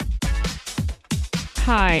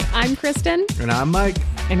Hi, I'm Kristen. And I'm Mike.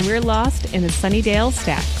 And we're lost in the Sunnydale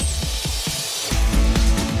Stacks.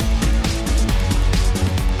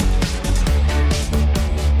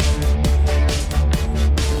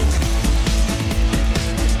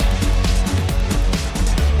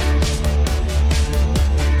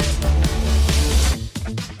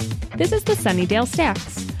 This is the Sunnydale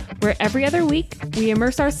Stacks, where every other week we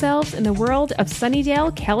immerse ourselves in the world of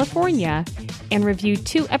Sunnydale, California, and review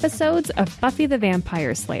 2 episodes of Buffy the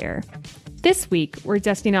Vampire Slayer. This week, we're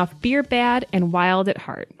dusting off Beer Bad and Wild at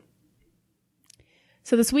Heart.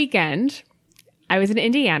 So this weekend, I was in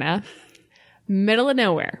Indiana, middle of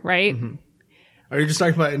nowhere, right? Mm-hmm. Are you just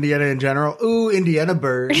talking about Indiana in general? Ooh, Indiana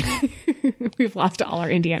bird. We've lost all our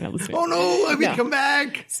Indiana listeners. Oh no, I mean, come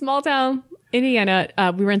back. Small town, Indiana.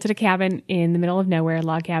 We rented a cabin in the middle of nowhere, a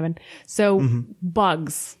log cabin. So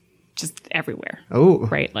bugs just everywhere. Oh.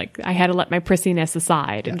 Right? Like I had to let my prissiness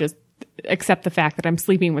aside and just accept the fact that I'm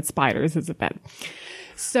sleeping with spiders as a bed.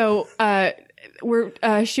 So we're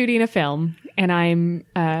shooting a film and I'm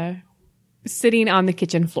sitting on the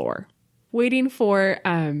kitchen floor waiting for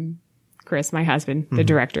Chris, my husband, the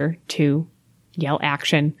director, to yell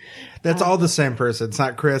action. That's all the same person. It's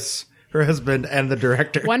not Chris, her husband, and the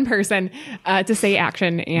director. One person to say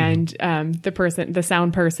action and the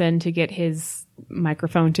sound person to get his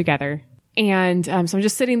microphone together. And so I'm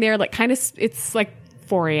just sitting there like it's like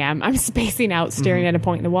 4 a.m. I'm spacing out, staring at a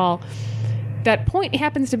point in the wall. That point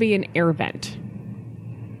happens to be an air vent.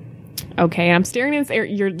 Okay, and I'm staring at this air.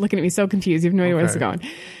 You're looking at me so confused. You have no idea where this is going.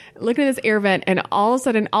 Looking at this air vent, and all of a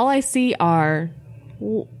sudden, all I see are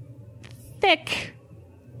thick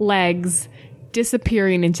legs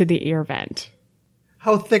disappearing into the air vent.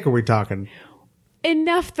 How thick are we talking?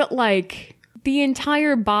 Enough that, like, the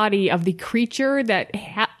entire body of the creature that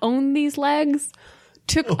owned these legs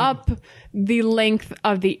took up the length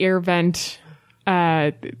of the air vent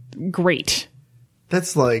grate.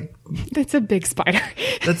 That's a big spider.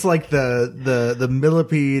 That's like the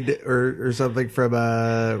millipede or something from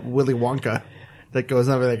Willy Wonka that goes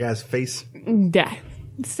over that guy's face. Yeah.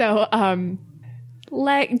 So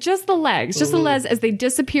just the legs as they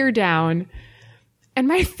disappear down. And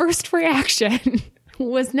my first reaction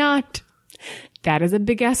was not, that is a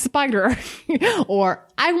big ass spider, or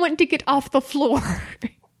I want to get off the floor.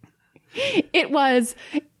 It was,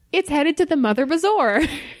 it's headed to the Mother Bazaar.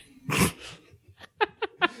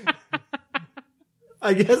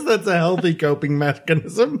 I guess that's a healthy coping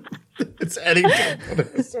mechanism. It's heading to the Mother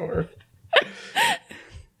Bazaar.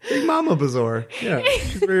 Big Mama Bazaar. Yeah,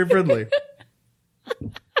 she's very friendly.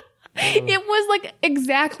 It was like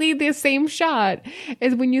exactly the same shot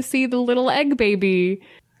as when you see the little egg baby.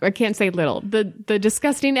 I can't say little. The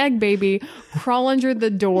disgusting egg baby crawl under the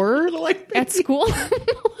door at school.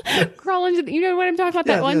 Crawl under. You know what I'm talking about?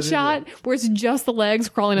 That one shot where it's just the legs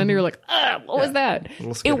crawling under. You're like, what was that?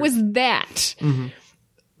 It was that.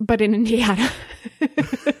 But in Indiana.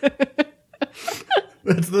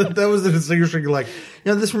 That was the distinguishing. Like,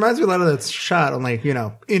 this reminds me a lot of that shot. Only,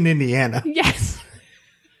 in Indiana. Yes.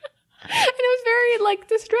 And I was very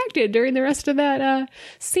distracted during the rest of that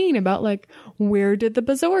scene about where did the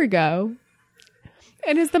bazaar go?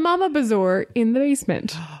 And is the Mama Bazaar in the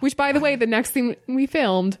basement? Which, by the way, the next thing we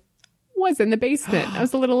filmed was in the basement. I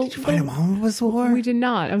was a little. Did you find a Mama Bazaar? We did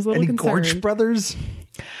not. I was a little concerned. Gorge Brothers?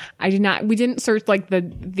 I did not. We didn't search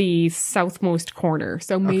the southmost corner,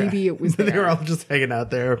 so maybe it was there. They were all just hanging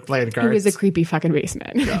out there playing cards. It was a creepy fucking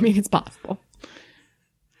basement. Yeah. I mean, it's possible.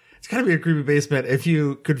 It's got to be a creepy basement if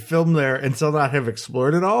you could film there and still not have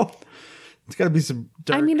explored it all. It's got to be some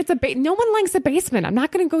dark. I mean, no one likes a basement. I'm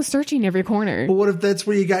not going to go searching every corner. But what if that's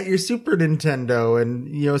where you got your Super Nintendo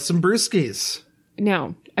and, some brewskis?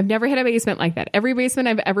 No, I've never had a basement like that. Every basement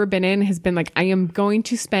I've ever been in has been I am going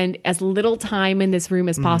to spend as little time in this room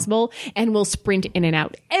as possible and will sprint in and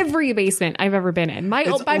out. Every basement I've ever been in. My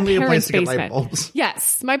parents' basement.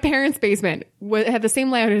 Yes, my parents' basement had the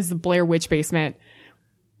same layout as the Blair Witch basement.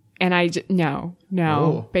 And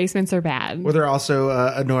no, basements are bad. Were there also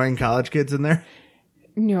annoying college kids in there?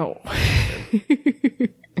 No.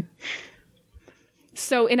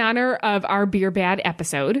 So in honor of our Beer Bad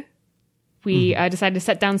episode, we decided to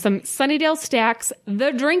set down some Sunnydale Stacks,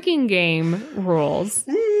 the drinking game rules.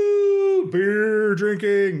 Woo! Beer,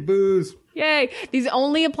 drinking, booze. Yay. These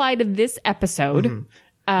only apply to this episode.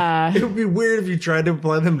 It would be weird if you tried to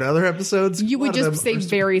apply them to other episodes. You would just say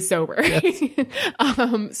very sober.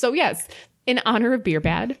 Yes. So yes, in honor of Beer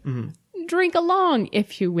Bad, drink along,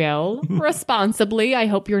 if you will, responsibly. I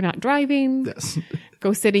hope you're not driving. Yes.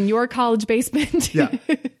 Go sit in your college basement. Yeah.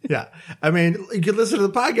 Yeah. I mean, you can listen to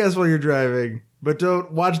the podcast while you're driving, but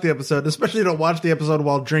don't watch the episode, especially don't watch the episode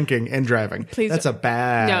while drinking and driving. Please That's a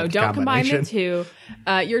bad No, don't combine the combination.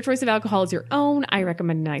 two. Your choice of alcohol is your own. I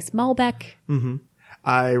recommend a nice Malbec.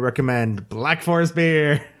 I recommend Black Forest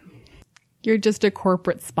beer. You're just a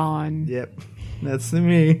corporate spawn. Yep. That's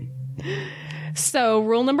me. So,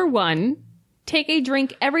 rule number 1, take a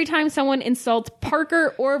drink every time someone insults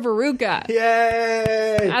Parker or Veruca.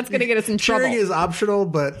 Yay! That's going to get us in trouble. Cheering is optional,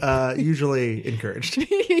 but usually encouraged.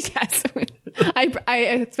 Yes. I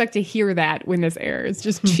expect to hear that when this airs.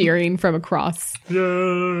 Just cheering from across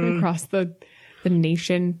the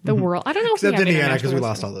nation, the world. I don't know if Except we have Indiana, because we international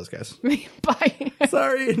lost all those guys. Bye.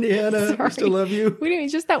 Sorry, Indiana. We still love you. We didn't.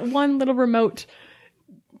 Just that one little remote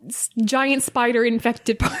giant spider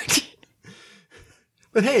infected part.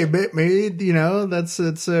 But hey, maybe,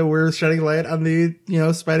 we're shedding light on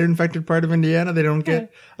the, spider infected part of Indiana. They don't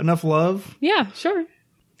get enough love. Yeah, sure.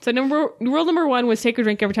 So rule number 1 was take a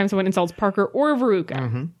drink every time someone insults Parker or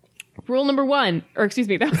Veruca. Rule number 1, or excuse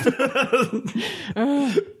me, that was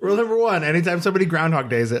Rule number 1, anytime somebody Groundhog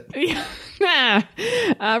Days it.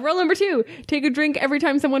 Rule number 2, take a drink every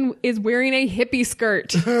time someone is wearing a hippie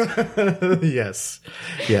skirt. Yes.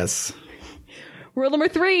 Rule number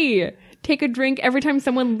 3, take a drink every time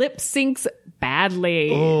someone lip syncs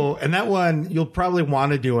badly. Oh, and that one you'll probably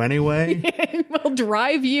want to do anyway. It will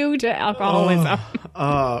drive you to alcoholism.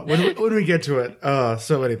 When we get to it,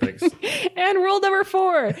 so many things. And rule number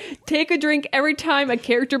 4, take a drink every time a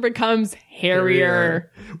character becomes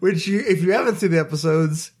hairier. Which, if you haven't seen the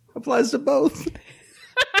episodes, applies to both.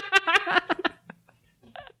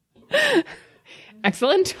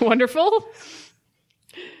 Excellent. Wonderful.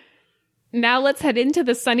 Now let's head into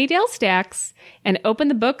the Sunnydale Stacks and open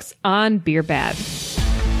the books on Beer Bad.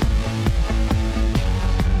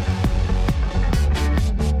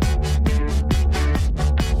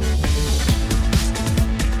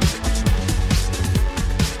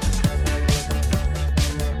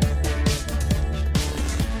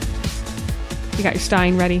 You got your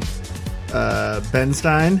Stein ready? Ben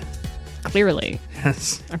Stein? Clearly.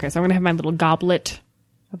 Yes. Okay, so I'm going to have my little goblet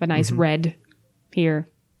of a nice red here.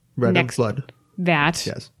 Red Next, of blood. That.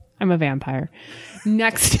 Yes. I'm a vampire.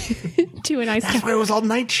 Next to a nice... That's why it was all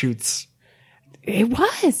night shoots. It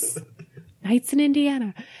was. Nights in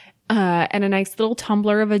Indiana. And a nice little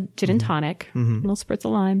tumbler of a gin and tonic. Little spritz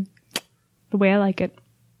of lime. The way I like it.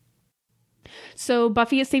 So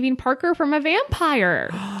Buffy is saving Parker from a vampire.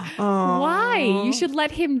 Why? You should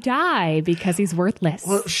let him die because he's worthless.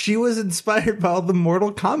 Well, she was inspired by all the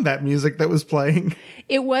Mortal Kombat music that was playing.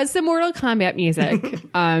 It was the Mortal Kombat music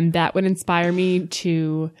that would inspire me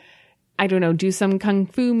to, I don't know, do some kung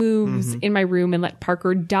fu moves in my room and let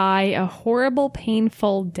Parker die a horrible,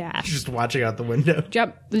 painful death. Just watching out the window.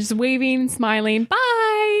 Yep, just waving, smiling.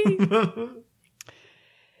 Bye!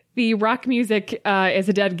 The rock music is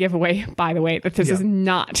a dead giveaway, by the way, that this is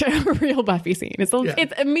not a real Buffy scene.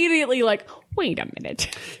 It's immediately like, wait a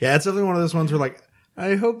minute. Yeah, it's definitely one of those ones where like,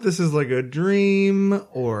 I hope this is like a dream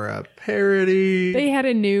or a parody. They had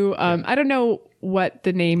a new, I don't know what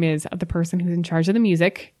the name is of the person who's in charge of the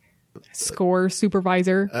music. Score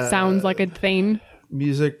supervisor. Sounds like a thing.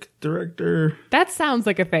 Music director. That sounds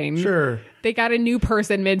like a thing. Sure. They got a new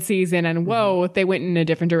person mid-season and whoa, they went in a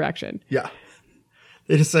different direction. Yeah.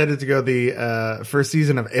 They decided to go the first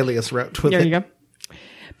season of Alias route with There it. you go.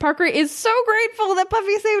 Parker is so grateful that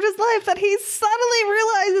Buffy saved his life that he suddenly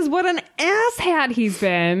realizes what an asshat he's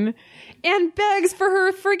been and begs for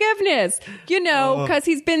her forgiveness. You know, because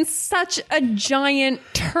he's been such a giant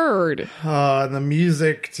turd. And the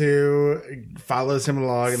music, too, follows him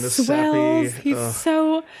along in the Swells. sappy... He's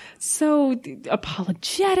so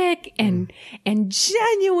apologetic and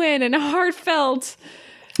genuine and heartfelt.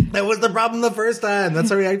 That was the problem the first time. That's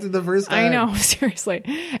how he acted the first time. I know, seriously.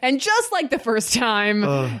 And just like the first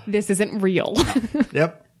time, this isn't real.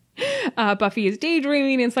 Yep. Buffy is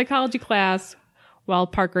daydreaming in psychology class while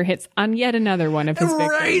Parker hits on yet another one of his victims.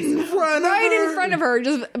 Right in front of her.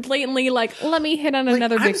 Just blatantly like, let me hit on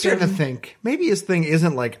another I'm victim. starting to think, maybe his thing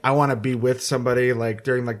isn't like, I want to be with somebody like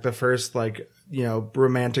during like the first like,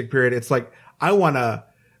 romantic period. It's like, I want to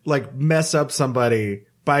like mess up somebody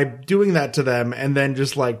by doing that to them and then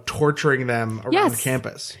just like torturing them around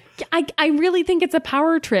campus. I really think it's a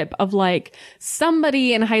power trip of like,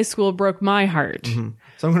 somebody in high school broke my heart. Mm-hmm.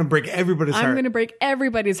 So I'm going to break everybody's heart. I'm going to break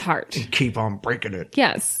everybody's heart. Keep on breaking it.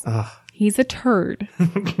 Yes. He's a turd.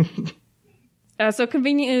 So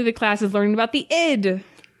conveniently, the class is learning about the id.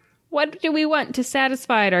 What do we want to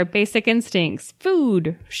satisfy our basic instincts?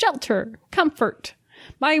 Food, shelter, comfort.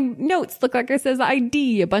 My notes look like it says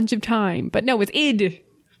ID a bunch of time, but no, it's id.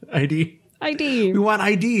 ID. ID. We want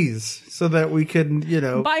IDs so that we can,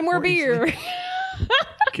 Buy more beer.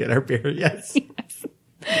 Get our beer. Yes.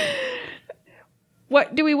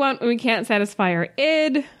 What do we want when we can't satisfy our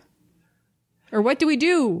id? Or what do we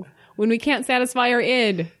do when we can't satisfy our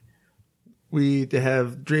id? We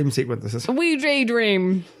have dream sequences. We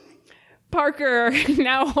daydream. Parker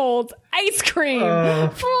now holds ice cream,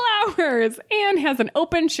 flowers, and has an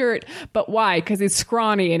open shirt. But why? Because he's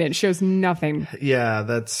scrawny and it shows nothing. Yeah,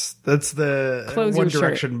 that's the Close One your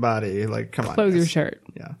Direction body. Like, come on. Close your guys. shirt.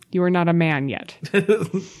 Yeah. You are not a man yet.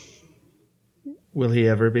 Will he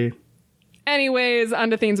ever be? Anyways, on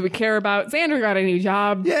to things we care about. Xander got a new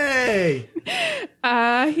job. Yay!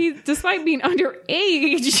 Despite being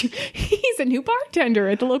underage, he's a new bartender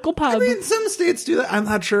at the local pub. I mean, some states do that. I'm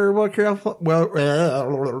not sure where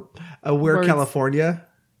California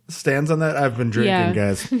stands on that. I've been drinking,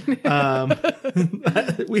 guys.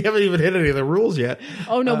 We haven't even hit any of the rules yet.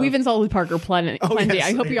 Oh no, we've insulted Parker plenty. Yes,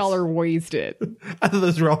 I hope y'all are wasted. I thought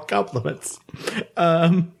those were all compliments.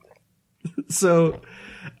 So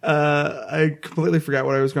I completely forgot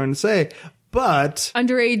what I was going to say, but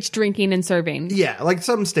Underage drinking and serving. yeah, like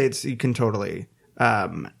some states you can totally serve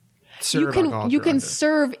alcohol if You you're can under.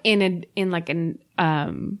 serve in an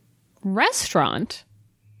restaurant,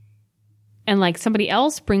 and like somebody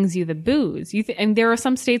else brings you the booze. And there are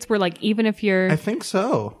some states where like even if you're I think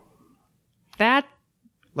so. that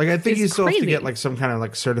Like I think It's you still have to crazy. get like some kind of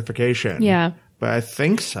like certification. Yeah. But I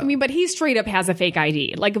think so. I mean, but he straight up has a fake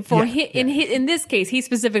ID. Like in this case, he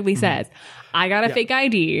specifically says, "I got a fake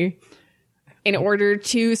ID in order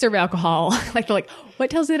to serve alcohol." Like they're like, "What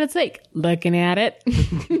tells you that it's fake?" Looking at it.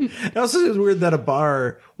 It also is weird that a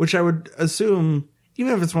bar, which I would assume,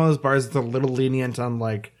 even if it's one of those bars that's a little lenient on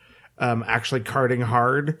like actually carding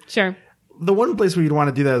hard, Sure. the one place where you'd want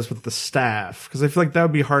to do that is with the staff, because I feel like that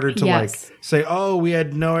would be harder to Yes. like say, "Oh, we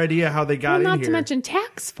had no idea how they got in Not here." to mention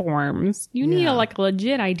tax forms. You need a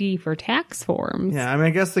legit ID for tax forms. Yeah, I mean, I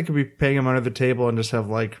guess they could be paying them under the table and just have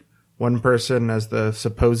like one person as the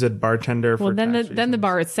supposed bartender. Well, for then tax the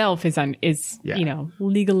bar itself is Yeah.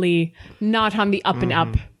 legally not on the up and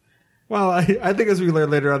up. Well, I think as we learn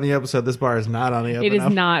later on in the episode, this bar is not on the up It and is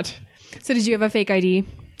up. not. So did you have a fake ID?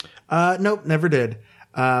 Nope, never did.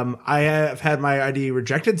 I have had my ID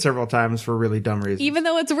rejected several times for really dumb reasons. Even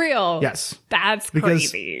though it's real? Yes. That's Because-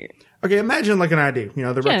 crazy. Okay, imagine like an ID. You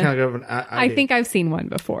know, the rectangle of an ID. I think I've seen one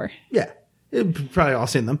before. Yeah, you've probably all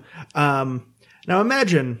seen them. Now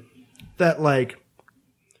imagine that like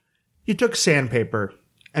you took sandpaper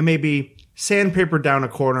and maybe sandpapered down a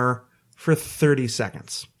corner for 30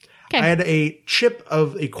 seconds. Okay. I had a chip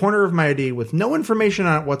of a corner of my ID with no information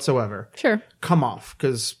on it whatsoever Sure. come off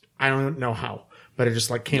because I don't know how, but it just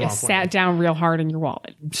like came You off. sat down real hard in your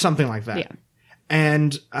wallet. Something like that. Yeah.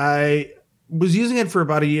 And I was using it for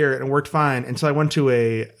about a year and it worked fine until I went to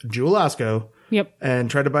a Jewel-Osco Yep. and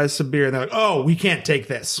tried to buy some beer, and they're like, "Oh, we can't take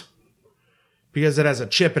this because it has a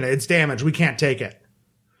chip in it. It's damaged. We can't take it."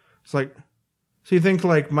 It's like, so you think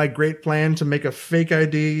like my great plan to make a fake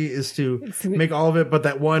ID is to make all of it, but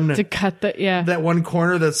that To cut that one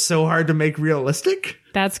corner that's so hard to make realistic?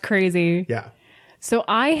 that's crazy. Yeah. So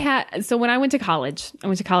when I went to college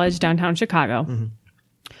downtown Chicago, Mm-hmm.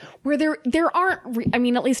 where there aren't,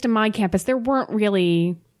 at least in my campus, there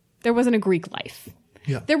wasn't a Greek life.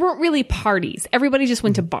 Yeah. There weren't really parties. Everybody just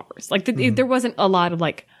went to bars. Like there wasn't a lot of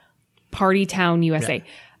like party town USA. Big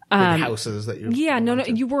houses that you. Yeah, no,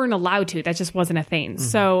 you weren't allowed to. That just wasn't a thing.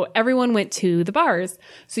 So everyone went to the bars.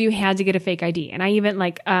 So you had to get a fake ID. And I even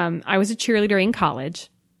I was a cheerleader in college.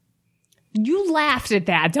 You laughed at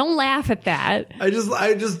that. Don't laugh at that. I just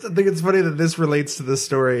think it's funny that this relates to the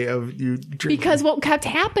story of you drinking. Because what kept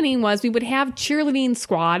happening was we would have cheerleading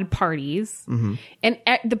squad parties, and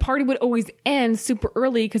the party would always end super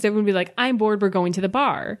early because everyone would be like, "I'm bored. We're going to the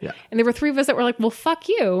bar." Yeah. And there were three of us that were like, "Well, fuck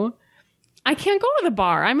you. I can't go to the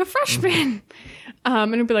bar. I'm a freshman."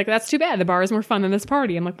 And it'd be like, "That's too bad. The bar is more fun than this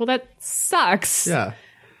party." I'm like, "Well, that sucks." Yeah.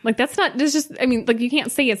 Like that's not. There's just. You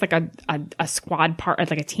can't say it's like a squad part,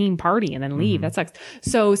 like a team party, and then leave. That sucks.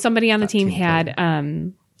 So somebody on the team had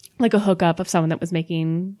like a hookup of someone that was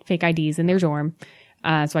making fake IDs in their dorm.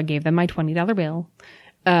 So I gave them my $20 bill.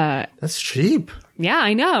 That's cheap. Yeah,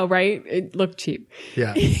 I know, right? It looked cheap.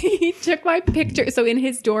 Yeah. He took my picture. So in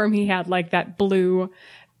his dorm, he had like that blue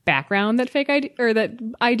background that fake ID or that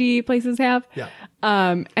ID places have. Yeah.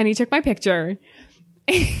 And he took my picture.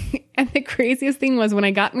 And the craziest thing was when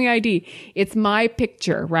I got my ID, it's my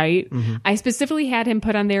picture, right? I specifically had him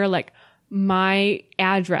put on there like my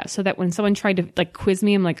address so that when someone tried to like quiz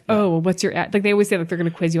me, I'm like, "Oh, what's your like?" They always say like they're going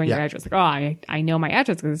to quiz you on your address. Like, "Oh, I know my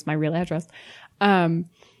address because it's my real address."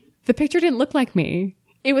 The picture didn't look like me.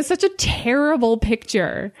 It was such a terrible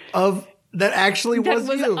picture. That actually was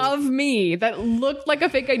you. Of me. That looked like a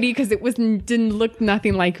fake ID because it didn't look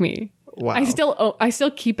nothing like me. Wow. I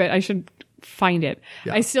still keep it. I should find it.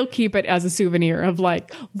 Yeah. I still keep it as a souvenir of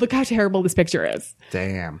like, look how terrible this picture is.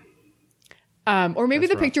 Damn. Or maybe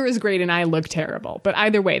the picture is great and I look terrible. But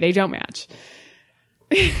either way, they don't match.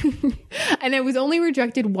 And I was only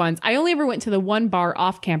rejected once. I only ever went to the one bar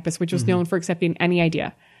off campus, which was known for accepting any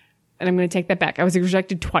idea. And I'm going to take that back. I was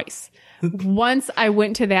rejected twice. Once I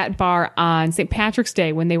went to that bar on St. Patrick's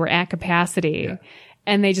Day when they were at capacity,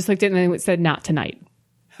 and they just looked at it and they said, not tonight.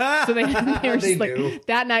 So they were just like,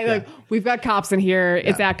 that night, like, we've got cops in here.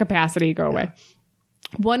 It's at capacity. Go away.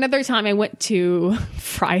 One other time I went to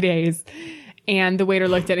Fridays, and the waiter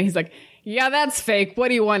looked at it and he's like, yeah, that's fake. What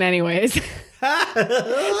do you want anyways?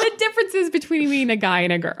 The differences between me and a guy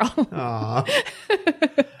and a girl. Aw.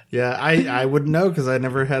 Yeah, I wouldn't know because I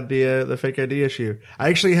never had the fake ID issue. I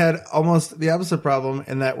actually had almost the opposite problem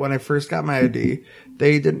in that when I first got my ID,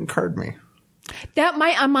 they didn't card me.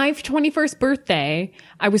 On my 21st birthday,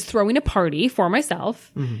 I was throwing a party for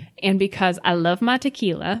myself, and because I love my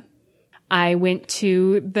tequila, I went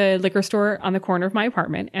to the liquor store on the corner of my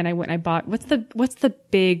apartment, and I bought what's the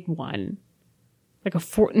big one?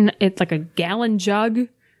 It's like a gallon jug.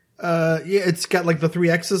 Yeah, it's got like the 3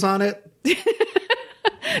 X's on it.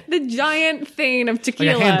 The giant thing of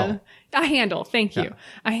tequila. Like a handle. A handle, thank you.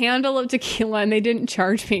 A handle of tequila, and they didn't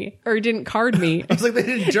charge me or didn't card me. I was like, they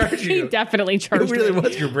didn't charge you. They definitely charged me. It really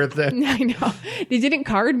was your birthday. I know. They didn't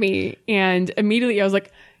card me, and immediately I was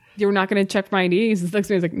like, "You're not going to check my ID?" He looks at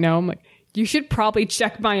me, he's like, "No." I'm like, "You should probably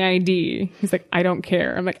check my ID." He's like, "I don't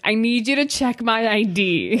care." I'm like, "I need you to check my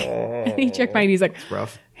ID." And he checked my ID. He's like, It's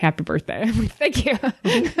rough. "Happy birthday." I'm like, "Thank you."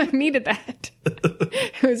 I needed that.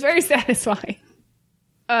 It was very satisfying.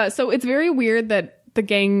 So it's very weird that the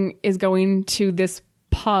gang is going to this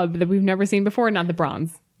pub that we've never seen before, not the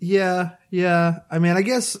Bronze. Yeah. I mean, I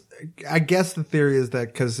guess the theory is that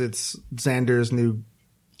because it's Xander's new.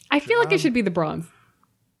 I feel like it should be the Bronze.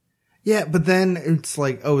 Yeah, but then it's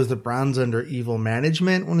like, oh, is the Bronze under evil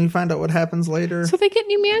management when we find out what happens later? So they get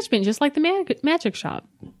new management, just like the magic shop.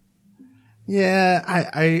 Yeah,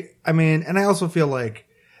 I mean, and I also feel like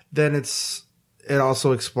then it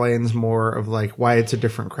also explains more of like why it's a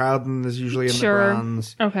different crowd than is usually in the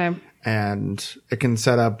Bronze. Okay. And it can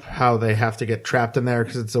set up how they have to get trapped in there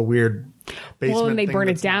because it's a weird basement. Well, and they burn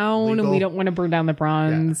it down, and we don't want to burn down the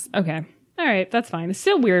Bronze. Yeah. Okay. All right, that's fine. It's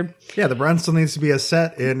still weird. Yeah, the Bronze still needs to be a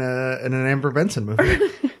set in an Amber Benson movie.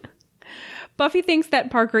 Buffy thinks that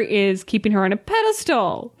Parker is keeping her on a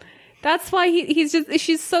pedestal. That's why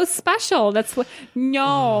she's so special. That's what.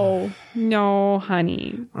 No,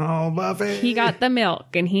 honey. Oh, Buffy. He got the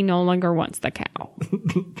milk and he no longer wants the cow.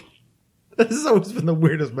 This has always been the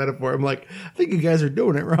weirdest metaphor. I'm like, I think you guys are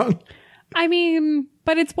doing it wrong. I mean,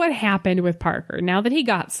 but it's what happened with Parker. Now that he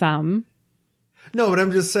got some. No, but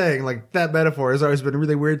I'm just saying, like, that metaphor has always been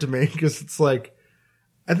really weird to me because it's like,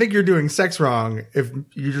 I think you're doing sex wrong if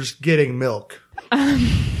you're just getting milk.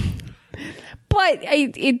 But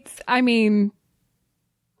I mean,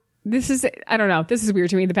 this is, I don't know. This is weird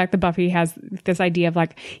to me. The fact that Buffy has this idea of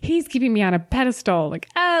like, he's keeping me on a pedestal. Like,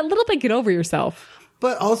 a little bit, get over yourself.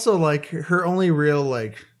 But also, like, her only real,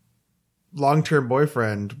 like, long-term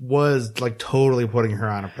boyfriend was, like, totally putting her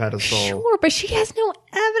on a pedestal. Sure, but she has no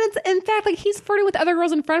evidence. In fact, like, he's flirting with other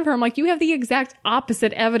girls in front of her. I'm like, you have the exact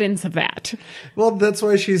opposite evidence of that. Well, that's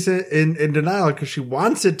why she's in denial, because she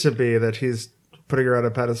wants it to be that he's putting her on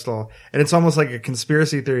a pedestal. And it's almost like a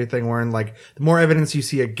conspiracy theory thing wherein, like, the more evidence you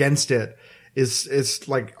see against it is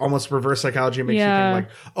like almost reverse psychology. It makes you think like,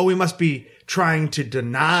 oh, we must be trying to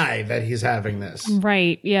deny that he's having this.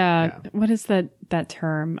 Right. Yeah. What is that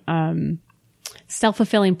term?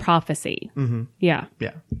 Self-fulfilling prophecy. Mm-hmm. Yeah.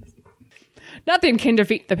 Yeah. Nothing can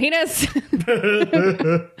defeat the penis.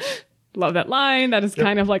 Love that line. That is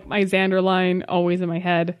kind of like my Xander line, always in my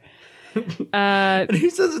head. And he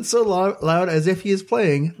says it so loud as if he is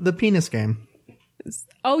playing the penis game.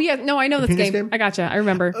 Oh, yeah. No, I know this game. I gotcha. I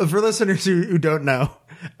remember. For listeners who don't know,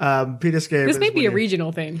 penis game. This may be a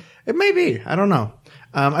regional thing. It may be. I don't know.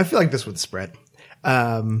 I feel like this would spread.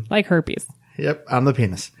 Like herpes. Yep, on the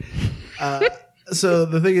penis. So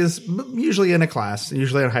the thing is, usually in a class,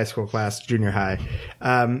 usually in a high school class, junior high,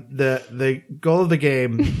 the goal of the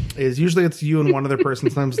game is usually it's you and one other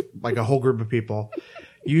person, sometimes like a whole group of people.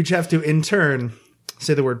 You each have to, in turn,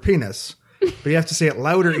 say the word penis, but you have to say it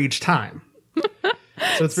louder each time.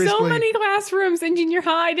 So it's basically so many classrooms in junior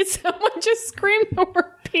high. Did someone just scream the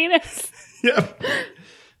word penis? Yeah.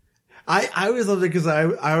 I always loved it because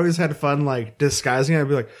I always had fun like disguising it. I'd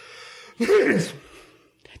be like, penis.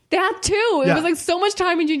 That too. It Yeah. was like so much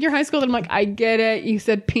time in junior high school that I'm like, I get it. You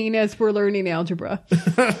said penis. We're learning algebra.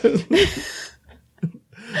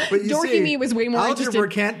 But you Dorky me was way more algebra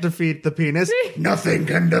interested. can't defeat the penis. Nothing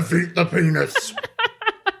can defeat the penis.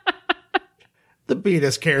 The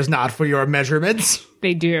penis cares not for your measurements.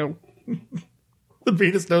 They do. The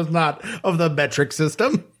penis knows not of the metric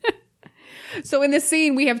system. So in this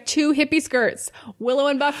scene, we have 2 hippie skirts. Willow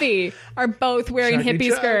and Buffy are both wearing Chuggy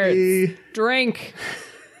hippie chuggy. skirts. Drink.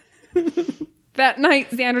 That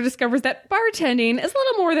night, Xander discovers that bartending is a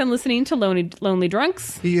little more than listening to lonely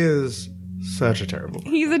drunks. He is such a terrible.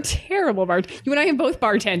 He's a terrible bartender. You and I have both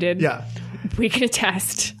bartended. Yeah. We can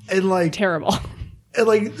attest. And like, Terrible.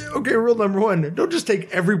 okay, rule number 1, don't just take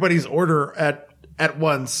everybody's order at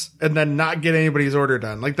once and then not get anybody's order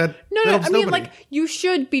done. Like that. No, that helps I mean, nobody. like, you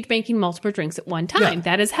should be making multiple drinks at one time. Yeah.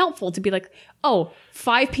 That is helpful to be like,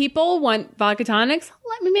 5 people want vodka tonics.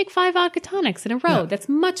 Let me make 5 vodka tonics in a row. Yeah. That's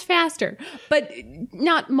much faster. But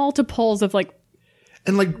not multiples of like,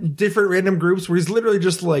 and like different random groups where he's literally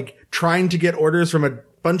just like trying to get orders from a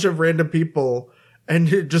bunch of random people and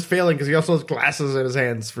just failing because he also has glasses in his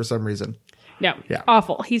hands for some reason. no, Yeah.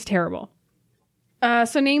 awful. He's terrible.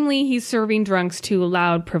 So namely, he's serving drunks to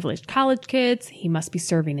loud, privileged college kids. He must be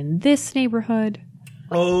serving in this neighborhood.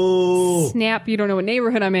 Oh, Snap, you don't know what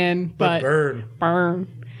neighborhood I'm in, but burn.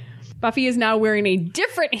 Buffy is now wearing a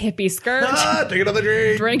different hippie skirt. Take another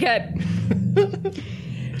drink. Drink it.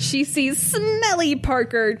 She sees Smelly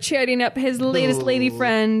Parker chatting up his latest lady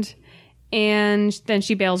friend, and then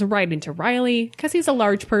she bails right into Riley because he's a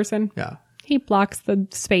large person. Yeah. He blocks the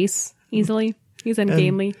space easily. He's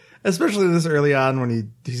ungainly. Especially this early on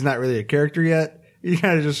when he's not really a character yet. He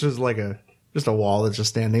kind of just is like a wall that's just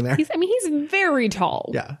standing there. He's very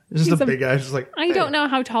tall. Yeah. It's just a big guy. Just like, I don't know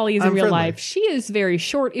how tall he is in I'm real friendly. life. She is very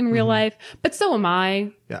short in real life, but so am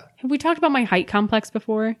I. Yeah. Have we talked about my height complex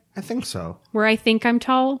before? I think so. Where I think I'm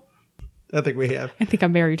tall? I think we have. I think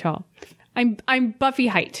I'm very tall. I'm Buffy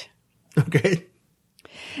height. Okay.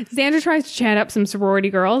 Xander tries to chat up some sorority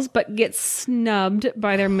girls, but gets snubbed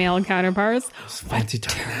by their male counterparts. Fancy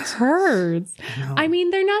talking ass. Hurts. I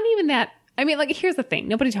mean, they're not even that. I mean, like, here's the thing.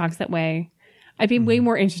 Nobody talks that way. I'd be way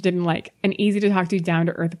more interested in, like, an easy to talk to, down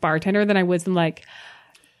to earth bartender than I was in, like,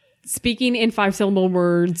 speaking in 5-syllable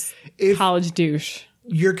words, college douche.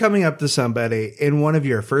 You're coming up to somebody and one of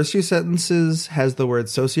your first few sentences has the word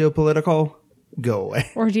socio-political, go away.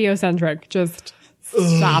 Or geocentric. Just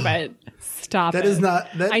stop it. Stop That it. is not...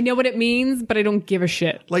 That, I know what it means, but I don't give a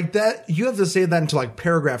shit. like that, you have to say that into like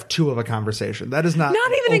paragraph 2 of a conversation. That is not...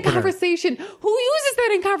 Not even in opener. conversation. Who uses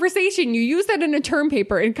that in conversation? You use that in a term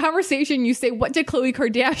paper. In conversation, you say, what did Khloe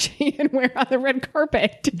Kardashian wear on the red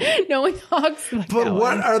carpet? No one talks like But that what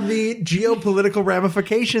one. are the geopolitical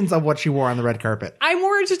ramifications of what she wore on the red carpet? I'm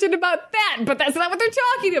more interested about that, but that's not what they're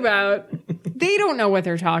talking about. They don't know what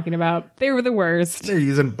they're talking about. They were the worst. They're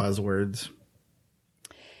using buzzwords.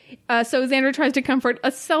 So Xander tries to comfort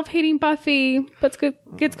a self-hating Buffy, but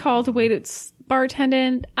gets called to wait at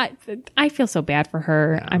bartendant. I feel so bad for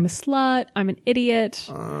her. Yeah. I'm a slut. I'm an idiot.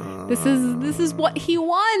 This is what he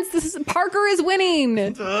wants. Parker is winning.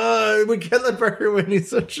 We can't let Parker win. He's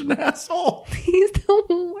such an asshole. He's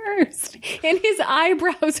the worst, and his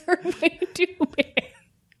eyebrows are way too big.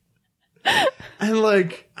 And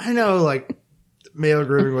like, I know, like, male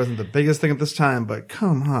grooming wasn't the biggest thing at this time, but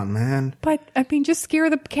come on, man. But I mean, just scare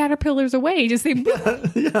the caterpillars away. Just say,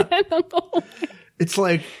 It's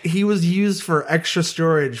like he was used for extra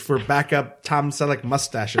storage for backup Tom Selleck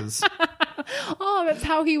mustaches. oh, that's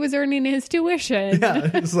how he was earning his tuition.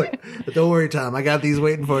 Yeah, it's like, don't worry, Tom, I got these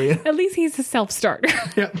waiting for you. At least he's a self-starter.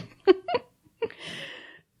 Yeah.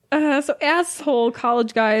 So asshole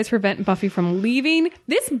college guys prevent Buffy from leaving.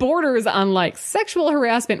 This borders on like sexual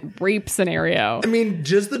harassment rape scenario. I mean,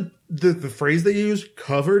 just the phrase they use,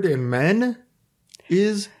 covered in men,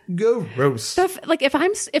 is gross. Like if I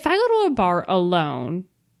go to a bar alone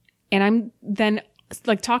and I'm then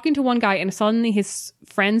like talking to one guy and suddenly his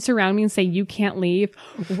friends surround me and say, you can't leave,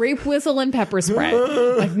 rape whistle and pepper spray.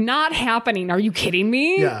 Like not happening. Are you kidding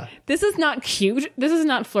me? Yeah. This is not cute. This is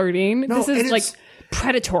not flirting. No, this is like it's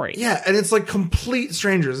predatory. Yeah, and it's like complete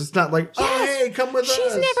strangers. It's not like, oh, hey, come with us.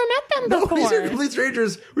 She's never met them before. No, these are complete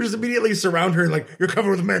strangers who just immediately surround her and like, you're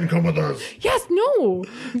covered with men, come with us. Yes, no.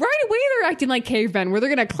 Right away they're acting like cavemen where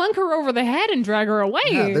they're going to clunk her over the head and drag her away.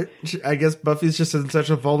 Yeah, I guess Buffy's just in such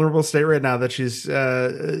a vulnerable state right now that she's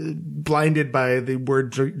blinded by the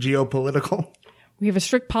word geopolitical. We have a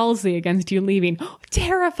strict policy against you leaving.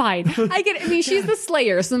 Terrified. I get it. I mean, she's the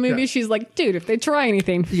slayer, so maybe she's like, dude, if they try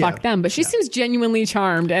anything, fuck them. But she seems genuinely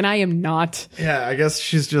charmed, and I am not. Yeah, I guess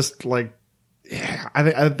she's just like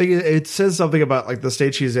I think it says something about like the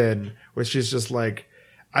state she's in, where she's just like,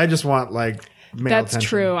 I just want like male That's attention.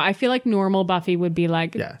 true. I feel like normal Buffy would be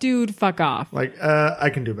like, Yeah. dude, fuck off. Like, I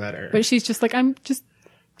can do better. But she's just like, I'm just,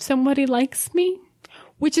 somebody likes me.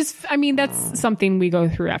 Which is, I mean, that's something we go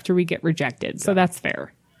through after we get rejected. So that's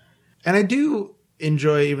fair. And I do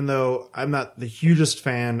enjoy, even though I'm not the hugest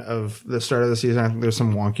fan of the start of the season, I think there's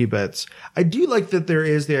some wonky bits. I do like that there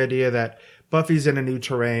is the idea that Buffy's in a new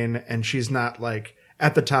terrain and she's not like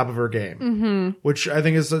at the top of her game, which I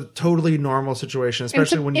think is a totally normal situation, It's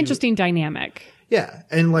especially an when interesting dynamic. yeah.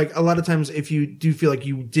 And like a lot of times if you do feel like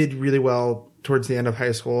you did really well towards the end of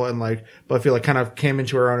high school and like Buffy like kind of came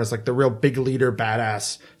into her own as like the real big leader,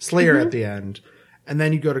 badass Slayer at the end. And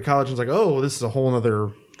then you go to college and it's like, oh, this is a whole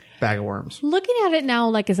nother bag of worms. Looking at it now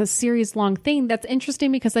like as a series long thing, that's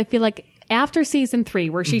interesting because I feel like after season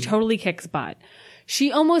 3, where she totally kicks butt,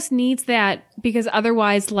 she almost needs that because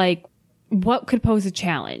otherwise, like, what could pose a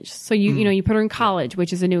challenge? So you know, you put her in college,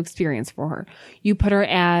 which is a new experience for her. You put her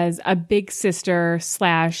as a big sister /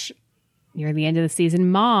 near the end of the season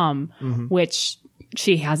mom, which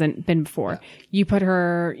she hasn't been before. You put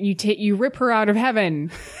her, you rip her out of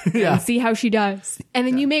heaven and see how she does. And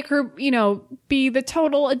then you make her, you know, be the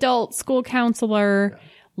total adult school counselor,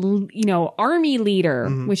 you know, army leader,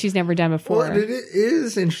 which she's never done before. Well, it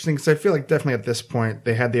is interesting because I feel like definitely at this point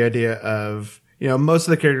they had the idea of, you know, most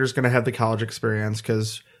of the characters going to have the college experience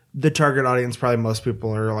because the target audience, probably most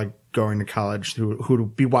people are like going to college who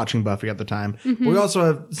would be watching Buffy at the time. But we also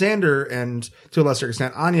have Xander and to a lesser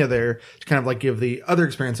extent Anya there to kind of like give the other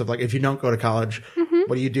experience of like, if you don't go to college,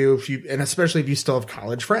 what do you do if you, and especially if you still have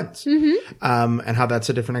college friends, and how that's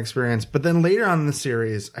a different experience. But then later on in the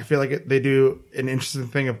series, I feel like they do an interesting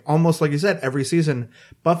thing of almost like you said, every season,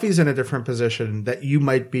 Buffy's in a different position that you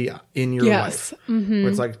might be in your life. Where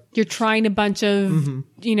it's like, you're trying a bunch of,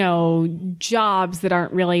 you know, jobs that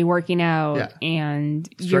aren't really working out and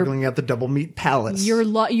struggling at the Double Meat Palace.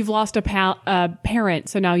 you've lost a parent.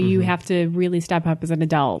 So now you have to really step up as an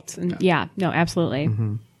adult. And absolutely.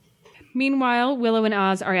 Meanwhile, Willow and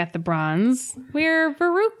Oz are at the Bronze, where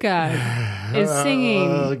Veruca is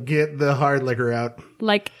singing. Get the hard liquor out.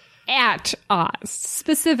 Like at Oz,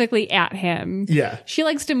 specifically at him. Yeah. She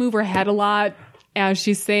likes to move her head a lot as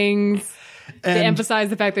she sings to emphasize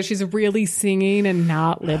the fact that she's really singing and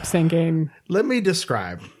not lip syncing. Let me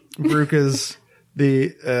describe Veruca's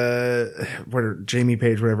Jamie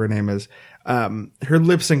Page, whatever her name is, her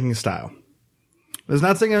lip syncing style. There's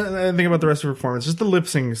not saying anything about the rest of her performance, just the lip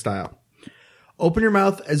syncing style. Open your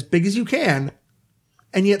mouth as big as you can,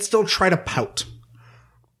 and yet still try to pout.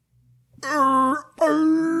 My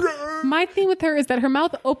thing with her is that her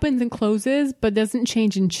mouth opens and closes, but doesn't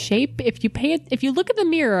change in shape. If you look at the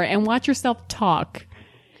mirror and watch yourself talk,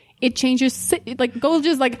 it changes, like goes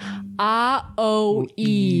just like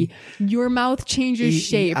A-O-E. Your mouth changes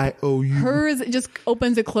shape. E-I-O-U. Hers just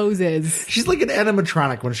opens and closes. She's like an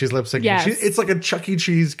animatronic when she's lip syncing. Yes. It's like a Chuck E.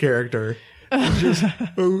 Cheese character. Just,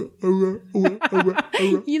 You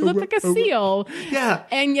look like a seal. yeah.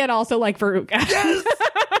 And yet also like Veruca. Yes!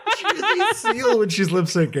 She's a seal when she's lip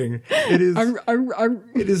syncing.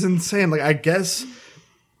 It is insane. Like, I guess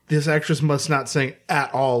this actress must not sing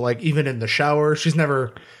at all. Like, even in the shower, she's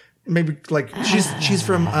never. Maybe like she's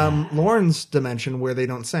from Lauren's dimension where they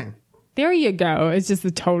don't sing. There you go. It's just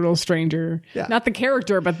a total stranger. Yeah. Not the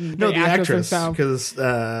character, but the actress herself. because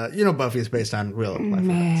you know Buffy's based on real life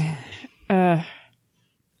events.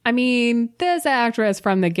 I mean, this actress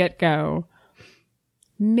from the get-go,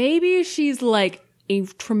 maybe she's like a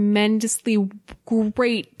tremendously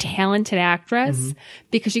great, talented actress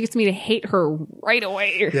because she gets me to hate her right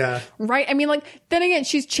away. Yeah. Right? I mean, like, then again,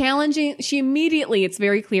 she's challenging, it's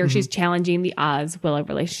very clear she's challenging the Oz-Willow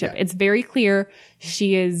relationship. Yeah. It's very clear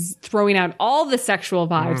she is throwing out all the sexual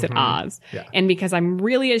vibes at Oz. Yeah. And because I'm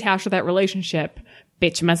really attached to that relationship,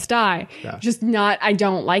 bitch must die. Yeah. I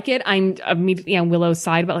don't like it. I'm immediately on Willow's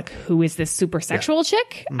side about like, who is this super sexual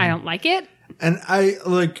chick? I don't like it. And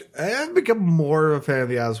I've become more of a fan of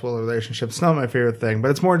the Oz-Willow relationship. It's not my favorite thing,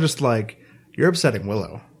 but it's more just like, you're upsetting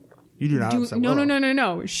Willow. You do not upset Willow.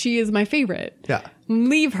 No. She is my favorite. Yeah.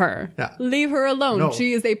 Leave her. Yeah. Leave her alone. No.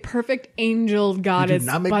 She is a perfect angel, goddess,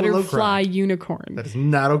 butterfly, unicorn. That is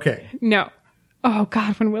not okay. No. Oh,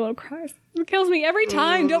 God, when Willow cries. It kills me every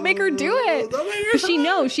time. Don't make her do it. But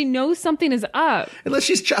she knows something is up. Unless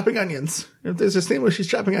she's chopping onions. If there's a scene where she's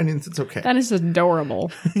chopping onions, it's okay. That is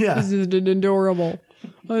adorable. Yeah. This is an adorable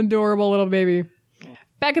little baby.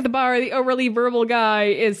 Back at the bar, the overly verbal guy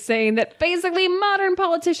is saying that basically modern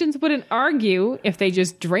politicians wouldn't argue if they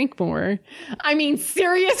just drank more. I mean,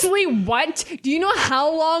 seriously, what? Do you know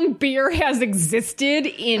how long beer has existed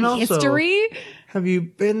in history? Have you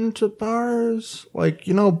been to bars? Like,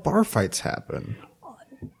 bar fights happen.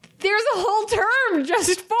 There's a whole term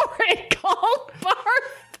just for it called bar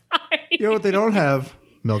fight. You know what they don't have?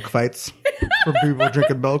 Milk fights. For people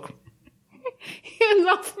drinking milk. Hands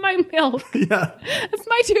off my milk. Yeah. That's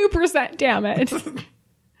my 2%, damn it.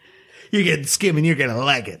 You get skim and you're going to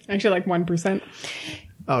like it. Actually, like 1%.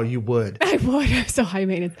 Oh, you would. I would. I'm so high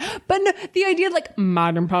maintenance. But no, the idea of like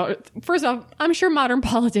first off, I'm sure modern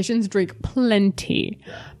politicians drink plenty.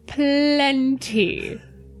 Plenty.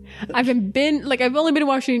 I've only been to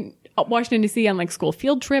Washington D.C. on like school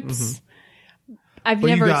field trips. Mm-hmm.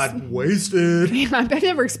 You got wasted. I've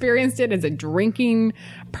never experienced it as a drinking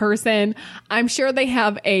person. I'm sure they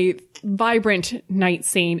have a vibrant night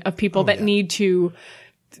scene of people that need to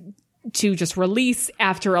just release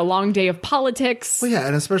after a long day of politics. Well, yeah,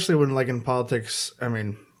 and especially when like in politics, I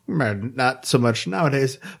mean, not so much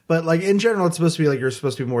nowadays, but like in general, it's supposed to be like you're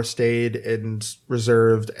supposed to be more staid and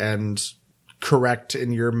reserved and correct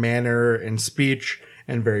in your manner and speech.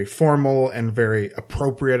 And very formal and very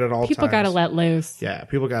appropriate at all times. People got to let loose. Yeah,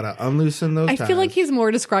 people got to unloosen those I ties. feel like he's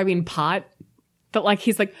more describing pot. But like,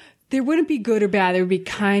 he's like, there wouldn't be good or bad. There would be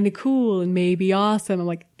kind of cool and maybe awesome. I'm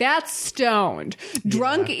like, that's stoned.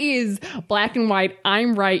 Drunk is black and white.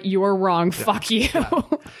 I'm right. You're wrong. Fuck you. Yeah.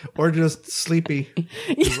 Or just sleepy.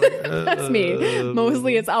 That's me.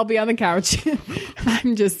 Mostly it's I'll be on the couch.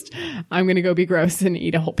 I'm going to go be gross and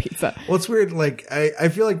eat a whole pizza. Well, it's weird. Like, I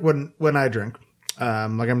feel like when I drink,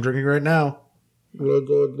 like I'm drinking right now.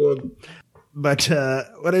 But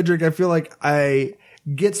when I drink, I feel like I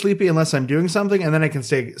get sleepy unless I'm doing something, and then I can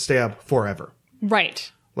stay up forever.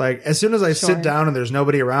 Right. Like, as soon as I sit down and there's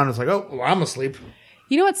nobody around, it's like, oh, well, I'm asleep.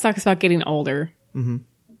 You know what sucks about getting older? Mm-hmm.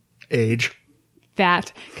 Age.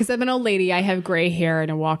 That. Because I'm an old lady. I have gray hair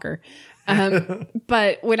and a walker.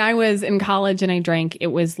 But when I was in college and I drank, it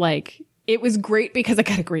was great because I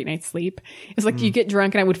got a great night's sleep. It's like you get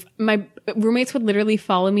drunk and my roommates would literally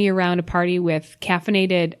follow me around a party with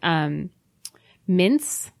caffeinated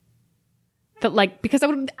mints. That like, because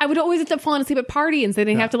I would always end up falling asleep at parties, and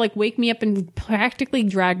they'd have to like wake me up and practically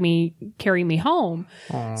carry me home.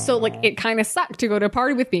 Aww. So like it kind of sucked to go to a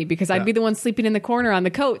party with me because I'd be the one sleeping in the corner on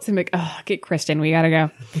the coats and be like, oh, get Kristen, we gotta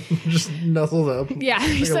go. Just nuzzled up. Yeah.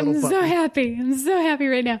 Like I'm so happy. I'm so happy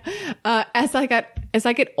right now. As I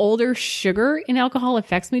get older, sugar in alcohol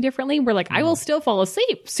affects me differently. Where like I will still fall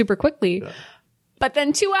asleep super quickly. Yeah. But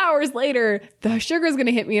then 2 hours later, the sugar is going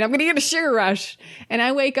to hit me and I'm going to get a sugar rush. And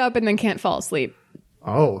I wake up and then can't fall asleep.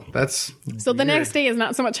 Oh, that's so weird. The next day is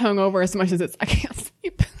not so much hungover as much as I can't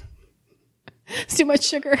sleep. It's too much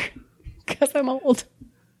sugar because I'm old.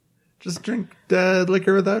 Just drink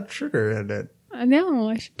liquor without sugar in it. I know.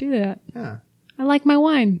 I should do that. Yeah. I like my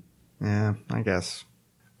wine. Yeah, I guess.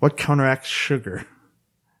 What counteracts sugar?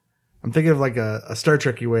 I'm thinking of like a Star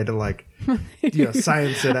Trek-y way to like,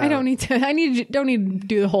 science it out. Don't need to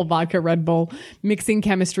do the whole vodka Red Bull mixing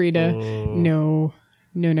chemistry to no.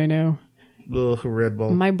 Ugh, Red Bull.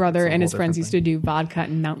 My brother and his friends used to do vodka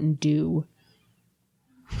and Mountain Dew.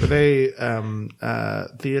 Were they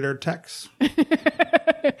theater techs?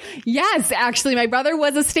 Yes, actually, my brother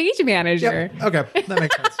was a stage manager. Yep. Okay, that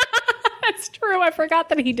makes sense. That's true. I forgot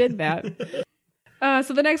that he did that.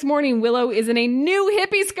 So the next morning, Willow is in a new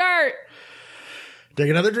hippie skirt.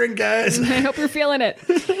 Take another drink, guys. I hope you're feeling it.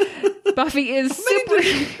 Buffy is super.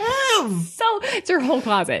 So it's her whole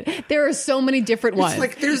closet. There are so many different ones.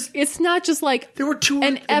 It's not just like there were two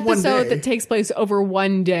an episode that takes place over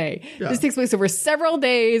one day. Yeah. This takes place over several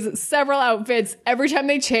days, several outfits. Every time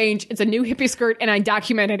they change, it's a new hippie skirt, and I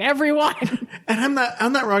documented every one. And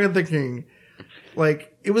I'm not wrong in thinking.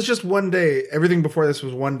 Like, it was just one day. Everything before this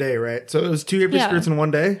was one day, right? So it was two hippie skirts in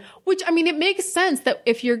one day? Which, I mean, it makes sense that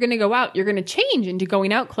if you're going to go out, you're going to change into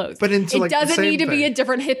going out clothes. But it doesn't need to be a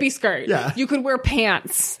different hippie skirt. Yeah. You could wear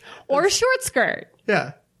pants or a short skirt.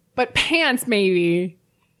 Yeah. But pants, maybe.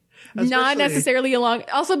 Not necessarily along.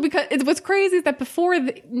 Also, because what's crazy is that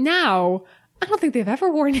now, I don't think they've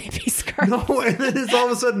ever worn hippie skirts. No, and then it's all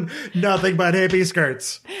of a sudden nothing but hippie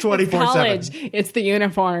skirts 24/7. College. It's the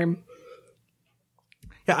uniform.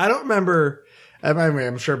 Yeah, I don't remember.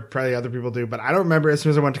 I'm sure probably other people do, but I don't remember as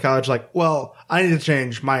soon as I went to college, like, well, I need to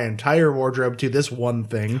change my entire wardrobe to this one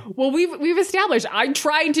thing. Well, we've established I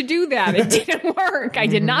tried to do that. It didn't work. I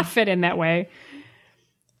did not fit in that way.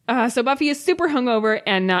 So Buffy is super hungover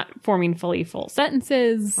and not forming fully full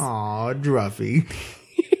sentences. Aw, Druffy.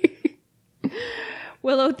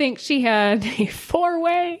 Willow thinks she had a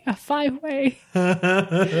 4-way, a 5-way.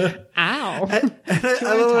 Ow.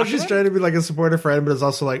 I love how she's trying to be like a supportive friend, but it's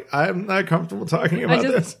also like, I'm not comfortable talking about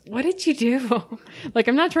this. What did you do? Like,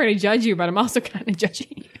 I'm not trying to judge you, but I'm also kind of judging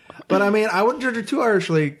you. But I mean, I wouldn't judge her too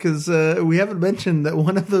harshly because we haven't mentioned that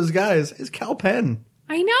one of those guys is Cal Penn.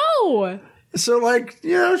 I know. So, like,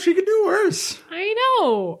 you know, she could do worse. I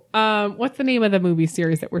know. What's the name of the movie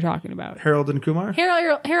series that we're talking about? Harold and Kumar?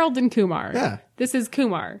 Harold and Kumar. Yeah. This is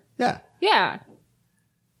Kumar. Yeah. Yeah.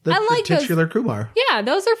 The like those. titular Kumar. Yeah,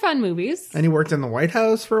 those are fun movies. And he worked in the White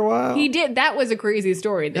House for a while. He did. That was a crazy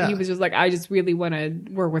story that he was just like, I just really want to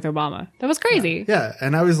work with Obama. That was crazy. Yeah.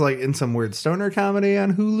 And I was like in some weird stoner comedy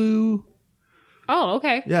on Hulu. Oh,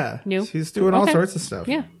 okay. Yeah. New. He's doing all sorts of stuff.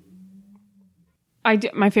 Yeah.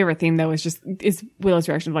 My favorite theme though is Willow's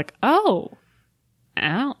reaction of like, oh,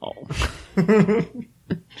 ow.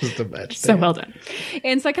 Just the best. So well done.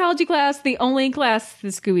 In psychology class, the only class the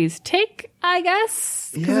Scoobies take, I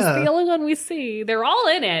guess, because it's the only one we see. They're all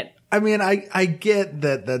in it. I mean, I get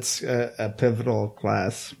that that's a pivotal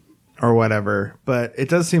class or whatever, but it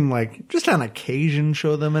does seem like just on occasion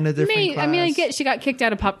show them in a different class. I mean, I get she got kicked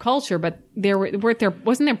out of pop culture, but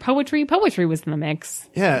wasn't there poetry? Poetry was in the mix.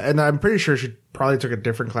 Yeah, and I'm pretty sure she probably took a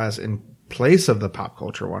different class in place of the pop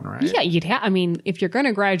culture one, right? Yeah, you'd have. I mean, if you're going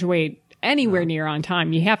to graduate anywhere near on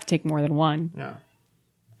time, you have to take more than one. Yeah,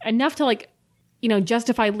 enough to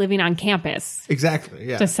justify living on campus. Exactly.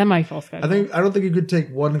 Yeah, it's a semi-full schedule. I don't think you could take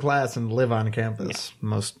one class and live on campus.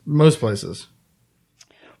 Yeah. Most places.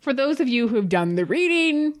 For those of you who've done the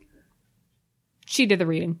reading, she did the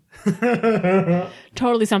reading.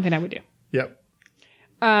 Totally something I would do. Yep.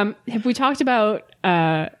 Have we talked about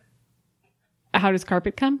how does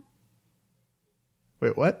carpet come?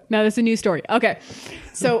 Wait, what? No, that's a new story. Okay.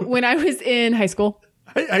 So when I was in high school,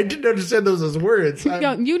 I didn't understand those as words. No,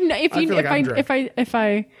 I mean,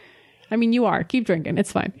 you are. Keep drinking.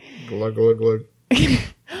 It's fine. Glug, glug, glug.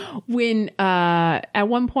 When at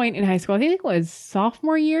one point in high school, I think it was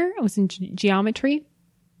sophomore year, I was in geometry.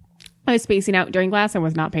 I was spacing out during class. I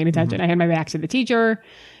was not paying attention. I had my back to the teacher.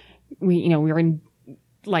 We were in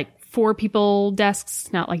like 4 people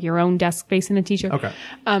desks, not like your own desk facing the teacher. Okay.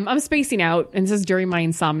 I'm spacing out, and this is during my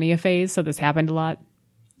insomnia phase, so this happened a lot.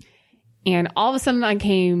 And all of a sudden, I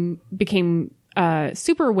became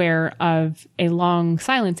super aware of a long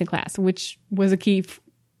silence in class, which was a key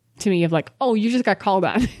to me of like, oh, you just got called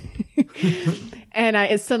on. And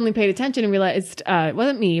I suddenly paid attention and realized it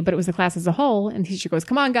wasn't me, but it was the class as a whole. And the teacher goes,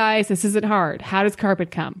 come on, guys, this isn't hard. How does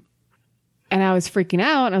carpet come? And I was freaking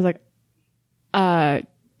out. And I was like,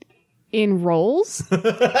 in rolls?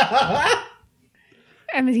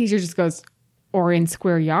 And the teacher just goes, or in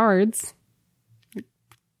square yards.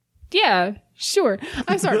 Yeah, sure.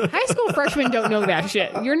 I'm sorry. High school freshmen don't know that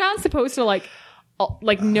shit. You're not supposed to like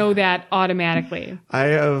know that automatically. I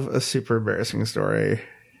have a super embarrassing story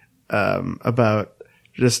about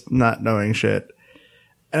just not knowing shit.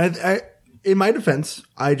 And I, in my defense,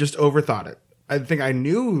 I just overthought it. I think I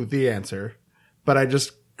knew the answer, but I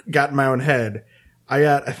just got in my own head. I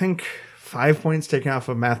got, I think, 5 points taken off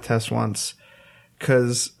a math test once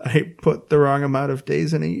because I put the wrong amount of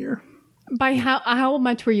days in a year. By how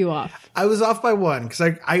much were you off? I was off by 1 because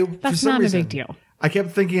I that's for some not reason, a big deal. I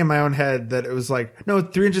kept thinking in my own head that it was like, no,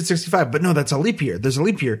 365, but no, that's a leap year. There's a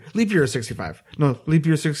leap year. Leap year is 65. No, leap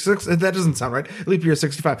year 66. That doesn't sound right. Leap year is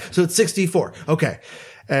 65. So it's 64. Okay.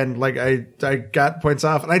 And like, I got points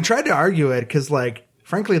off and I tried to argue it because like,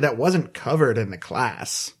 frankly, that wasn't covered in the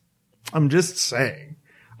class. I'm just saying.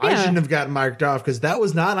 Yeah. I shouldn't have gotten marked off because that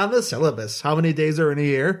was not on the syllabus. How many days are in a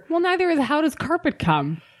year? Well, neither is how does carpet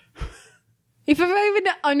come? If I even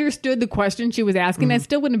understood the question she was asking, I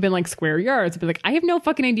still wouldn't have been like square yards. I'd be like, I have no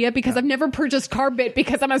fucking idea because I've never purchased carpet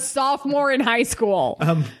because I'm a sophomore in high school.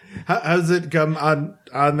 How does it come on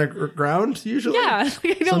the ground usually? Yeah.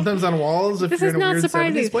 Sometimes on walls if this you're is in a not weird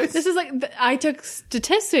surprising. 70s place. This is like, I took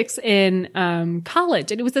statistics in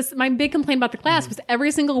college, and it was my big complaint about the class was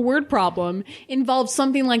every single word problem involved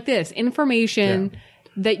something like this, information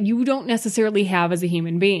that you don't necessarily have as a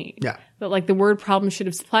human being. Yeah. But like the word problem should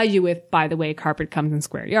have supplied you with, by the way, carpet comes in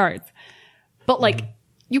square yards. But like,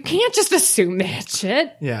 you can't just assume that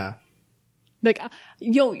shit. Yeah. Like,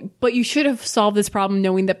 but you should have solved this problem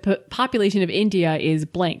knowing that population of India is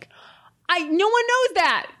blank. No one knows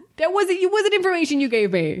that. That wasn't information you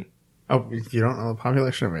gave me. Oh, you don't know the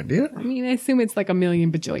population of India? I mean, I assume it's like 1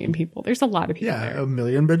 million bajillion people. There's a lot of people there. 1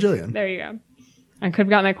 million bajillion. There you go. I could have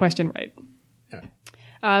gotten that question right. Yeah.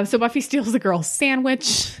 So Buffy steals the girl's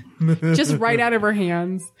sandwich just right out of her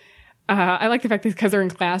hands. I like the fact that because they're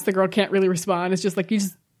in class, the girl can't really respond. It's just like, you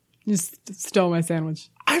just stole my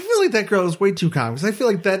sandwich. I feel feel like that girl is way too calm because I feel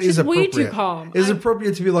like that is appropriate. Way too calm. It's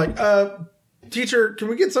appropriate to be like, teacher, can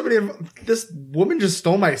we get somebody? This woman just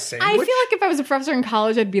stole my sandwich. I feel like if I was a professor in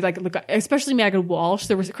college, I'd be like, look, especially Megan Walsh,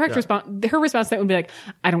 the correct response, her response to that would be like,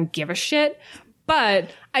 I don't give a shit. But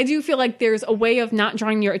I do feel like there's a way of not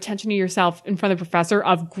drawing your attention to yourself in front of the professor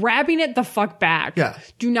of grabbing it the fuck back. Yeah.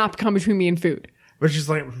 Do not come between me and food. But she's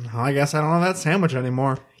like, oh, I guess I don't have that sandwich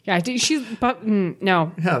anymore. Yeah,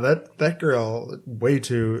 no. Yeah, that girl, way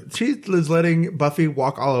too. She is letting Buffy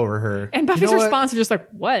walk all over her. And Buffy's response is just like,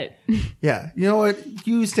 what? Yeah, you know what?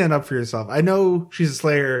 You stand up for yourself. I know she's a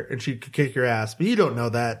slayer and she could kick your ass, but you don't know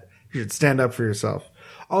that. You should stand up for yourself.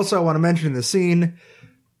 Also, I want to mention in the scene,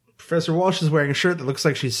 Professor Walsh is wearing a shirt that looks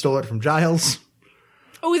like she stole it from Giles.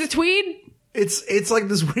 Oh, is it tweed? It's like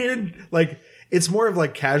this weird, like, it's more of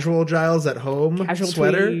like casual Giles at home Casual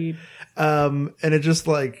sweater. tweed. And it just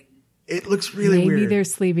like, it looks really Maybe weird. they're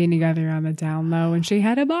sleeping together on the down low and she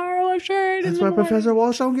had to borrow a shirt. That's why Professor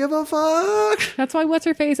Walsh don't give a fuck. That's why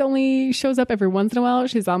What's-Her-Face only shows up every once in a while.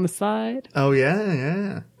 She's on the side. Oh,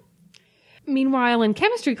 yeah. Meanwhile, in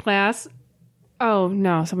chemistry class, oh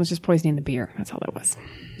no, someone's just poisoning the beer. That's all that was.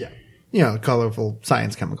 Yeah. You know, colorful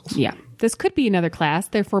science chemicals. Yeah. This could be another class.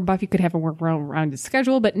 Therefore, Buffy could have a work around his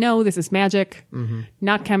schedule. But no, this is magic,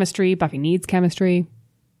 not chemistry. Buffy needs chemistry.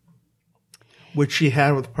 Which she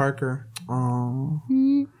had with Parker. Oh.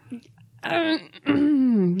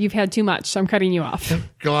 You've had too much, so I'm cutting you off.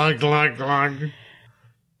 Glug, glug, glug.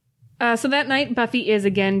 So that night, Buffy is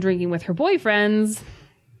again drinking with her boyfriends.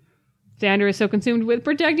 Xander is so consumed with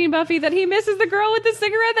protecting Buffy that he misses the girl with the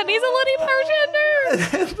cigarette that needs a little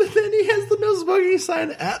bartender. But then he has the no smoking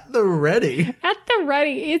sign at the ready. At the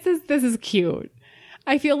ready. This is cute.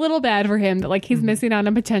 I feel a little bad for him that like he's missing out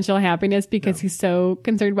on potential happiness because he's so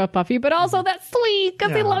concerned about Buffy, but also that's sweet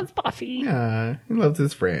because he loves Buffy. Yeah, he loves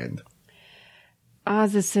his friend.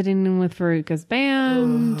 Oz is sitting in with Veruca's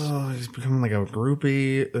band. Oh, he's becoming like a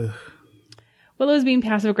groupie. Ugh. Willow's being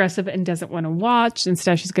passive aggressive and doesn't want to watch.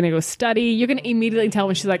 Instead, she's going to go study. You can immediately tell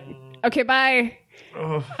when she's like, okay, bye.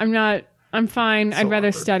 Ugh. I'm fine. I'd rather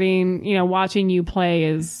awkward. studying. You know, watching you play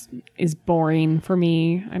is boring for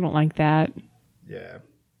me. I don't like that. Yeah.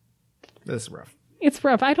 This is rough. It's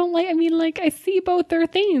rough. I see both their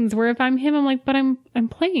things where if I'm him, I'm like, but I'm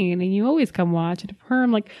playing and you always come watch. And for her,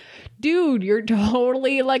 I'm like, dude, you're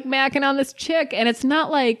totally like macking on this chick. And it's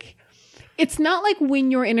not like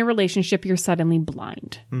when you're in a relationship, you're suddenly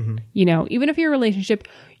blind. Mm-hmm. You know, even if your relationship,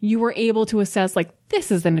 you were able to assess like,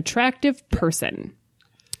 this is an attractive person.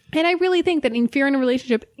 And I really think that if you're in a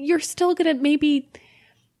relationship, you're still going to maybe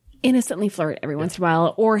innocently flirt every once in a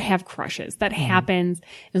while or have crushes. That happens.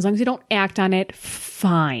 As long as you don't act on it,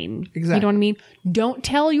 fine. Exactly. You know what I mean? Don't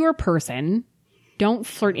tell your person. Don't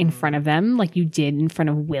flirt in front of them like you did in front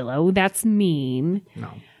of Willow. That's mean. No.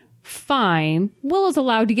 Fine. Willow's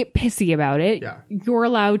allowed to get pissy about it. Yeah. You're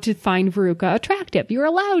allowed to find Veruca attractive. You're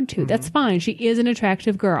allowed to. That's fine. She is an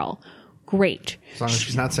attractive girl. Great. As long as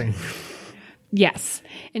she's not singing. Yes.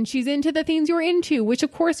 And she's into the things you're into, which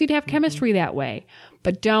of course you'd have chemistry that way.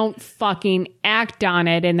 But don't fucking act on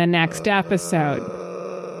it in the next episode.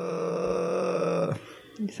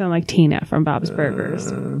 You sound like Tina from Bob's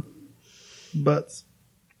Burgers. Butts.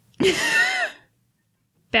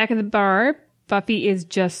 Back at the bar, Buffy is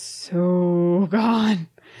just so gone.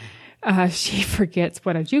 She forgets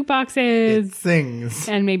what a jukebox is. It sings.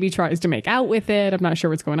 And maybe tries to make out with it. I'm not sure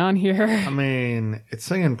what's going on here. I mean, it's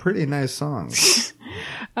singing pretty nice songs.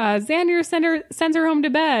 Xander sends her home to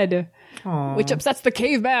bed. Aww. Which upsets the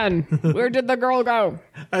caveman. Where did the girl go?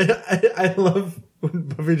 I love when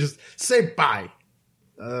Buffy just say bye.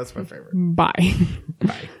 That's my favorite. Bye.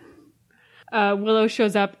 Bye. Willow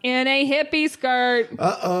shows up in a hippie skirt.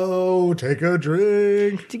 Uh-oh, take a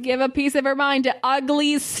drink. To give a piece of her mind to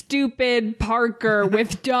ugly, stupid Parker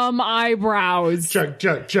with dumb eyebrows.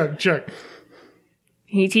 Chuck.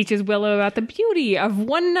 He teaches Willow about the beauty of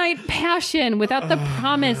one-night passion without the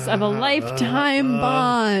promise of a lifetime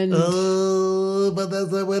bond. Oh, but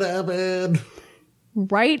that's not what happened.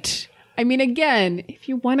 Right? I mean, again, if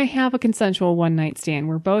you want to have a consensual one-night stand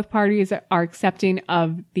where both parties are accepting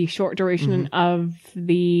of the short duration of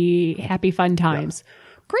the happy fun times,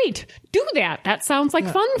 great. Do that. That sounds like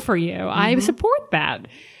fun for you. I support that.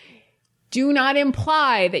 Do not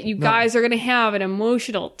imply that you guys are going to have an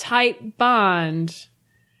emotional, tight bond.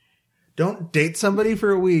 Don't date somebody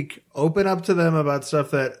for a week. Open up to them about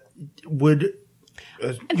stuff that would...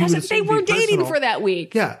 they were dating for that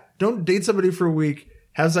week. Yeah. Don't date somebody for a week,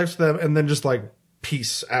 have sex with them, and then just like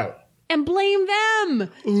peace out. And blame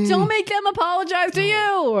them. Don't make them apologize to you.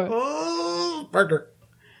 Oh, Parker.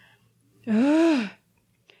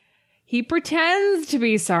 He pretends to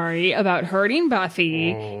be sorry about hurting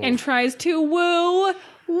Buffy and tries to woo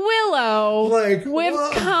Willow with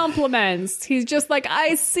what? compliments. He's just like,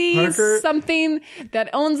 I see Parker? something that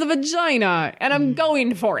owns a vagina and I'm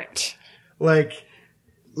going for it. Like,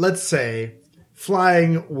 let's say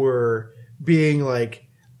flying were being like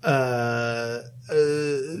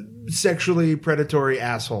sexually predatory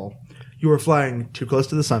asshole. You are flying too close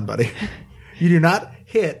to the sun, buddy. You do not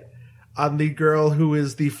hit on the girl who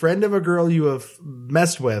is the friend of a girl you have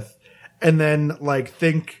messed with and then like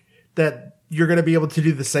think that you're going to be able to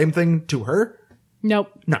do the same thing to her.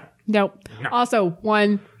 Nope. No. Also,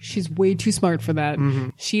 one, she's way too smart for that.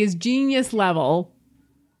 She is genius level.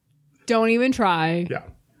 Don't even try. Yeah.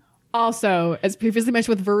 Also, as previously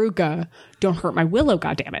mentioned with Veruca, don't hurt my Willow,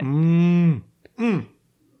 goddammit.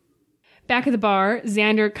 Back at the bar,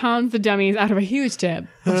 Xander cons the dummies out of a huge tip,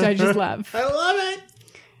 which I just love. I love it.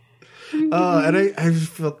 And I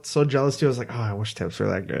just felt so jealous too. I was like, oh, I wish tips were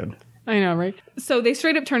that good. I know, right? So they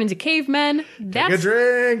straight up turn into cavemen. Take a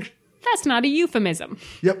drink. That's not a euphemism.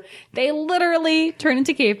 Yep. They literally turn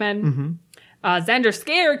into cavemen. Xander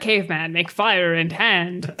scared caveman, make fire in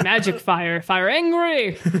hand. Magic fire, fire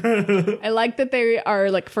angry. I like that they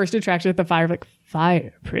are like first attracted to the fire, like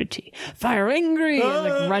fire pretty, fire angry, and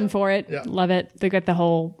like run for it. Yeah. Love it. They got the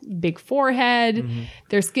whole big forehead.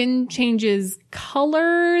 Their skin changes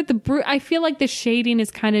color. I feel like the shading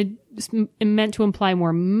is kind of meant to imply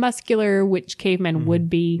more muscular, which cavemen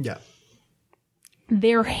would be. Yeah.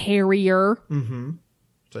 They're hairier.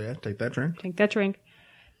 So yeah, take that drink. Take that drink.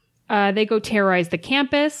 They go terrorize the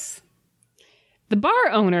campus. The bar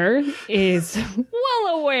owner is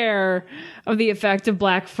well aware of the effect of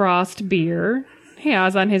Black Frost beer he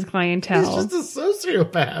has on his clientele. He's just a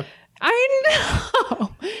sociopath. I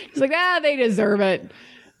know. He's like, they deserve it.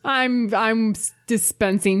 I'm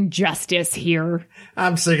dispensing justice here.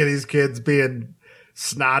 I'm sick of these kids being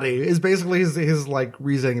snotty. Is basically his like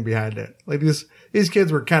reasoning behind it. Like these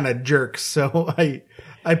kids were kind of jerks, so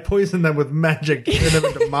I poisoned them with magic to turn them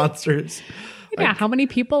into monsters. Yeah, how many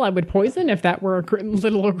people I would poison if that were a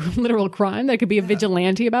literal crime that I could be a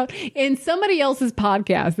vigilante about? In somebody else's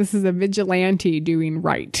podcast, this is a vigilante doing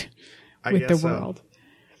right with the world.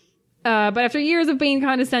 But after years of being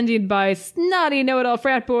condescended by snotty know-it-all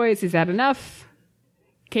frat boys, he's had enough.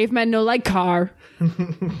 Cavemen no like car.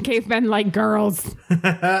 Cavemen like girls.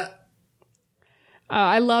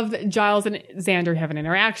 I love that Giles and Xander have an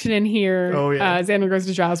interaction in here. Oh, yeah. Xander goes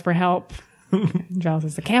to Giles for help. Giles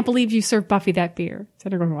says, I can't believe you served Buffy that beer.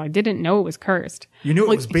 Xander goes, well, I didn't know it was cursed. You knew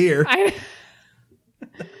it was beer.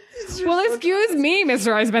 Well, excuse me,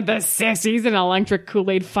 Mr. I spent the 60s in electric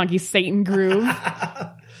Kool-Aid funky Satan groove.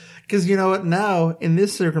 Because you know what? Now, in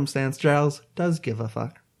this circumstance, Giles does give a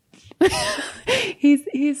fuck.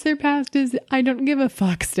 He's surpassed his I don't give a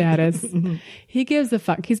fuck status. He gives a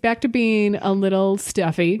fuck. He's back to being a little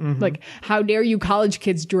stuffy. Like, how dare you college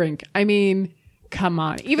kids drink? I mean, come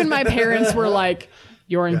on. Even my parents were like,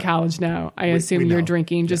 you're in college now. I assume you're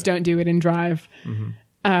drinking. Just don't do it and drive.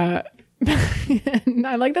 And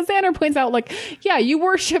I like that Xander points out, like, yeah, you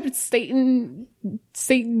worshipped Satan,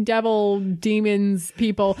 devil, demons,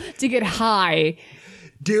 people to get high.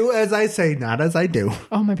 Do as I say, not as I do.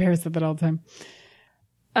 Oh, my parents said that all the time.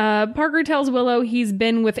 Parker tells Willow he's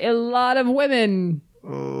been with a lot of women.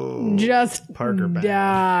 Oh, just Parker bad.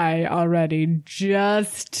 Die already.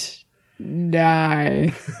 Just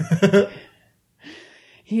die.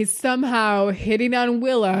 He's somehow hitting on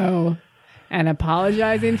Willow and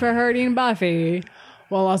apologizing for hurting Buffy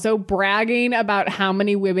while also bragging about how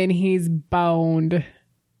many women he's boned.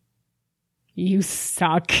 You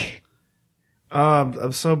suck.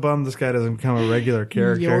 I'm so bummed this guy doesn't become a regular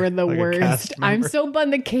character. You're the like worst. I'm so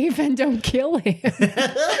bummed the cavemen don't kill him.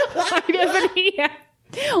 Why doesn't he?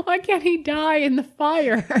 Why can't he die in the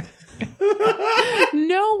fire?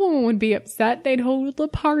 No one would be upset. They'd hold a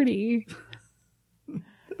party.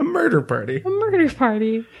 A murder party. A murder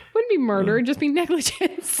party. Wouldn't be murder, it'd just be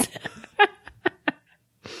negligence.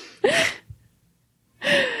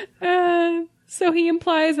 So he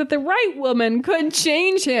implies that the right woman could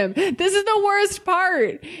change him. This is the worst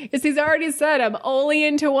part. Is he's already said, I'm only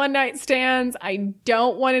into one night stands. I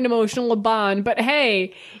don't want an emotional bond. But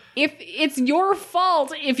hey, if it's your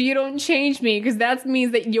fault if you don't change me, because that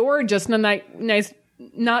means that you're just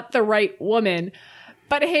not the right woman.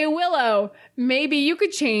 But hey, Willow, maybe you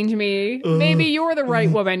could change me. Maybe you're the right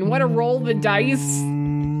woman. Want to roll the dice?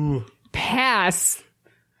 Pass.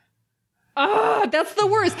 That's the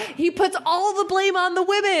worst. He puts all the blame on the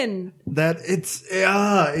women.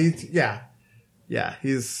 Yeah,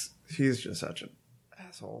 he's just such an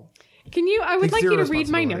asshole. I would like you to read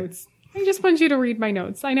my notes. I just want you to read my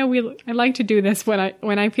notes. I know I like to do this when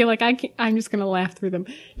I feel like I'm just going to laugh through them.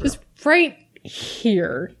 Just right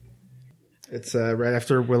here. It's right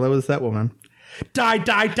after Willow is that woman. Die,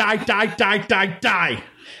 die, die, die, die, die, die.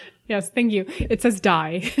 Yes, thank you. It says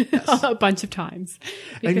die a bunch of times.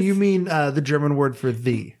 And you mean the German word for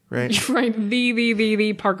 "the," right? Right.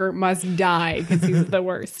 The Parker must die because he's the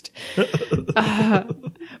worst.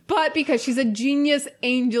 But because she's a genius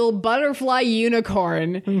angel butterfly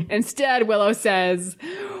unicorn, instead Willow says,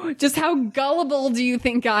 just how gullible do you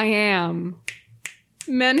think I am?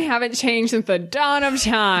 Men haven't changed since the dawn of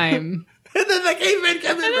time. And then the caveman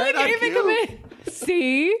comes in right on cue.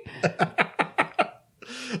 See?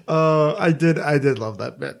 I did love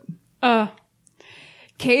that bit.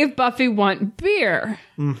 Cave Buffy want beer.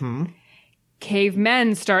 Mm-hmm.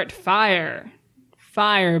 Cavemen start fire.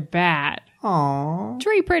 Fire bad. Aww. It's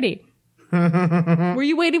really pretty. Were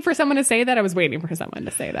you waiting for someone to say that? I was waiting for someone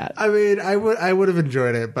to say that. I mean, I would have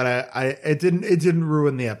enjoyed it, but it didn't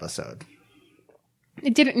ruin the episode.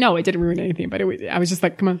 It didn't ruin anything, but I was just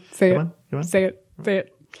like, come on, say it. Say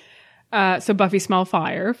it. So Buffy smell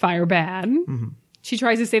fire bad. Mm-hmm. She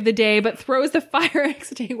tries to save the day, but throws the fire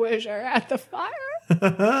extinguisher at the fire.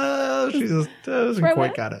 She just doesn't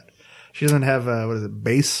quite got it. She doesn't have, what is it,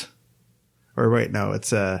 bass? Or wait, no,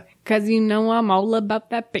 it's Cause you know I'm all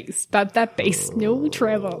about that bass, no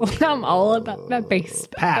treble. I'm all about that bass.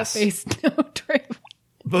 Pass. That bass, no treble.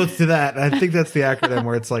 Both to that. I think that's the acronym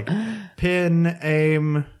where it's like pin,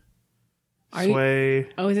 aim, sway.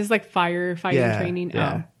 Is this like firefighting training?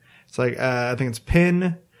 Yeah. Oh. It's like, I think it's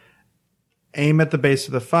pin, aim at the base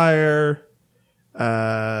of the fire.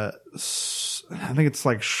 I think it's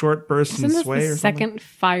like short burst and sway or something. Second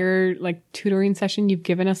fire like tutoring session you've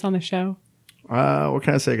given us on the show. What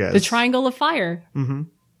can I say, guys? The triangle of fire. Mm-hmm.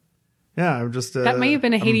 Yeah, I'm just. That may have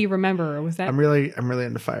been a Haiti remember, or was that? I'm really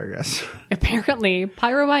into fire, guys. Apparently,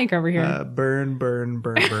 Pyro Mike over here. Burn, burn,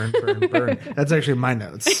 burn, burn, burn, burn. That's actually my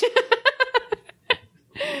notes.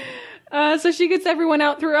 So she gets everyone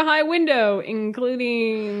out through a high window,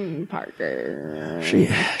 including Parker.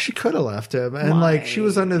 She could have left him, and like she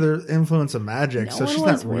was under the influence of magic, so she's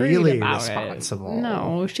not really responsible.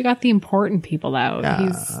 No, she got the important people out. Yeah,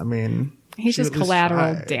 he's just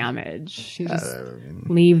collateral damage. She just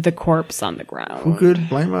leave the corpse on the ground. Who could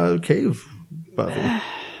blame a cave Buffy?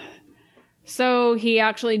 So he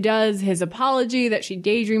actually does his apology that she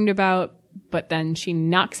daydreamed about, but then she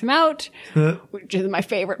knocks him out, which is my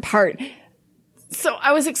favorite part. So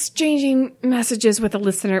I was exchanging messages with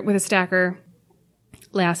a stacker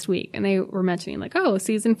last week, and they were mentioning like, oh,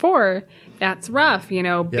 season 4, that's rough,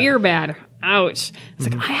 beer bad. Ouch. It's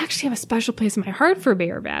like, I actually have a special place in my heart for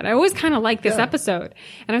beer bad. I always kind of like this episode.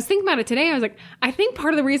 And I was thinking about it today. I was like, I think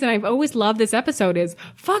part of the reason I've always loved this episode is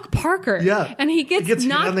fuck Parker. Yeah. And he gets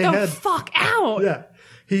knocked the fuck out. Yeah.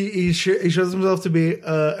 He shows himself to be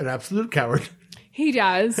an absolute coward. He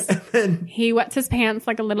does. And then he wets his pants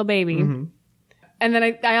like a little baby. Mm-hmm. And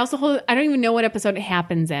then I also I don't even know what episode it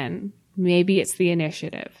happens in. Maybe it's the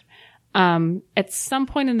initiative. At some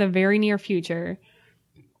point in the very near future,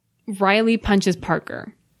 Riley punches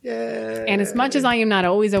Parker. Yeah. And as much as I am not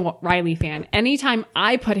always a Riley fan, anytime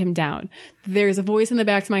I put him down, there's a voice in the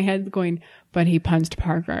back of my head going, but he punched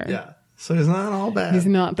Parker. Yeah. So he's not all bad. He's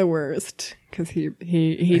not the worst because he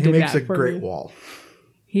makes a great wall.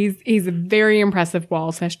 He's a very impressive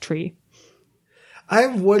wall / tree. I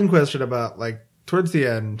have one question about like towards the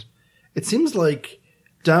end. It seems like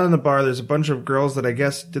down in the bar there's a bunch of girls that I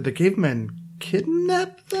guess did the cavemen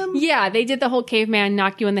kidnap them? Yeah, they did the whole caveman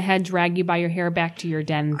knock you in the head, drag you by your hair back to your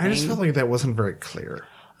den thing. I just felt like that wasn't very clear.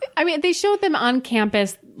 I mean, they showed them on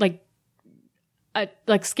campus like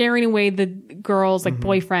scaring away the girls, like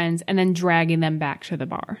boyfriends, and then dragging them back to the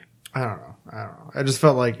bar. I don't know. I just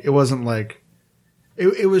felt like it wasn't like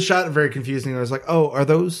it was shot very confusing. I was like, oh, are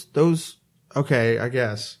those okay, I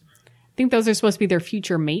guess. I think those are supposed to be their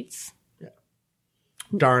future mates. Yeah.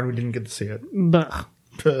 Darn, we didn't get to see it. Blech.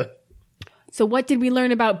 So what did we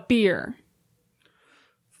learn about beer?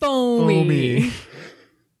 Foamy.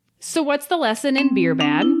 So what's the lesson in Beer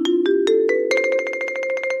Bad?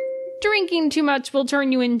 Drinking too much will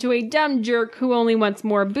turn you into a dumb jerk who only wants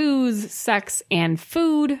more booze, sex, and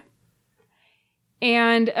food.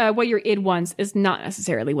 And what your id wants is not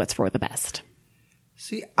necessarily what's for the best.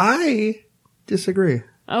 See, I disagree.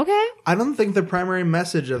 Okay. I don't think the primary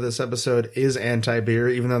message of this episode is anti-beer,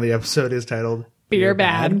 even though the episode is titled Beer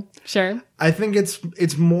Bad. Sure. I think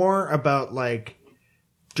it's more about like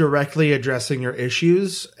directly addressing your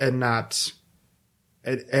issues and not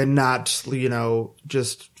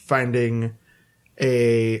just finding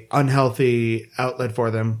a unhealthy outlet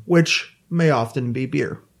for them, which may often be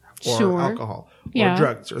beer. or Sure. alcohol or Yeah.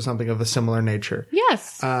 drugs or something of a similar nature.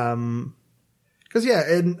 Yes. Because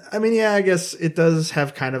I guess it does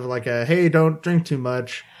have kind of like a hey, don't drink too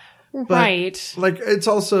much, but right. like it's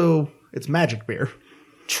magic beer.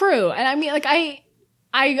 True. And I mean, like,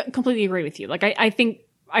 I completely agree with you. Like, I think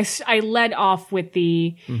I led off with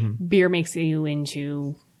the beer makes you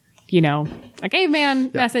into, a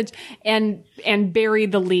caveman message and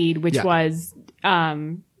buried the lead, which was,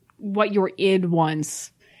 what your id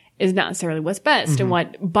wants is not necessarily what's best. And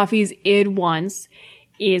what Buffy's id wants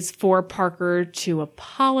is for Parker to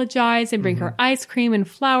apologize and bring her ice cream and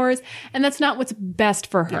flowers. And that's not what's best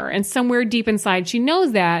for her. And somewhere deep inside, she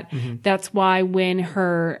knows that. That's why when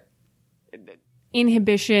her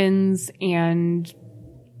inhibitions and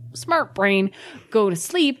smart brain go to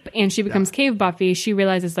sleep and she becomes Cave Buffy, she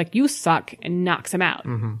realizes, like, you suck, and knocks him out.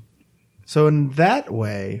 So in that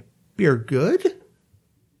way, beer good?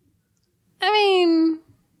 I mean,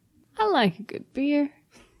 I like a good beer.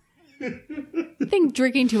 I think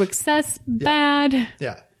drinking to excess, bad.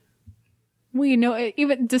 Yeah. We know,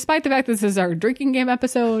 even despite the fact this is our drinking game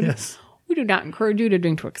episode, Yes. we do not encourage you to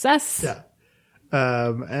drink to excess. Yeah.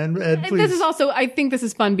 And please. This is also, I think this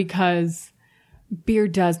is fun because beer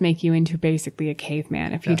does make you into basically a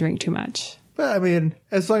caveman if you drink too much. But I mean,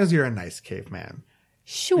 as long as you're a nice caveman.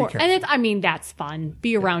 Sure. And that's fun.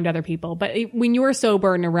 Be around other people. But when you're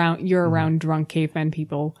sober and you're around drunk cavemen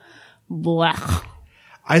people, blech.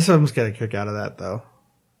 I sometimes get a kick out of that, though.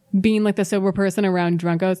 Being like the sober person around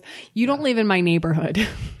drunkos. You don't live in my neighborhood.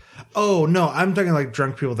 Oh, no. I'm talking like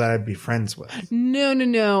drunk people that I'd be friends with.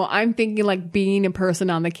 No. I'm thinking like being a person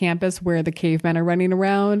on the campus where the cavemen are running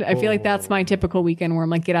around. I feel like that's my typical weekend where I'm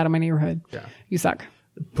like, get out of my neighborhood. Yeah. You suck.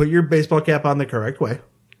 Put your baseball cap on the correct way.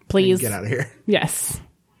 Please. Get out of here. Yes.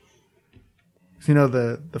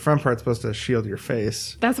 The front part's supposed to shield your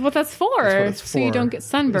face. That's what that's for. That's what it's so you for. don't get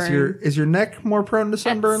sunburned. Is your neck more prone to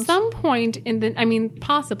sunburns? At some point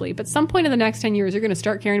possibly, but some point in the next 10 years, you're going to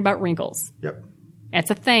start caring about wrinkles. Yep. It's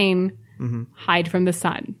a thing. Hide from the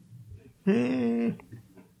sun. So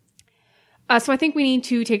I think we need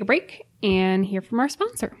to take a break and hear from our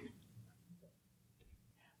sponsor.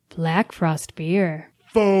 Black Frost Beer.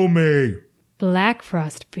 Foamy. Black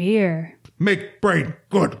Frost Beer. Make brain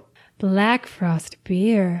good. Black Frost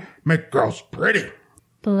Beer. Make girls pretty.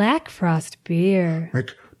 Black Frost Beer.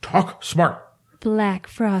 Make talk smart. Black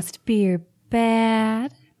Frost Beer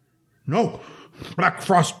bad. No. Black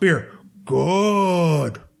Frost beer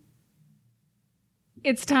good.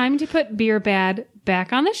 It's time to put Beer Bad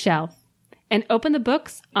back on the shelf and open the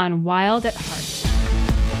books on Wild at Heart.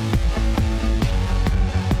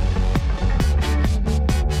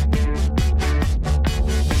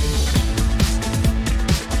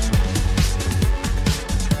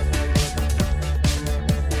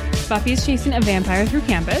 Buffy's chasing a vampire through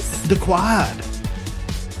campus. The quad.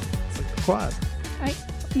 It's like the quad.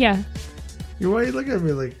 Yeah. Why are you looking at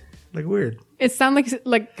me like weird? It sounds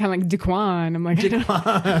like kind of like Daquan. I'm like, I don't know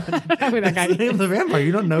who that guy That's the name of the vampire.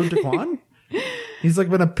 You don't know Daquan? He's like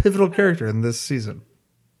been a pivotal character in this season.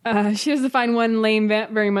 She doesn't find one lame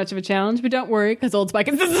vamp very much of a challenge, but don't worry, because Old Spike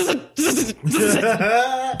is...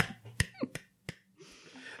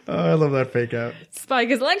 Oh, I love that fake out. Spike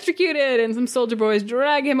is electrocuted, and some soldier boys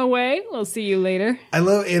drag him away. We'll see you later.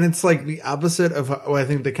 And it's like the opposite of what I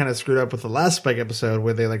think they kind of screwed up with the last Spike episode,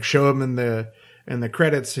 where they like show him in the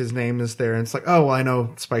credits, his name is there, and it's like, oh, well, I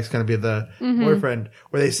know Spike's going to be the boyfriend.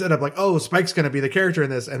 Where they set up like, oh, Spike's going to be the character in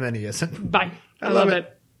this, and then he isn't. Bye. I love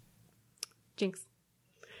it. Jinx.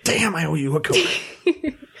 Damn, I owe you a Coke.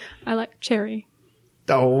 I like cherry.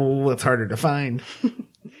 Oh, it's harder to find.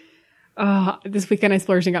 This weekend I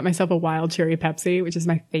splurged and got myself a wild cherry Pepsi, which is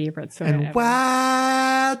my favorite soda ever.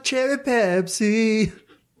 Wild cherry Pepsi.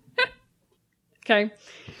 Okay.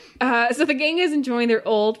 So the gang is enjoying their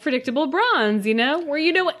old predictable bronze, where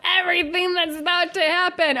you know everything that's about to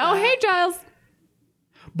happen. Oh, hey, Giles.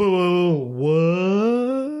 What?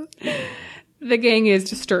 The gang is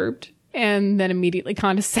disturbed and then immediately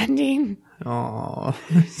condescending. Aw,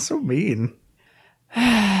 so mean.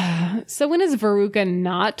 So when is Veruca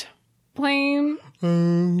not playing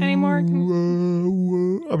anymore?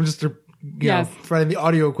 I'm just finding the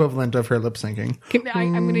audio equivalent of her lip syncing.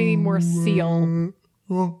 I'm going to need more seal.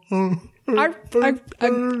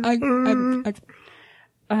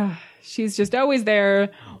 She's just always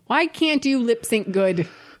there. Why can't you lip sync good?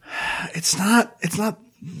 It's not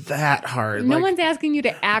that hard. No one's asking you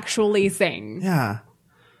to actually sing. Yeah.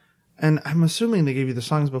 And I'm assuming they gave you the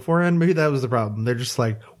songs beforehand. Maybe that was the problem. They're just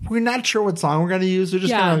like, we're not sure what song we're going to use. They're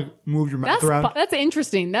just going to move your mouth around. That's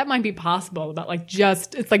interesting. That might be possible. About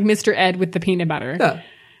it's like Mr. Ed with the peanut butter. Yeah.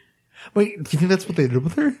 Wait, do you think that's what they did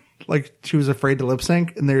with her? Like, she was afraid to lip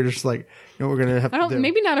sync, and they're just like, we're going to have to do.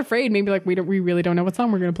 Maybe not afraid. Maybe like, we really don't know what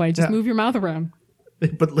song we're going to play. Just move your mouth around. They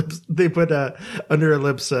put under her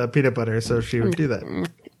lips peanut butter, so she would do that.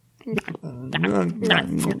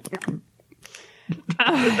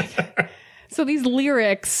 So these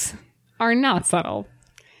lyrics are not subtle.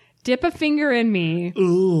 Dip a finger in me.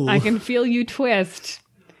 Ooh. I can feel you twist.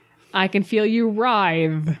 I can feel you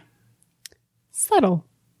writhe. Subtle.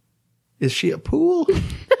 Is she a pool?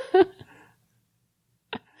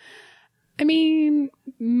 I mean,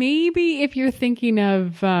 maybe if you're thinking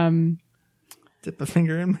of... Dip a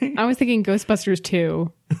finger in me? I was thinking Ghostbusters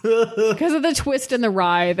 2. Because of the twist and the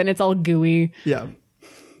writhe, and it's all gooey. Yeah.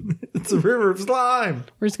 It's a river of slime.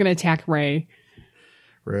 We're just going to attack Ray.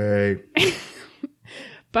 Ray.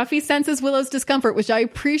 Buffy senses Willow's discomfort, which I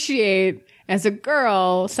appreciate as a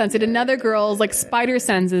girl, sensing another girl's like spider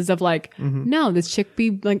senses of like, no, this chick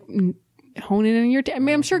be like honing in your... I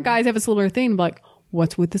mean, I'm sure guys have a similar thing, but like,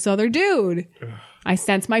 what's with this other dude? I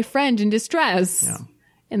sense my friend in distress. Yeah.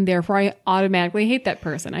 And therefore I automatically hate that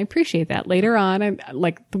person. I appreciate that. Later on,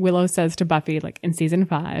 like Willow says to Buffy, like in season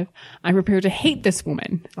 5, I'm prepared to hate this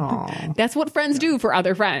woman. Aww. That's what friends do for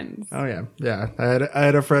other friends. Oh yeah. Yeah. I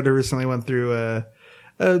had a friend who recently went through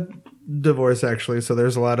a divorce, actually. So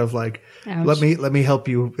there's a lot of like, Ouch. let me help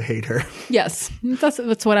you hate her. Yes.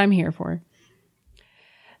 That's what I'm here for.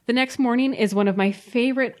 The next morning is one of my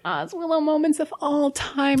favorite Oz Willow moments of all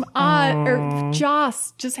time.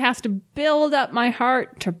 Joss just has to build up my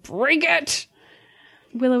heart to break it.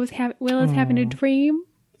 Willow's having a dream,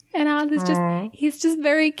 and Oz is he's just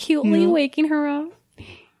very cutely waking her up. And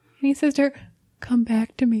he says to her, "Come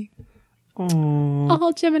back to me."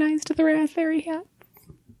 All Geminis to the raspberry hat.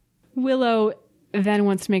 Willow then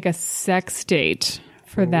wants to make a sex date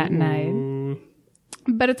for that night,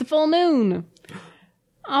 but it's a full moon.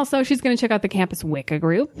 Also, she's going to check out the campus Wicca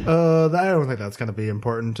group. I don't think that's going to be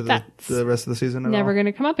important to the rest of the season at Never all. going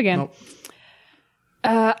to come up again. Nope.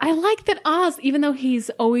 I like that Oz, even though he's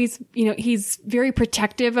always, he's very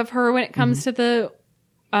protective of her when it comes to the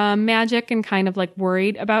magic and kind of like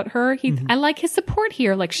worried about her. I like his support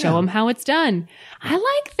here. Like, show him how it's done. I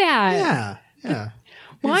like that. Yeah. Yeah.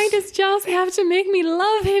 Why does Joss have to make me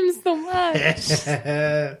love him so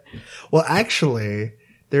much? Well, actually,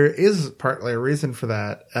 there is partly a reason for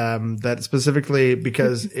that. That specifically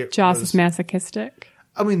because Joss is masochistic.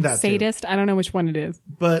 I mean, that's sadist. I don't know which one it is.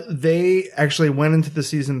 But they actually went into the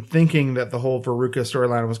season thinking that the whole Veruca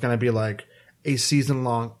storyline was going to be like a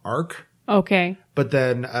season-long arc. Okay. But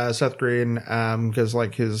then Seth Green, because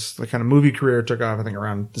like his kind of movie career took off, I think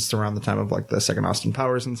around the time of like the second Austin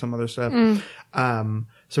Powers and some other stuff.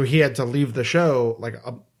 So he had to leave the show like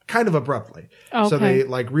kind of abruptly. Okay. So they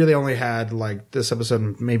like really only had like this episode,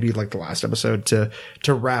 and maybe like the last episode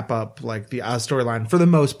to wrap up like the Oz storyline for the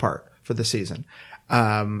most part for the season.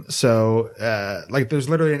 So like there's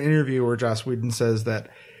literally an interview where Joss Whedon says that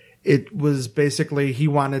it was basically he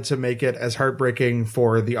wanted to make it as heartbreaking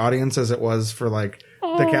for the audience as it was for like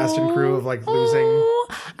the cast and crew of like losing.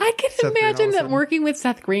 I can imagine that working with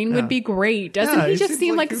Seth Green would be great. Doesn't he just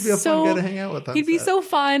seem like he'd be a fun guy to hang out with on he'd be set. so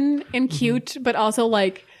fun and cute, but also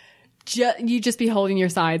like you'd just be holding your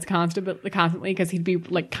sides constantly because he'd be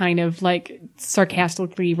like kind of like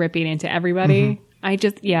sarcastically ripping into everybody.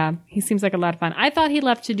 He seems like a lot of fun. I thought he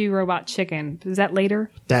left to do Robot Chicken. Is that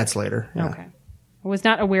later? That's later. Yeah. Okay. I was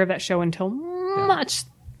not aware of that show until much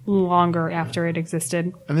longer after it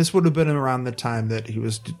existed. And this would have been around the time that he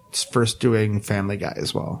was first doing Family Guy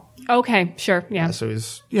as well. Okay, sure, yeah. So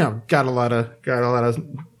he's got a lot of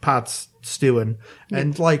pots stewing,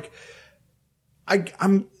 and like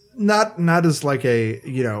I'm not as like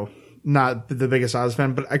a not the biggest Oz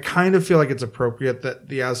fan, but I kind of feel like it's appropriate that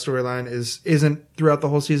the Oz storyline isn't throughout the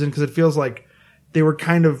whole season because it feels like they were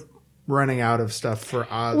kind of running out of stuff for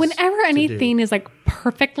Oz. Whenever anything is like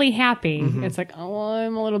perfectly happy, it's like, oh,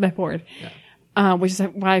 I'm a little bit bored. Which is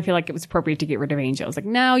why I feel like it was appropriate to get rid of Angel. It's like,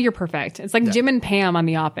 no, you're perfect. It's like Jim and Pam on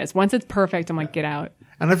The Office. Once it's perfect, I'm like, get out.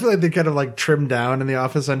 And I feel like they kind of like trimmed down in The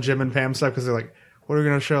Office on Jim and Pam stuff because they're like, what are we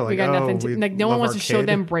going to show? Like, We got nothing to, like, no one wants to show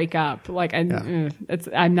them break up. Like,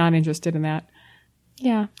 I'm not interested in that.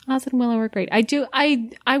 Yeah, Oz and Willow are great.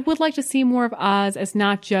 I would like to see more of Oz as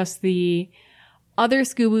not just the other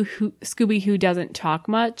Scooby who doesn't talk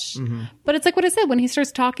much, but it's like what I said when he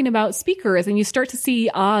starts talking about speakers and you start to see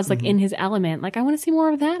Oz like in his element. Like I want to see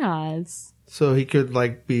more of that Oz. So he could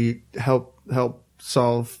like help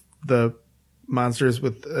solve the monsters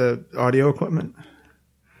with audio equipment.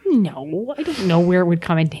 No, I don't know where it would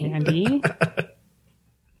come in handy.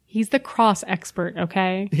 He's the cross expert,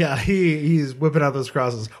 okay? Yeah, he's whipping out those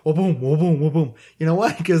crosses. Whoa, boom, whoa, boom, whoa, boom. You know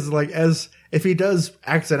why? Because like if he does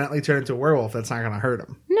accidentally turn into a werewolf, that's not going to hurt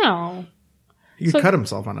him. No. He could cut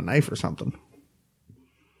himself on a knife or something.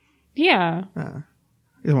 Yeah.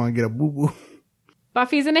 He doesn't want to get a boo-boo.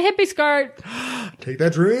 Buffy's in a hippie skirt. Take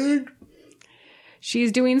that drink.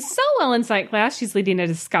 She's doing so well in psych class. She's leading a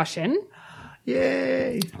discussion.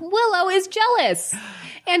 Yay. Willow is jealous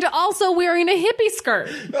and also wearing a hippie skirt.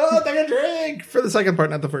 Oh, take a drink. For the second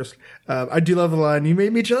part, not the first. I do love the line, you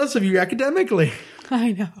made me jealous of you academically.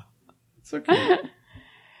 I know. So cute.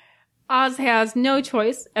 Oz has no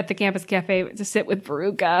choice at the campus cafe to sit with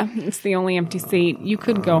Veruca. It's the only empty seat. You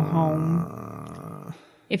could go home.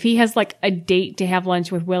 If he has like a date to have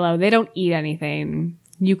lunch with Willow, they don't eat anything.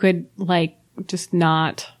 You could like just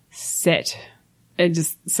not sit.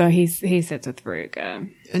 So he sits with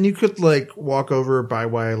Veruca. And you could like walk over by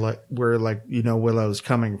where Willow's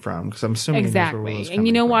coming from, because I'm assuming exactly. And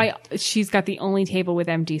you know why she's got the only table with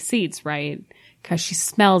empty seats, right? Because she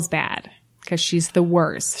smells bad. Because she's the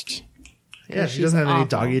worst. Yeah, she doesn't have any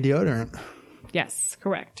doggy deodorant. Yes,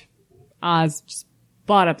 correct. Oz just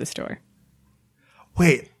bought up the store.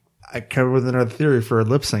 Wait, I covered with another theory for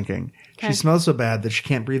lip syncing. Okay. She smells so bad that she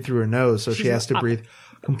can't breathe through her nose, so she has to breathe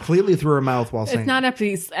completely through her mouth while singing. It's not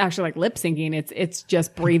actually like lip syncing. It's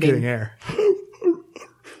just breathing. Getting air.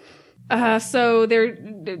 So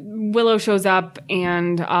Willow shows up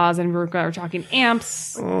and Oz and Veruca are talking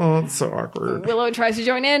amps. Oh, it's so awkward. Willow tries to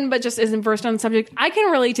join in, but just isn't versed on the subject. I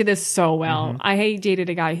can relate to this so well. Mm-hmm. I dated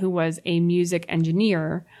a guy who was a music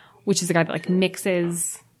engineer, which is a guy that like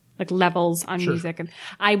mixes like levels on music. And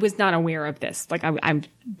I was not aware of this. Like I'm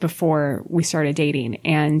before we started dating,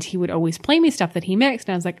 and he would always play me stuff that he mixed.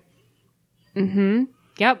 And I was like,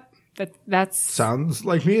 yep. That's sounds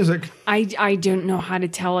like music. I don't know how to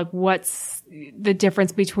tell like what's the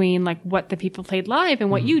difference between like what the people played live and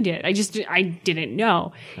what you did. I didn't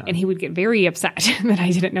know. Yeah. And he would get very upset that I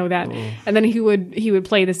didn't know that. Ooh. And then he would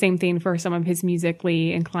play the same thing for some of his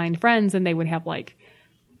musically inclined friends, and they would have like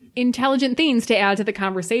intelligent things to add to the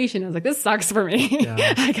conversation. I was like, this sucks for me.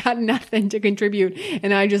 Yeah. I got nothing to contribute,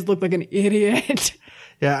 and I just look like an idiot.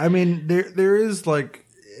 Yeah, I mean there is like,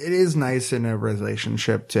 it is nice in a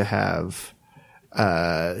relationship to have,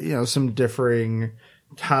 some differing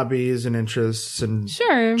hobbies and interests and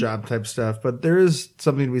job type stuff. But there is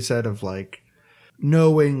something to be said of like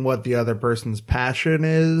knowing what the other person's passion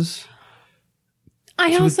is. To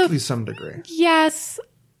at least some degree. Yes.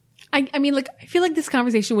 I mean, like, I feel like this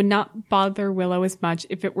conversation would not bother Willow as much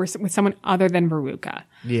if it were with someone other than Veruca.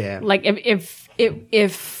 Yeah. Like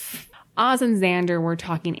if Oz and Xander were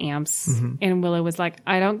talking amps, and Willow was like,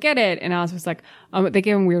 I don't get it. And Oz was like, they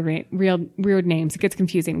give him weird names. It gets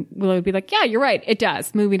confusing. Willow would be like, yeah, you're right. It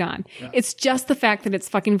does. Moving on. Yeah. It's just the fact that it's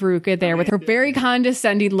fucking Veruca there with her very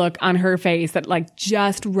condescending look on her face that like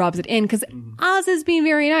just rubs it in. Cause Oz is being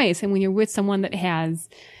very nice. And when you're with someone that has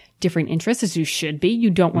different interests, as you should be,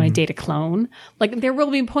 you don't want to date a clone. Like there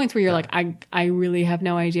will be points where you're like, I really have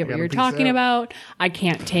no idea what you're talking about. I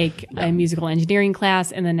can't take a musical engineering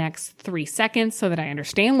class in the next 3 seconds so that I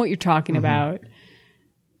understand what you're talking about.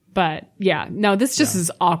 But yeah, no, this just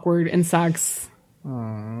is awkward and sucks.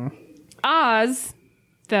 Oz,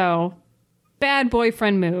 though, bad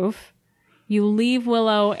boyfriend move. You leave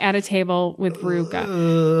Willow at a table with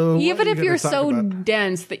Veruca. Even if you're so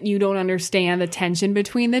dense that you don't understand the tension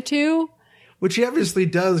between the two. Which he obviously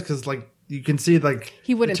does, because like you can see like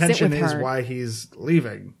he wouldn't the tension sit with is her. why he's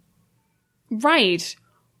leaving. Right.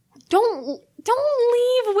 Don't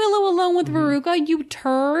leave Willow alone with Veruca, you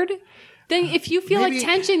turd. Then if you feel like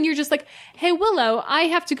tension, you're just like, hey, Willow, I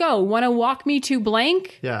have to go. Want to walk me to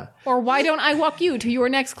blank? Yeah. Or why don't I walk you to your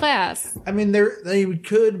next class? I mean, they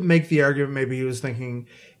could make the argument, maybe he was thinking,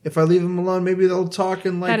 if I leave him alone, maybe they'll talk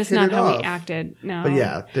and like that is hit not it how off. he acted. No. But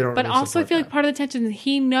yeah, they don't. But really also, I feel like part of the tension is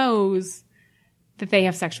he knows that they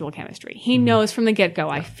have sexual chemistry. He knows from the get-go,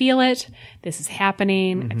 I feel it. This is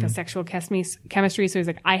happening. I feel sexual chemistry. So he's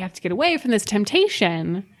like, I have to get away from this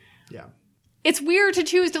temptation. Yeah. It's weird to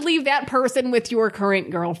choose to leave that person with your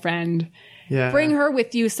current girlfriend. Yeah. Bring her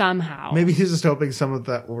with you somehow. Maybe he's just hoping some of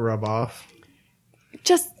that will rub off.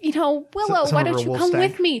 Just, Willow, why don't you come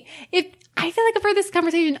with me? I feel like for this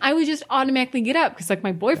conversation, I would just automatically get up because like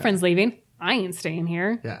my boyfriend's leaving. I ain't staying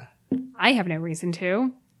here. Yeah. I have no reason to.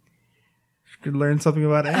 You could learn something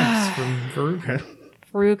about amps from Veruca.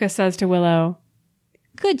 Veruca says to Willow,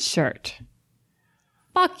 good shirt.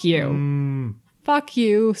 Fuck you. Fuck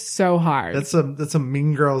you so hard. That's a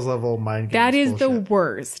Mean Girls level mind game. That is bullshit. The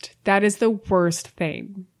worst. That is the worst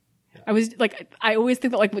thing. Yeah. I always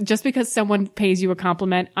think that like just because someone pays you a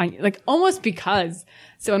compliment on like almost because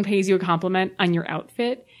someone pays you a compliment on your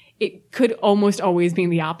outfit, it could almost always mean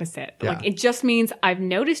the opposite. Yeah. Like it just means I've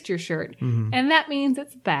noticed your shirt and that means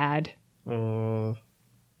it's bad.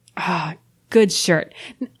 Good shirt.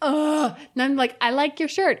 And I'm like, I like your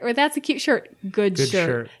shirt or that's a cute shirt. Good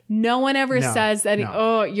shirt. No one ever says that.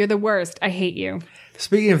 Oh, you're the worst. I hate you.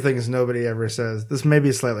 Speaking of things nobody ever says, this may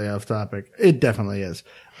be slightly off topic. It definitely is.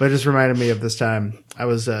 But it just reminded me of this time. I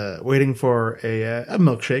was waiting for a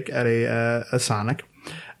milkshake at a Sonic.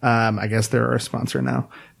 I guess they're our sponsor now.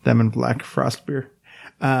 Them and Black Frost beer.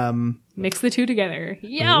 Mix the two together.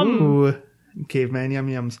 Yum. Ooh, caveman yum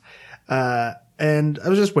yums. And I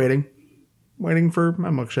was just waiting for my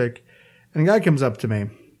milkshake. And a guy comes up to me.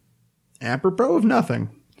 Apropos of nothing.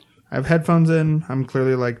 I have headphones in. I'm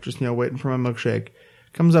clearly like just, waiting for my milkshake.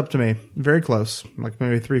 Comes up to me, very close, like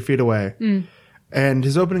maybe 3 feet away. And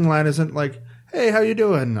his opening line isn't like, hey, how you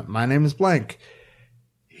doing? My name is blank.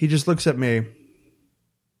 He just looks at me. Are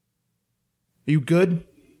you good?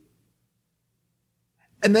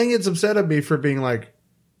 And then gets upset at me for being like,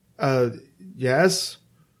 yes.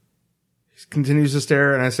 He continues to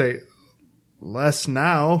stare and I say, less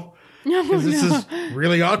now. Because this is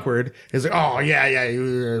really awkward. He's like, oh, yeah.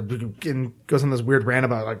 And goes on this weird rant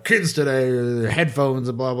about like kids today, headphones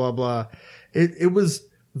and blah, blah, blah. It was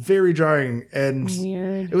very jarring. And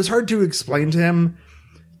weird. It was hard to explain to him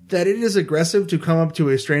that it is aggressive to come up to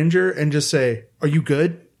a stranger and just say, are you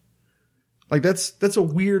good? Like that's a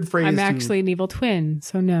weird phrase. I'm actually an evil twin,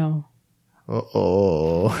 so no.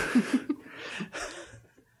 Uh-oh.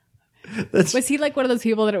 Was he like one of those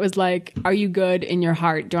people that it was like, are you good in your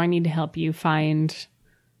heart? Do I need to help you find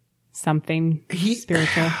something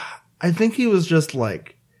spiritual? I think he was just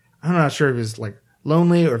like, I'm not sure if he's like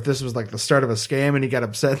lonely or if this was like the start of a scam and he got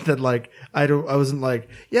upset that like, I wasn't like,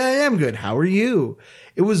 yeah, I am good. How are you?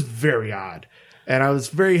 It was very odd. And I was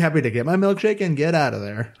very happy to get my milkshake and get out of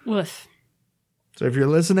there. Woof. So if you're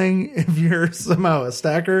listening, if you're somehow a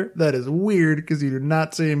stacker, that is weird because you do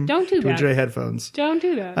not seem to enjoy headphones. Don't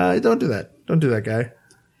do that. Don't do that. Don't do that, guy.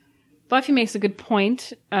 Buffy makes a good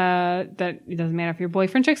point that it doesn't matter if your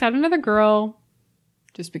boyfriend checks out another girl.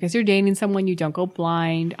 Just because you're dating someone, you don't go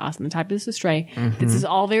blind. Austin, the type is astray. This is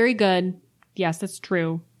all very good. Yes, that's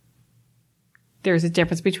true. There's a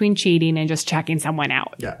difference between cheating and just checking someone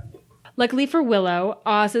out. Yeah. Luckily for Willow,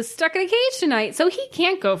 Oz is stuck in a cage tonight, so he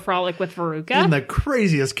can't go frolic with Veruca. In the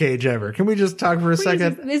craziest cage ever. Can we just talk for a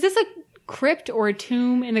second? Is this a crypt or a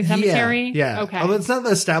tomb in the cemetery? Yeah. Okay. Although it's not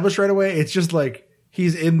established right away, it's just like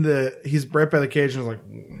he's right by the cage and is like,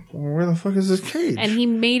 where the fuck is this cage? And he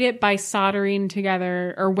made it by soldering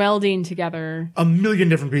together or welding together a million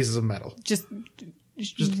different pieces of metal. Just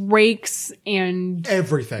rakes and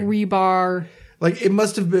everything. Rebar. Like it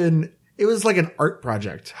must have been. It was like an art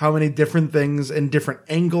project. How many different things and different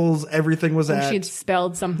angles everything was at. She had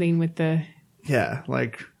spelled something with the... Yeah,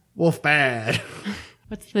 like wolf bad.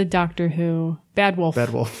 What's the Doctor Who? Bad Wolf.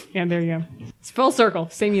 Bad Wolf. Yeah, there you go. It's full circle.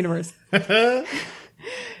 Same universe.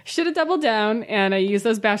 Should have doubled down and I used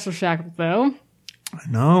those bachelor shackles, though.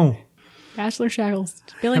 I know. Bachelor shackles.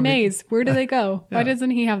 Billy Mays. Where do they go? Why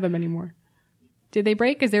doesn't he have them anymore? Did they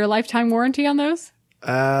break? Is there a lifetime warranty on those?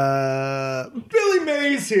 Billy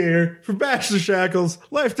Mays here for Bachelor Shackles.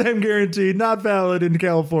 Lifetime guarantee, not valid in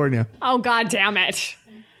California. Oh, God damn it.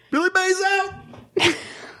 Billy Mays out!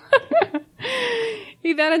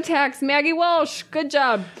 He then attacks Maggie Walsh. Good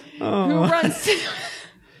job. Oh. Who runs...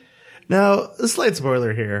 Now, a slight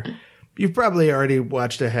spoiler here. You've probably already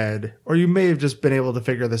watched ahead, or you may have just been able to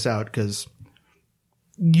figure this out because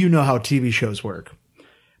you know how TV shows work.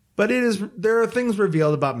 But there are things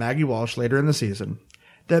revealed about Maggie Walsh later in the season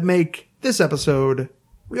that make this episode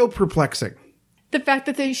real perplexing. The fact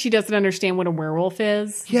that she doesn't understand what a werewolf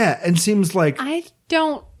is. Yeah, and seems like... I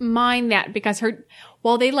don't mind that because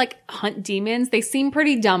while they like hunt demons, they seem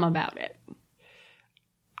pretty dumb about it.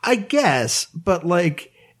 I guess, but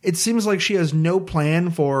like, it seems like she has no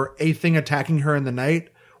plan for a thing attacking her in the night,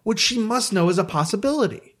 which she must know is a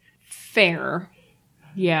possibility. Fair.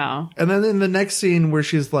 Yeah. And then in the next scene where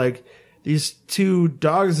she's like, these 2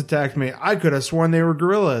 dogs attacked me, I could have sworn they were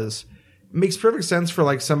gorillas. It makes perfect sense for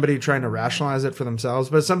like somebody trying to rationalize it for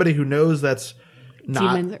themselves, but somebody who knows that's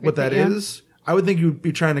not what that is, I would think you'd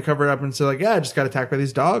be trying to cover it up and say like, yeah, I just got attacked by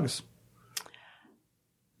these dogs.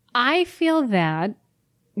 I feel that,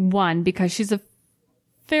 one, because she's a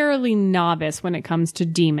fairly novice when it comes to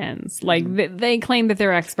demons. Like they claim that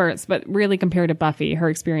they're experts, but really compared to Buffy, her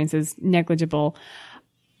experience is negligible.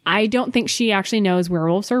 I don't think she actually knows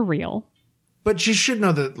werewolves are real. But she should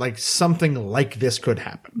know that like something like this could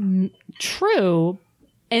happen. True,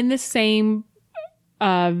 in the same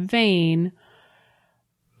vein,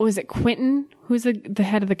 was it Quentin, who's the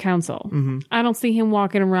head of the council? Mm-hmm. I don't see him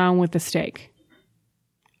walking around with a stake.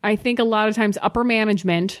 I think a lot of times upper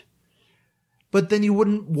management. But then you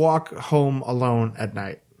wouldn't walk home alone at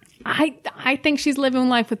night. I think she's living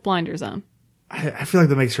life with blinders on. I feel like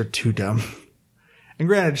that makes her too dumb. And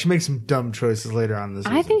granted, she makes some dumb choices later on this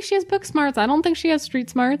season. I think she has book smarts. I don't think she has street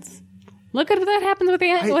smarts. Look at what happens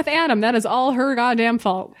with Adam. That is all her goddamn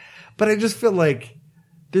fault. But I just feel like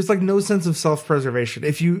there's like no sense of self-preservation.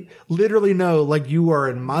 If you literally know like you are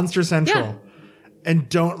in Monster Central and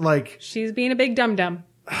don't like... She's being a big dum-dum.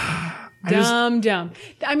 Dumb.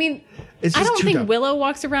 I mean, I don't think Willow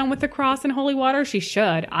walks around with the cross and holy water. She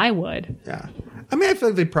should. I would. Yeah. I mean, I feel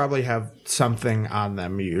like they probably have something on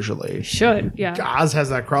them usually. Should, yeah. Oz has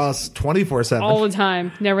that cross 24/7. All the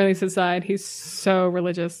time. Never leaves his side. He's so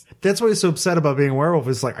religious. That's why he's so upset about being a werewolf.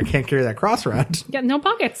 It's like, I can't carry that cross around. Yeah, no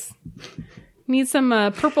pockets. Need some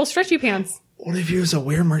purple stretchy pants. What if he was a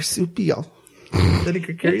were marsupial? Then he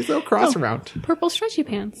could carry his little cross around. Purple stretchy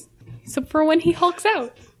pants. So for when he hulks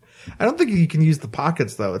out. I don't think you can use the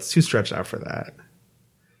pockets, though. It's too stretched out for that.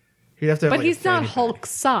 He'd have to have, but he's not Hulk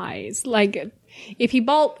size. Like, if he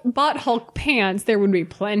bought Hulk pants, there would be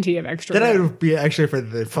plenty of extra. Then I would be actually afraid that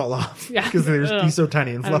they'd fall off. Yeah. Because they'd be so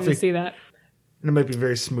tiny and fluffy. I didn't see that. And it might be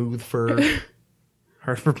very smooth for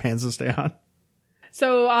hard for pants to stay on.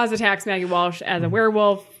 So Oz attacks Maggie Walsh as a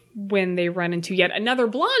werewolf when they run into yet another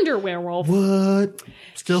blonder werewolf. What?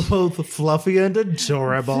 Still both fluffy and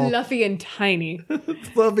adorable. Fluffy and tiny.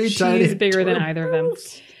 Fluffy, tiny. She's bigger than either of them.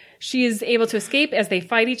 She is able to escape as they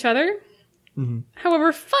fight each other. Mm-hmm.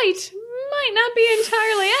 However, fight might not be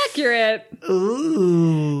entirely accurate.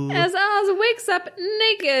 Ooh. As Oz wakes up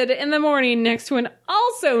naked in the morning next to an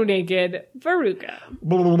also naked Veruca.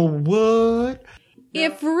 What?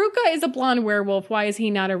 If Veruca is a blonde werewolf, why is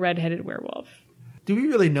he not a redheaded werewolf? Do we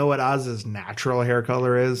really know what Oz's natural hair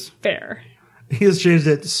color is? Fair. He has changed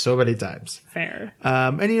it so many times. Fair.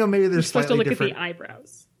 And maybe there's supposed slightly to look different... at the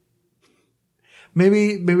eyebrows.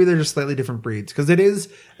 Maybe they're just slightly different breeds. Because it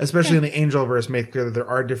is, especially in the Angelverse, made clear that there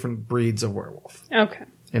are different breeds of werewolf. Okay.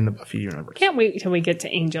 In the Buffy universe. Can't wait till we get to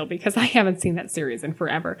Angel because I haven't seen that series in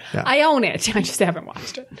forever. Yeah. I own it. I just haven't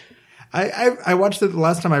watched it. I watched it the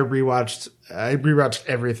last time I rewatched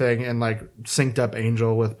everything and like synced up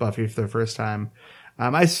Angel with Buffy for the first time.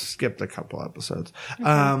 I skipped a couple episodes. Okay.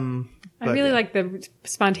 I really like the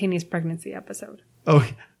spontaneous pregnancy episode. Oh,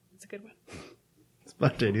 yeah. It's a good one.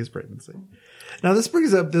 Spontaneous pregnancy. Now this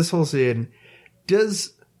brings up this whole scene.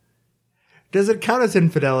 Does it count as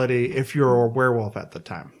infidelity if you're a werewolf at the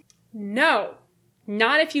time? No.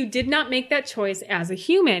 Not if you did not make that choice as a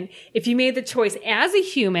human. If you made the choice as a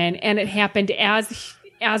human and it happened as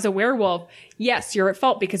a werewolf, yes, you're at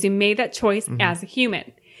fault because you made that choice as a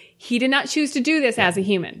human. He did not choose to do this as a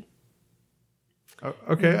human.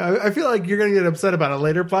 Okay, I feel like you're going to get upset about a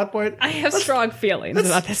later plot point. I have strong feelings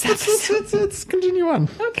about this episode. Let's continue on.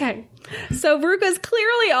 Okay. So Veruca's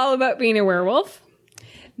clearly all about being a werewolf.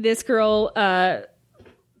 This girl,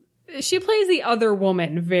 she plays the other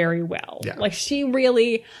woman very well. Yeah. Like, she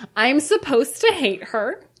really, I'm supposed to hate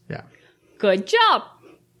her. Yeah. Good job.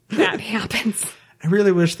 That happens. I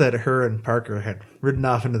really wish that her and Parker had ridden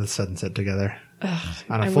off into the sunset together. Ugh,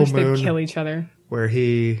 on a I full wish moon. they'd kill each other. Where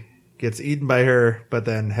he gets eaten by her, but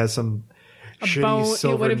then has some shitty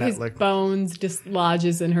silver one of net his like bones just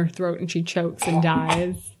lodges in her throat and she chokes and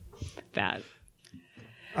dies. That.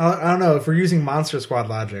 I don't know. If we're using Monster Squad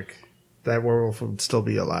logic, that werewolf would still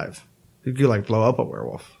be alive. You could like blow up a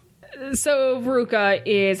werewolf. So Veruca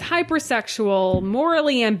is hypersexual,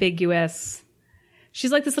 morally ambiguous.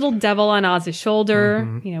 She's like this little devil on Oz's shoulder.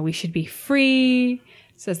 Mm-hmm. You know, we should be free.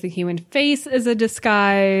 Says the human face is a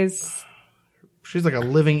disguise. She's like a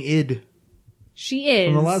living id. She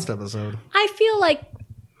is. From the last episode. I feel like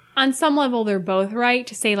on some level they're both right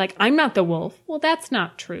to say like, I'm not the wolf. Well, that's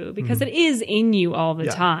not true because it is in you all the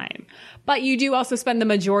time. But you do also spend the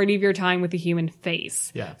majority of your time with the human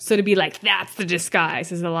face. Yeah. So to be like, that's the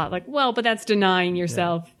disguise is a lot like, well, but that's denying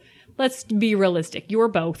yourself. Yeah. Let's be realistic. You're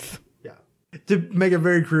both. Yeah. To make a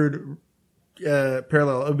very crude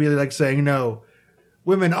parallel, it would be like saying, no,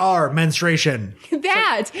 women are menstruation.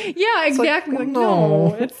 That. Yeah, exactly. Like,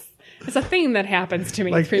 no. It's a thing that happens to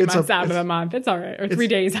me like, 3 months out of the month. It's all right. Or 3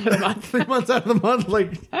 days out of the month. 3 months out of the month.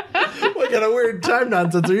 Like, what kind of weird time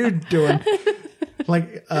nonsense are you doing?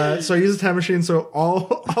 Like, so I use a time machine, so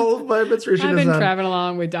all of my menstruation I've is been traveling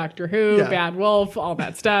along with Doctor Who, Yeah. Bad Wolf, all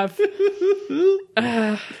that stuff.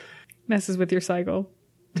 Messes with your cycle.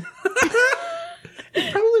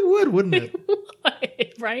 It probably would, wouldn't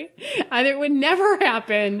it? Right? Either it would never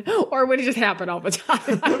happen or it would just happen all the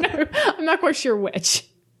time. I'm not quite sure which.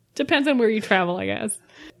 Depends on where you travel, I guess.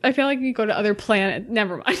 I feel like you go to other planets.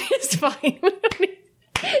 Never mind. It's fine.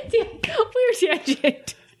 Weird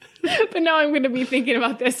tangent. But now I'm going to be thinking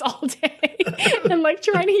about this all day and like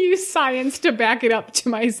trying to use science to back it up to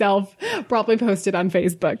myself. Probably post it on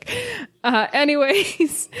Facebook.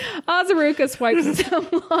 Anyways, Azaruka swipes some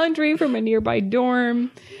laundry from a nearby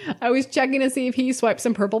dorm. I was checking to see if he swiped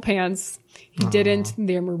some purple pants. He didn't.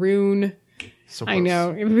 They're maroon. So I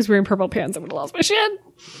know. If he was wearing purple pants, I would have lost my shit.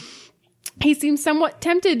 He seems somewhat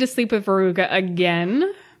tempted to sleep with Veruca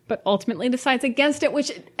again, but ultimately decides against it,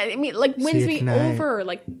 which, I mean, like, wins me over.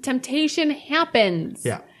 Like, temptation happens.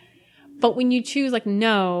 Yeah. But when you choose, like,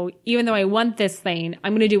 no, even though I want this thing,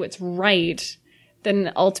 I'm going to do what's right,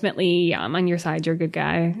 then ultimately, yeah, I'm on your side. You're a good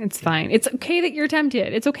guy. It's fine. It's okay that you're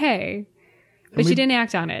tempted. It's okay. But you didn't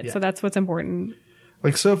act on it. So that's what's important.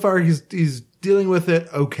 Like, so far, he's dealing with it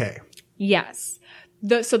okay. Yes.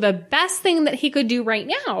 So the best thing that he could do right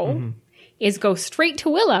now is go straight to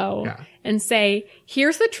Willow and say,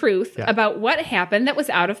 here's the truth about what happened that was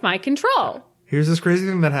out of my control. Here's this crazy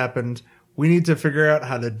thing that happened. We need to figure out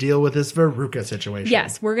how to deal with this Veruca situation.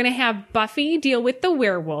 Yes, we're going to have Buffy deal with the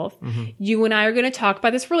werewolf. You and I are going to talk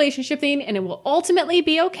about this relationship thing, and it will ultimately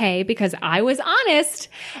be okay because I was honest,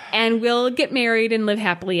 and we'll get married and live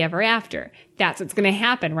happily ever after. That's what's going to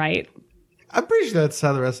happen, right? I'm pretty sure that's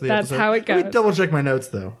how the rest of the episode. That's how it goes. Let me double check my notes,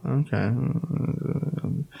 though. Okay.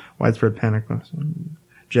 Widespread panic.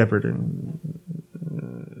 Jeopardy.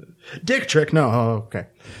 Dick trick. No. Oh, okay.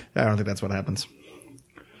 I don't think that's what happens.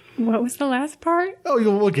 What was the last part? Oh,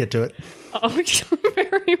 we'll get to it. Oh, I'm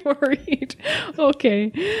very worried.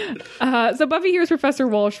 Okay. So Buffy hears Professor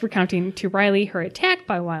Walsh recounting to Riley her attack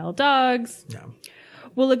by wild dogs. Yeah.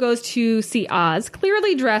 Willow goes to see Oz,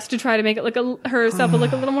 clearly dressed to try to make it look herself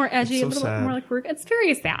look a little more edgy, so a little sad. more like Veruca. It's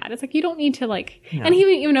very sad. It's like you don't need to like, and he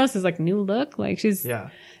even notices like new look, like she's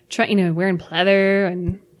trying, wearing pleather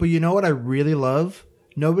and. But you know what I really love?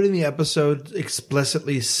 Nobody in the episode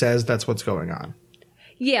explicitly says that's what's going on.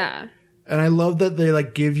 Yeah. And I love that they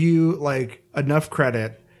like give you like enough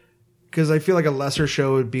credit because I feel like a lesser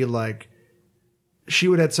show would be like she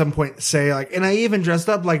would at some point say like, and I even dressed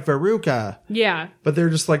up like Veruca. Yeah. But they're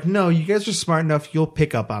just like, no, you guys are smart enough. You'll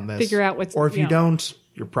pick up on this. Figure out what's, or if you don't,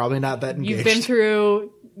 you're probably not that engaged. You've been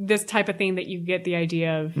through this type of thing that you get the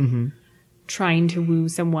idea of trying to woo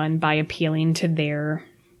someone by appealing to their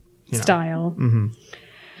style.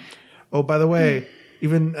 Oh, by the way,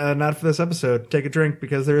 even not for this episode, take a drink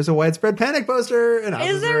because there is a widespread panic poster.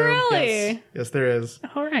 Is there really? Yes, there is.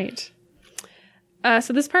 All right.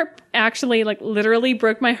 So this part actually, like, literally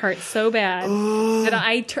broke my heart so bad that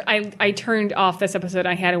I turned off this episode.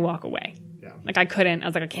 I had to walk away. Yeah. Like, I couldn't. I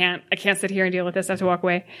was like, I can't sit here and deal with this. I have to walk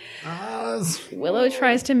away. Willow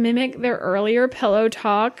tries to mimic their earlier pillow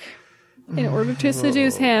talk in order to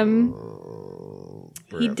seduce him.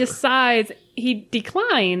 He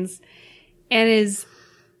declines and is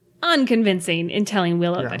unconvincing in telling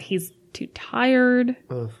Willow that he's too tired.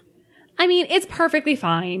 I mean, it's perfectly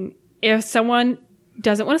fine if someone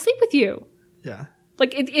doesn't want to sleep with you. Yeah.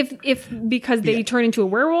 Like if because they turn into a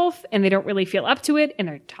werewolf and they don't really feel up to it and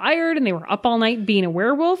they're tired and they were up all night being a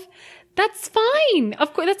werewolf, that's fine.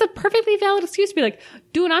 Of course, that's a perfectly valid excuse to be like,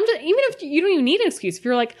 dude, I'm just, even if you don't even need an excuse, if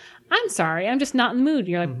you're like, I'm sorry, I'm just not in the mood.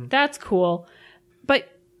 You're like, that's cool. But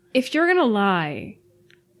if you're going to lie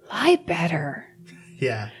better.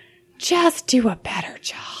 Yeah. Just do a better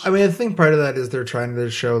job. I mean, I think part of that is they're trying to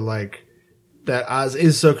show like that Oz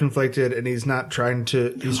is so conflicted and he's trying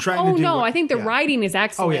to do I think the writing is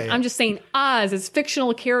excellent. I'm just saying Oz is a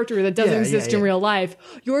fictional character that doesn't exist in real life.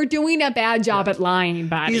 You're doing a bad job at lying,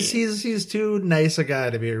 buddy. He's too nice a guy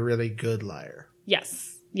to be a really good liar.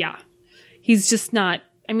 Yes. Yeah. He's just not,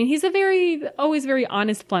 I mean, he's always very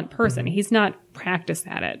honest, blunt person. He's not practiced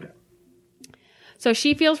at it. So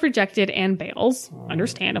she feels rejected and bails,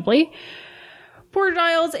 understandably. Poor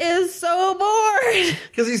Giles is so bored.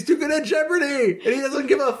 Because he's too good at Jeopardy, and he doesn't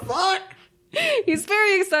give a fuck. He's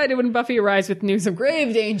very excited when Buffy arrives with news of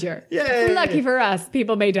grave danger. Yay! Lucky for us,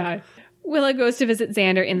 people may die. Willow goes to visit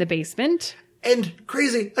Xander in the basement. And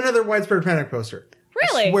crazy, another widespread panic poster.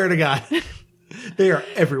 Really? I swear to God. They are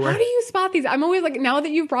everywhere. How do you spot these? I'm always like, now that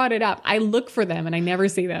you've brought it up, I look for them and I never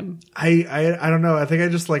see them. I don't know. I think I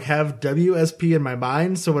just like have WSP in my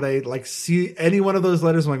mind. So when I like see any one of those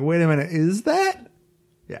letters, I'm like, wait a minute, is that?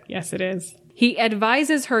 Yeah. Yes, it is. He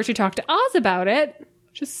advises her to talk to Oz about it.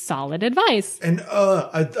 Just solid advice. And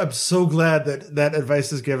I'm so glad that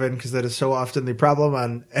advice is given, because that is so often the problem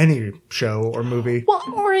on any show or movie. Well,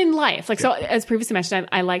 or in life. Like, so as previously mentioned,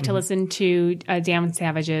 I like to listen to Dan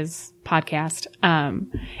Savage's podcast.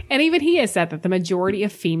 And even he has said that the majority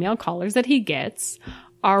of female callers that he gets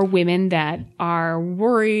are women that are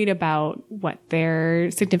worried about what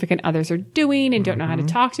their significant others are doing and don't know how to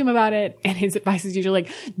talk to them about it. And his advice is usually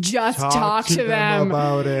like, just talk to them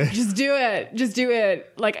about it. Just do it. Just do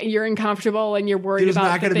it. Like, you're uncomfortable and you're worried There's about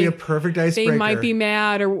not going to be a perfect icebreaker. They might be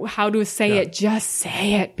mad or how to say it. Just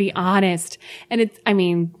say it. Be honest. And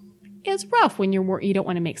it's rough when you don't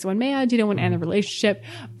want to make someone mad. You don't want to end the relationship,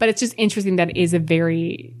 but it's just interesting that it is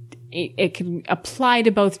it can apply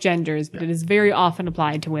to both genders, but it is very often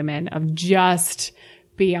applied to women of just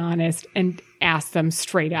be honest and ask them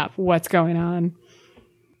straight up what's going on.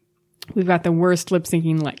 We've got the worst lip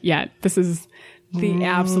syncing yet. This is the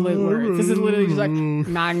absolute worst. This is literally just like,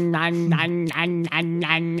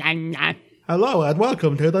 hello and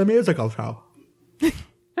welcome to the musical show.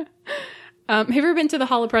 Have you ever been to the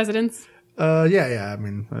Hall of Presidents? Yeah. I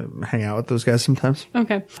mean, I hang out with those guys sometimes.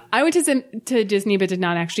 Okay. I went to Disney, but did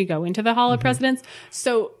not actually go into the Hall of Presidents.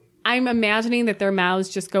 So I'm imagining that their mouths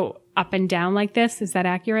just go up and down like this. Is that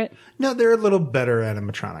accurate? No, they're a little better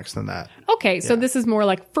animatronics than that. Okay. So this is more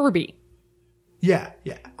like Furby. Yeah.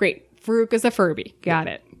 Great. Veruca's a Furby. Got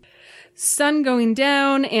it. Sun going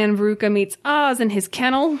down and Veruca meets Oz in his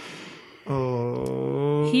kennel.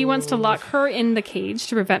 Oh. He wants to lock her in the cage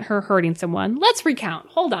to prevent her hurting someone. Let's recount.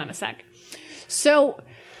 Hold on a sec. So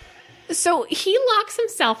he locks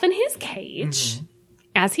himself in his cage,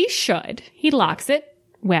 as he should. He locks it,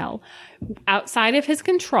 outside of his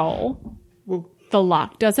control. The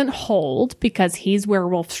lock doesn't hold because he's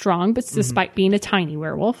werewolf strong, but despite being a tiny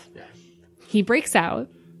werewolf. Yeah. He breaks out.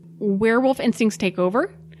 Werewolf instincts take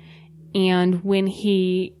over. And when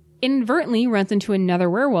he inadvertently runs into another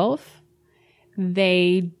werewolf,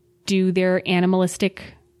 they do their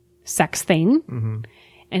animalistic sex thing.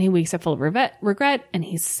 And he wakes up full of regret, and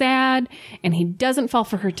he's sad, and he doesn't fall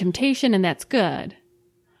for her temptation, and that's good.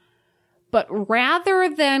 But rather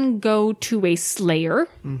than go to a slayer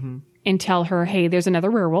and tell her, hey, there's another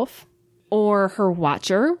werewolf, or her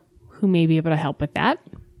watcher, who may be able to help with that,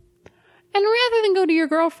 and rather than go to your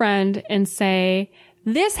girlfriend and say,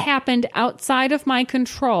 this happened outside of my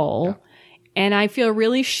control, and I feel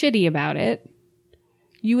really shitty about it,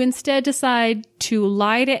 you instead decide to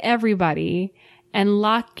lie to everybody and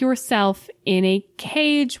lock yourself in a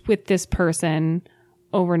cage with this person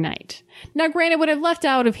overnight. Now, granted, what I've left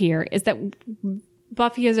out of here is that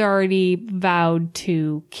Buffy has already vowed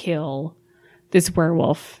to kill this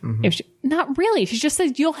werewolf. Not really. She just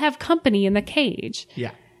says, you'll have company in the cage.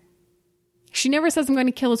 Yeah. She never says, I'm going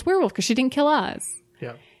to kill this werewolf, because she didn't kill us.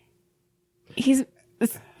 Yeah. He's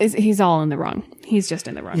all in the wrong. He's just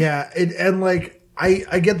in the wrong. Yeah. And like,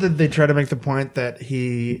 I get that they try to make the point that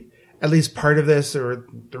he, at least part of this, or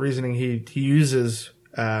the reasoning he uses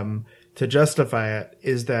to justify it,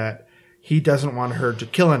 is that he doesn't want her to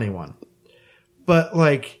kill anyone. But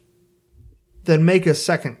like, then make a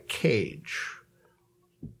second cage.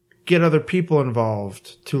 Get other people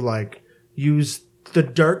involved to like use the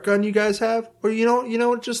dart gun you guys have, or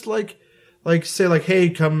just like say like, hey,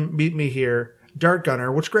 come meet me here, dart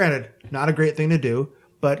gunner. Which, granted, not a great thing to do,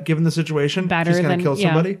 but given the situation, better she's gonna kill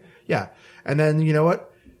somebody. Yeah, and then you know what?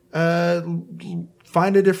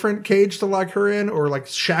 Find a different cage to lock her in, or like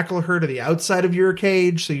shackle her to the outside of your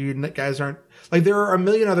cage so you guys aren't like, there are a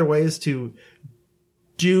million other ways to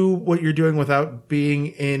do what you're doing without being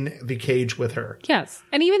in the cage with her. Yes.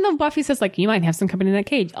 And even though Buffy says like, you might have some company in that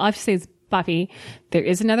cage, all I have to say is, Buffy, there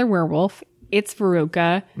is another werewolf. It's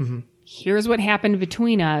Veruca. Here's what happened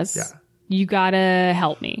between us. Yeah. You gotta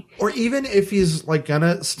help me. Or even if he's like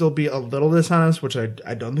gonna still be a little dishonest, which I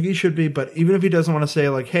don't think he should be, but even if he doesn't want to say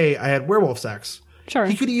like, hey, I had werewolf sex. Sure.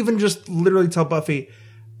 He could even just literally tell Buffy,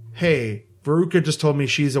 hey, Veruca just told me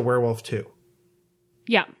she's a werewolf too.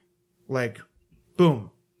 Yeah. Like,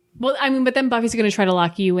 boom. Well, I mean, but then Buffy's going to try to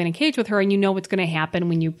lock you in a cage with her, and you know what's going to happen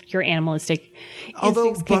when your animalistic Although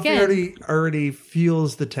instincts kick Buffy in. already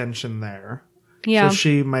feels the tension there. Yeah. So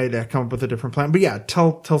she might come up with a different plan. But yeah,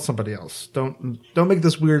 tell somebody else. Don't make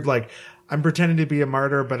this weird, like, I'm pretending to be a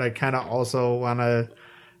martyr, but I kind of also want to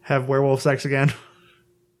have werewolf sex again.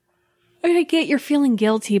 I get you're feeling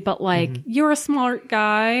guilty, but like, you're a smart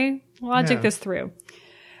guy. Logic this through.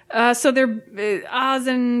 So they're Oz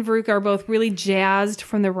and Veruca are both really jazzed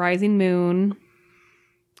from the rising moon.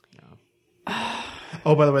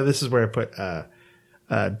 Oh, by the way, this is where I put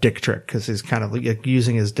dick trick, because he's kind of like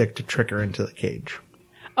using his dick to trick her into the cage.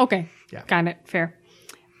 Okay. Yeah. Got it. Fair.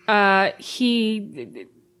 He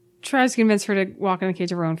tries to convince her to walk in the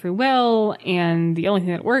cage of her own free will, and the only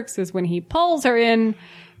thing that works is when he pulls her in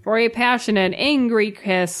for a passionate, angry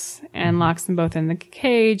kiss and locks them both in the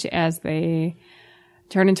cage as they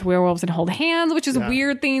turn into werewolves and hold hands, which is a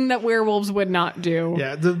weird thing that werewolves would not do.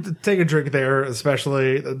 Yeah, take a drink there,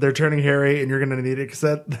 especially. They're turning hairy, and you're going to need it because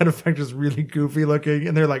that effect is really goofy looking,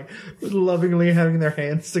 and they're like lovingly having their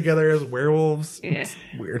hands together as werewolves. Yeah. It's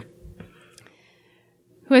weird.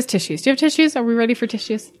 Who has tissues? Do you have tissues? Are we ready for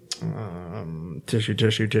tissues?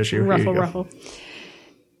 Tissue. Ruffle.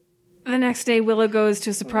 The next day, Willow goes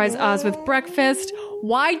to surprise Oz with breakfast.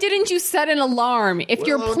 Why didn't you set an alarm? If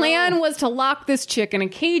your plan was to lock this chick in a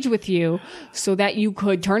cage with you so that you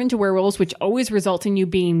could turn into werewolves, which always results in you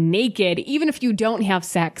being naked, even if you don't have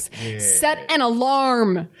sex, set an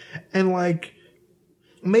alarm. And like,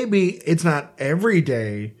 maybe it's not every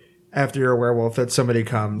day after you're a werewolf that somebody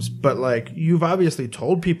comes, but like, you've obviously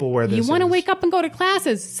told people where this is. You want to wake up and go to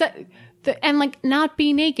classes. And like not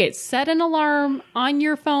be naked. Set an alarm on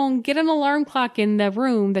your phone. Get an alarm clock in the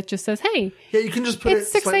room that just says, "Hey, yeah, you can just put it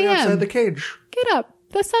 6 slightly a.m. outside the cage. Get up.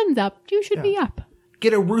 The sun's up. You should be up.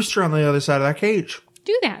 Get a rooster on the other side of that cage.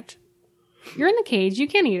 Do that. You're in the cage. You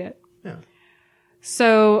can eat it." Yeah.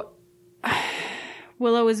 So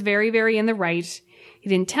Willow was very, very in the right. He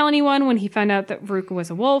didn't tell anyone when he found out that Veruca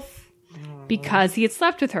was a wolf because he had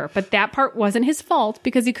slept with her. But that part wasn't his fault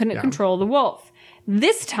because he couldn't control the wolf.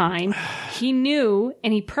 This time, he knew,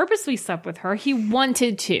 and he purposely slept with her. He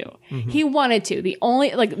wanted to. He wanted to.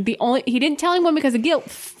 He didn't tell anyone because of guilt.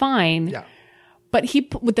 Fine. Yeah. But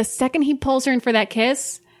with the second he pulls her in for that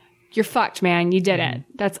kiss, you're fucked, man. You did it.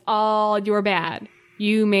 That's all your bad.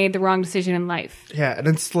 You made the wrong decision in life. Yeah, and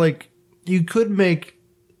it's like, you could make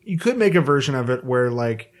a version of it where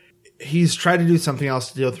like, he's tried to do something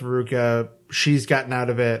else to deal with Veruca. She's gotten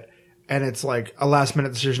out of it. And it's like a last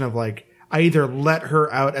minute decision of like, I either let her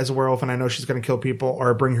out as a werewolf and I know she's going to kill people,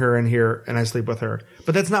 or I bring her in here and I sleep with her.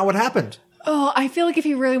 But that's not what happened. Oh, I feel like if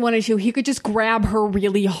he really wanted to, he could just grab her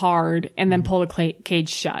really hard and then pull the cage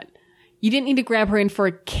shut. You didn't need to grab her in for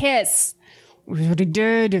a kiss, which is what he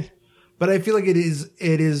did. But I feel like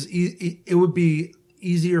it would be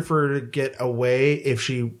easier for her to get away if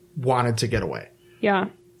she wanted to get away. Yeah.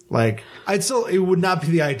 Like, it would not be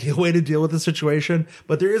the ideal way to deal with the situation,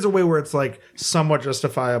 but there is a way where it's like somewhat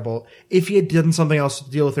justifiable. If he had done something else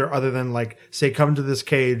to deal with her other than like, say, come to this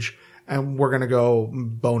cage and we're going to go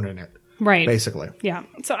bone in it. Right. Basically. Yeah.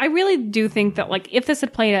 So I really do think that like, if this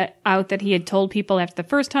had played out that he had told people after the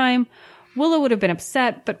first time, Willow would have been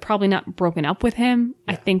upset, but probably not broken up with him.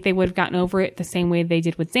 Yeah. I think they would have gotten over it the same way they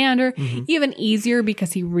did with Xander. Even easier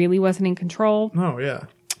because he really wasn't in control. Oh, yeah.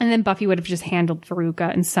 And then Buffy would have just handled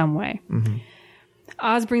Veruca in some way.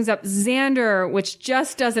 Oz brings up Xander, which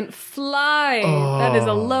just doesn't fly. Oh. That is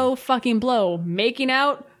a low fucking blow. Making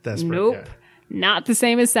out? Desperate, nope. Yeah. Not the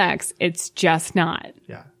same as sex. It's just not.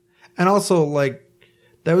 Yeah. And also, like,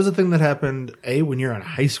 that was a thing that happened, when you're in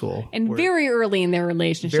high school. And very early in their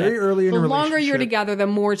relationship. Very early in a relationship. The longer you're together, the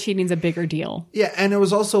more cheating's a bigger deal. Yeah, and it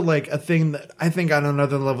was also, like, a thing that I think on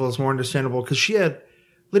another level is more understandable, because she had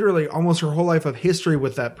literally almost her whole life of history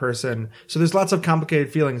with that person. So there's lots of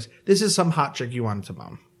complicated feelings. This is some hot chick you wanted to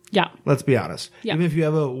bone. Yeah. Let's be honest. Yeah. Even if you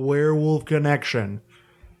have a werewolf connection.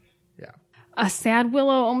 Yeah. A sad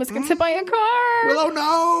Willow almost gets hit by a car. Willow,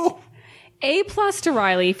 no! A+ to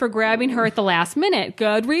Riley for grabbing her at the last minute.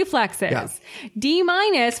 Good reflexes. Yeah.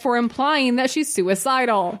 D- for implying that she's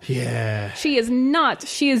suicidal. Yeah. She is not.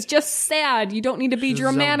 She is just sad. You don't need to be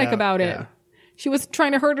dramatic about it. Yeah. She was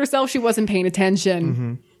trying to hurt herself. She wasn't paying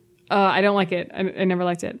attention. I don't like it. I never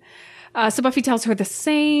liked it. So Buffy tells her the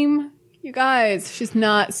same. You guys, she's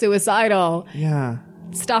not suicidal. Yeah.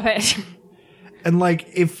 Stop it. And like,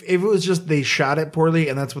 if it was just they shot it poorly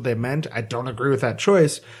and that's what they meant, I don't agree with that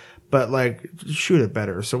choice. But like, shoot it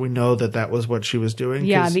better so we know that that was what she was doing.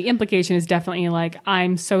 Yeah, the implication is definitely like,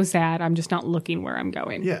 I'm so sad. I'm just not looking where I'm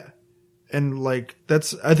going. Yeah. And like,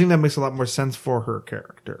 I think that makes a lot more sense for her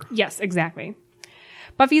character. Yes, exactly.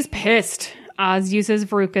 Buffy's pissed. Oz uses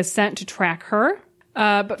Veruca's scent to track her.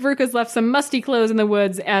 But Veruca's left some musty clothes in the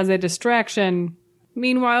woods as a distraction.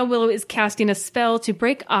 Meanwhile, Willow is casting a spell to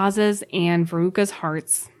break Oz's and Veruca's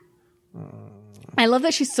hearts. I love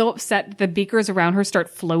that she's so upset that the beakers around her start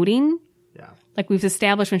floating. Yeah. Like we've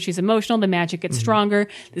established, when she's emotional, the magic gets stronger.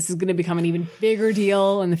 This is going to become an even bigger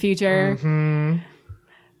deal in the future.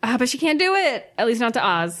 But she can't do it. At least not to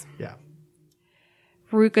Oz. Yeah.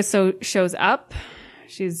 Veruca shows up.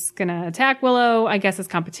 She's going to attack Willow. I guess it's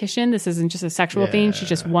competition. This isn't just a sexual thing. She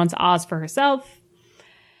just wants Oz for herself.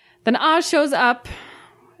 Then Oz shows up,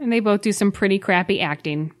 and they both do some pretty crappy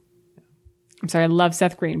acting. I'm sorry, I love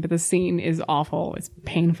Seth Green, but the scene is awful. It's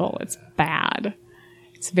painful. It's bad.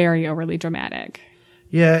 It's very overly dramatic.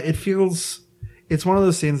 Yeah, it's one of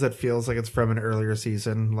those scenes that feels like it's from an earlier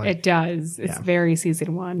season. Like, it does. It's very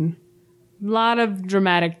season 1. A lot of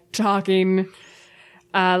dramatic talking.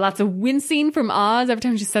 Lots of wincing from Oz. Every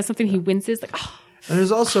time she says something, he winces. Like, oh. And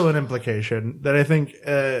there's also an implication that I think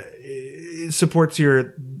supports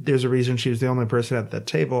there's a reason she was the only person at that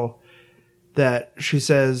table, that she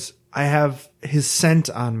says, I have his scent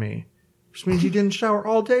on me. Which means you didn't shower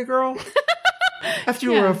all day, girl. After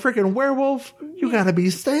you were a freaking werewolf, you gotta be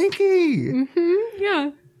stinky. Mm-hmm.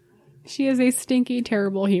 Yeah. She is a stinky,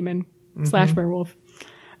 terrible human / werewolf.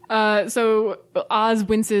 So Oz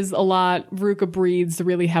winces a lot. Veruca breathes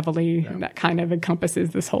really heavily. And that kind of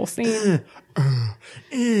encompasses this whole scene.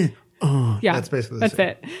 Yeah. That's basically That's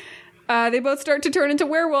it. They both start to turn into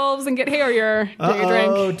werewolves and get hairier. Take a drink.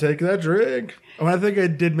 Oh, take that drink. Oh, I think I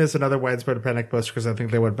did miss another widespread panic poster because I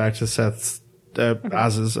think they went back to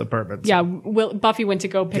Oz's apartment. Yeah, Buffy went to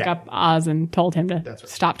go pick up Oz and told him to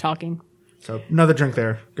stop talking. So another drink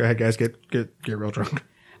there. Go ahead, guys. Get real drunk.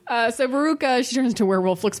 So Veruca, she turns into a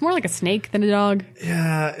werewolf. Looks more like a snake than a dog.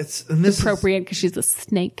 Yeah, it's appropriate because she's a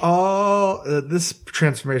snake. Oh, this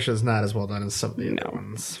transformation is not as well done as some of the other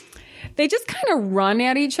ones. They just kind of run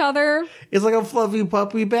at each other. It's like a fluffy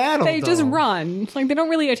puppy battle. They just run. Like they don't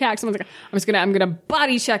really attack. Someone's like, I'm gonna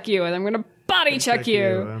body check you, and I'm gonna body check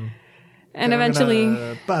you. And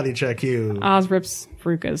eventually, body check you. Oz rips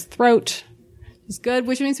Veruca's throat. It's good,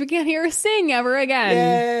 which means we can't hear her sing ever again.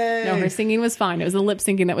 Yay! No, her singing was fine. It was the lip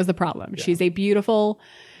syncing that was the problem. Yeah. She's a beautiful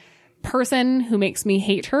person who makes me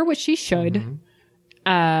hate her, which she should.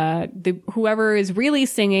 Mm-hmm. Whoever is really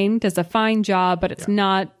singing does a fine job, but it's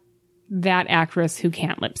not that actress who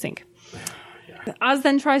can't lip sync. Yeah. Oz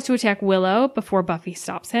then tries to attack Willow before Buffy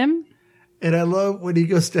stops him. And I love when he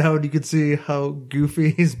goes down, you can see how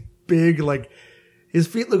goofy he's big. Like, his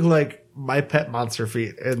feet look like my pet monster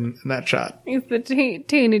feet in that shot. He's the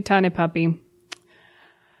teeny tiny puppy.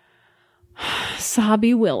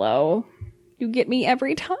 Sobby Willow, you get me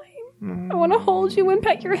every time. I want to hold you and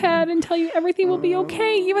pet your head and tell you everything will be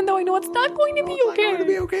okay, even though I know it's not going to be okay. It's not going to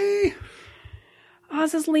be okay.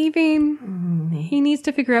 Oz is leaving. He needs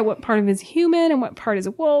to figure out what part of him is human and what part is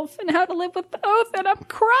wolf and how to live with both. And I'm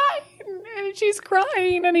crying. And she's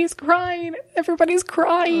crying and he's crying. Everybody's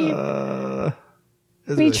crying. I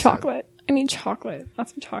need chocolate. I need chocolate.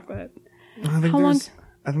 Lots of chocolate.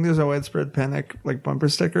 I think there's a widespread panic like bumper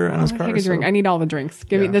sticker on his car. Take a drink. I need all the drinks.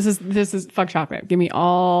 Give me this is fuck chocolate. Give me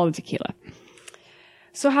all the tequila.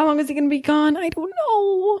 So how long is he gonna be gone? I don't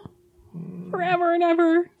know. Forever and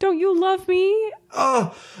ever. Don't you love me?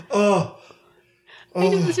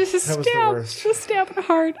 Just a stab in the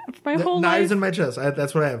heart. My whole life. Knives in my chest.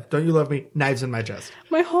 That's what I have. Don't you love me? Knives in my chest.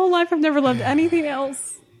 My whole life I've never loved anything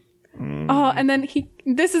else. Oh, and then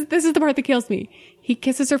this is the part that kills me. He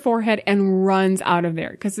kisses her forehead and runs out of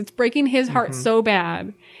there because it's breaking his heart so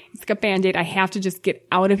bad. It's like a Band-Aid. I have to just get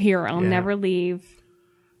out of here. I'll never leave.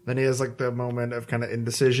 Then he has like the moment of kind of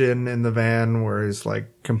indecision in the van where he's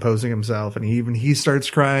like composing himself and he starts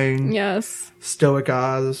crying. Yes. Stoic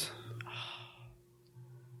Oz.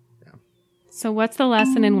 Yeah. So what's the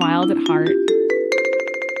lesson in Wild at Heart?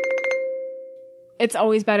 It's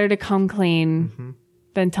always better to come clean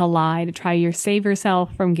than to lie, to try to save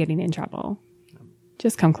yourself from getting in trouble.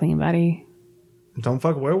 Just come clean, buddy. Don't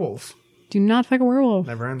fuck werewolves. Do not fuck a werewolf.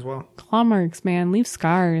 Never ends well. Claw marks, man. Leave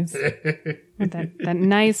scars. With that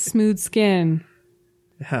nice, smooth skin.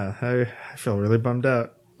 Yeah, I feel really bummed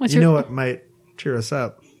out. You know what might cheer us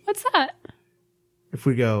up? What's that? If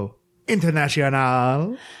we go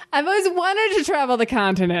international. I've always wanted to travel the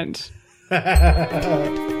continent. Buffy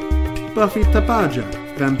Tapaja,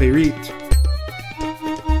 Vampirit.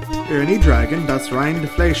 Ernie Dragon, das rein de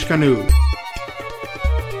Fleisch Canoe.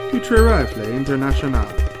 Rifle International.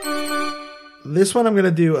 This one I'm going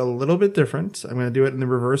to do a little bit different. I'm going to do it in the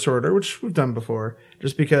reverse order, which we've done before,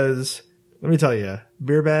 just because, let me tell you,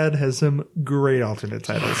 Beer Bad has some great alternate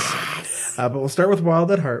titles. Yes. But we'll start with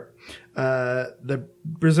Wild at Heart. The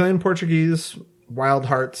Brazilian Portuguese, Wild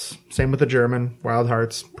Hearts. Same with the German, Wild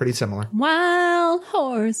Hearts. Pretty similar. Wild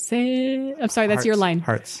horses. I'm sorry, that's hearts, your line.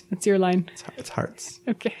 Hearts. That's your line. It's hearts.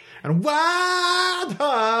 Okay. And Wild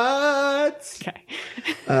Hearts. Okay.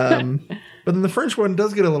 But then the French one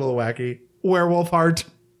does get a little wacky. Werewolf Heart.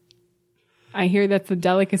 I hear that's a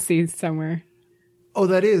delicacy somewhere. Oh,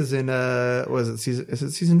 that is in is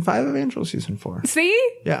it season 5 of Angel? Season 4.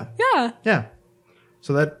 See? Yeah. Yeah.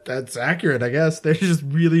 So that's accurate, I guess. They just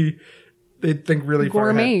really they think really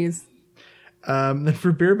gourmets. Far ahead. Then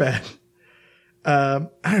for Beer Bad, I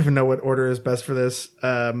don't even know what order is best for this.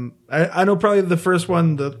 I know probably the first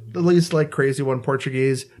one, the least like crazy one,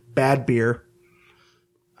 Portuguese, bad beer.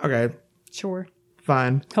 Okay, Sure.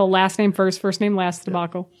 fine. Whole last name first, first name last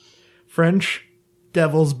debacle. French,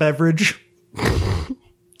 devil's beverage.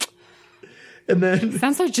 And then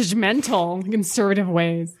Sounds so judgmental in conservative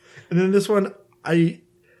ways. And then this one, I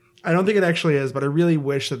don't think it actually is, but I really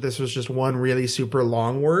wish that this was just one really super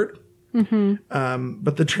long word. Mm-hmm.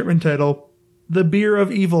 But the German title, The Beer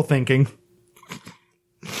of Evil Thinking.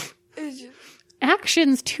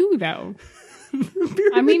 Actions too, though.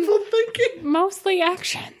 Beer of Evil Thinking. Mostly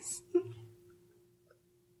actions.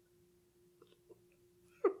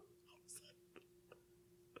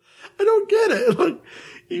 I don't get it. Like,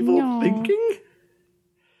 evil No. thinking?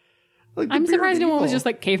 Like the I'm beer of surprised no one was evil. just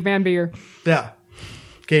like caveman beer. Yeah.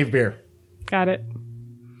 Cave beer. Got it.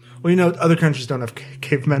 Well, other countries don't have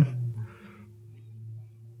cavemen.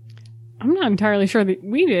 I'm not entirely sure that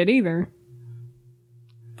we did either.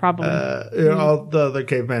 Probably. All the other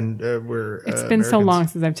cavemen were it's been so Americans. long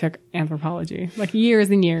since I've took anthropology. Like years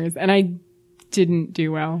and years. And I didn't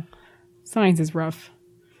do well. Science is rough.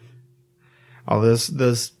 All this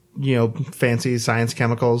fancy science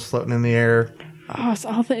chemicals floating in the air. Oh,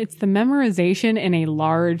 it's the memorization in a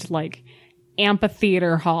large, like,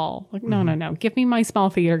 amphitheater hall. Like, no. Give me my small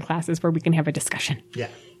theater classes where we can have a discussion. Yeah.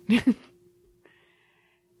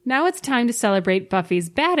 Now it's time to celebrate Buffy's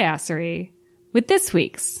badassery with this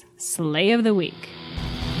week's Slay of the Week.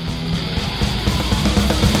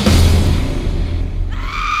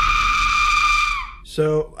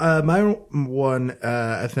 So my one,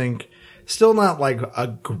 I think, still not like a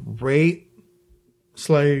great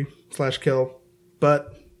slay/kill, but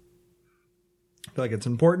I feel like it's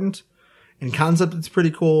important. In concept, it's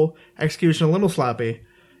pretty cool. Execution, a little sloppy,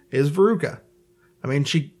 is Veruca. I mean,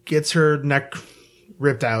 she gets her neck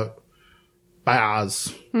ripped out by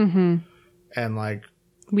Oz. Mm-hmm. And like...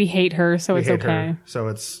 We hate her, so we it's hate okay. her, so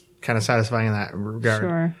it's kind of satisfying in that regard.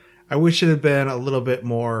 Sure. I wish it had been a little bit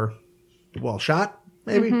more well shot,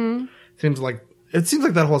 maybe. Mm-hmm. It seems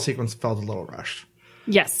like that whole sequence felt a little rushed.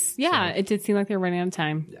 Yes. Yeah, it did seem like they were running out of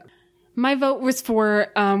time. Yeah. My vote was for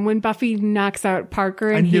when Buffy knocks out Parker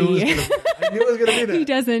and I knew it was gonna be that. he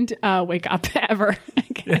doesn't wake up ever.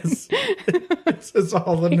 Yes. it's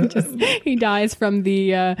all He dies from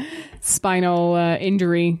the spinal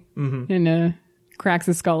injury and cracks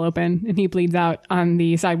his skull open, and he bleeds out on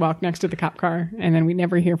the sidewalk next to the cop car, and then we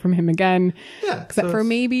never hear from him again. Yeah, except for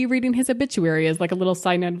maybe reading his obituary as like a little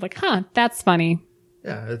side note of like, that's funny.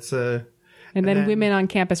 Yeah, it's and then women on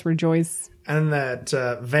campus rejoice. And that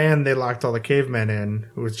van they locked all the cavemen in,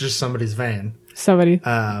 who was just somebody's van. Somebody.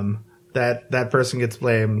 That person gets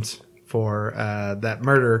blamed for that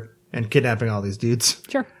murder and kidnapping all these dudes.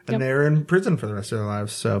 Sure. And they're in prison for the rest of their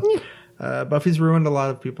lives. So Buffy's ruined a lot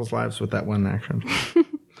of people's lives with that one action.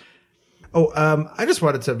 I just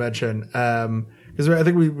wanted to mention, because I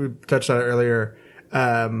think we touched on it earlier,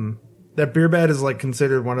 that Beer Bad is like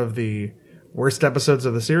considered one of the worst episodes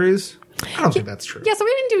of the series. I don't think that's true. Yeah, so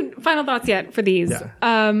we didn't do final thoughts yet for these. Yeah.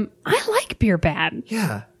 I like Beer Bad.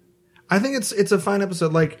 Yeah. I think it's a fine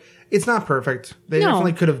episode. Like, it's not perfect. They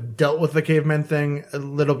definitely could have dealt with the caveman thing a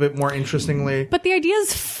little bit more interestingly. But the idea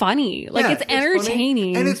is funny. Like, Yeah, it's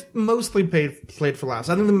entertaining. funny, and it's mostly played for laughs.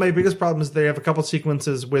 I think my biggest problem is they have a couple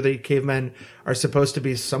sequences where the cavemen are supposed to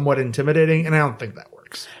be somewhat intimidating, and I don't think that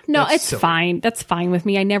works. No, That's it's silly. fine. That's fine with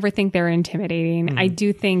me. I never think they're intimidating. I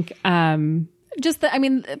do think,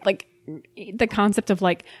 the concept of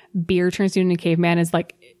like beer turns you into a caveman is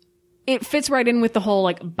like, it fits right in with the whole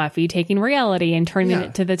like Buffy taking reality and turning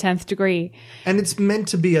it to the 10th degree. And it's meant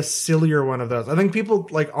to be a sillier one of those. I think people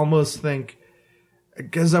like almost think,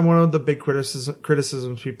 because one of the big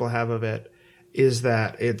criticisms people have of it is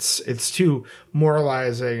that it's too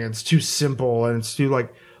moralizing, it's too simple, and it's too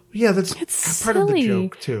like, yeah, that's It's part silly. of the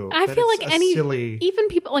joke too. I that feel it's like a silly. even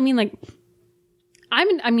people, I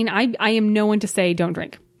am no one to say don't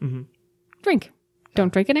drink. Mm-hmm. Drink.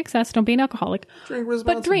 Don't drink in excess. Don't be an alcoholic. Drink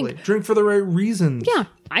responsibly. drink. Drink for the right reasons. Yeah,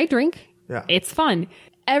 I drink. Yeah. It's fun.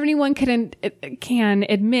 Everyone can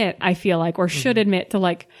admit, I feel like, or should admit to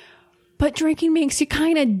like, but drinking makes you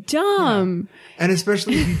kind of dumb. And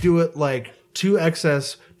especially if you do it like to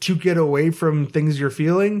excess to get away from things you're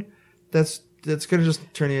feeling, that's going to just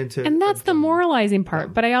turn you into... And that's the moralizing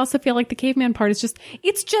part. But I also feel like the caveman part is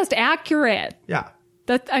it's just accurate. Yeah.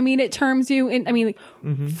 It terms you in,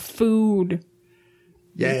 food.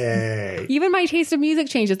 Yay. Even my taste of music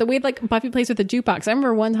changes. The way like Buffy plays with the jukebox. I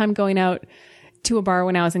remember one time going out to a bar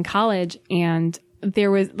when I was in college, and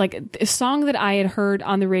there was like a song that I had heard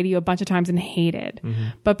on the radio a bunch of times and hated.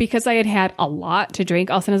 But because I had had a lot to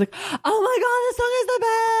drink, all of a sudden I was like, oh my God, this song is the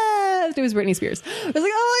best. It was Britney Spears. I was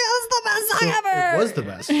like, oh my God, it's the best song ever. It was the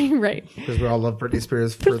best. Right. Because we all love Britney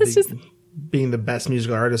Spears for being the best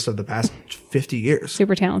musical artist of the past 50 years.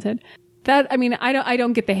 Super talented. I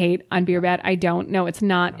don't get the hate on Beer Bad. I don't. No, it's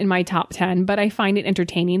not in my top 10, but I find it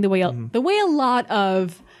entertaining the way a lot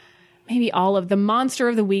of, maybe all of the Monster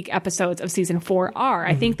of the Week episodes of season 4 are.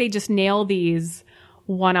 I think they just nail these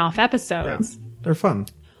one-off episodes. Yeah, they're fun.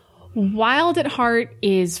 Wild at Heart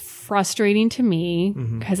is frustrating to me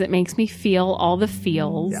because it makes me feel all the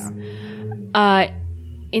feels. Yeah.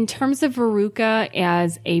 In terms of Veruca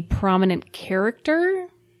as a prominent character,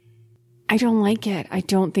 I don't like it. I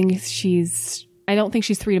don't think she's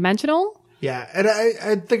three-dimensional. Yeah, and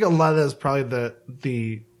I think a lot of that is probably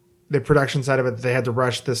the production side of it. They had to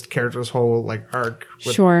rush this character's whole like arc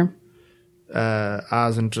with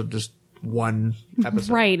Oz into just one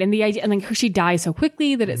episode. Right, and the idea, and like she dies so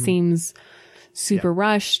quickly that it seems super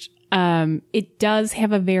rushed. It does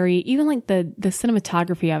have a very, even like the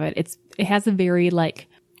cinematography of it, it has a very like,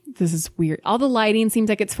 this is weird. All the lighting seems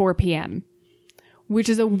like it's 4 p.m., which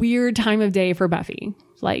is a weird time of day for Buffy.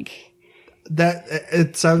 Like that,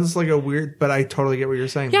 it sounds like a weird, but I totally get what you're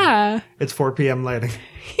saying. Yeah. It's 4 p.m. lighting.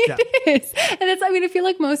 It is. And I feel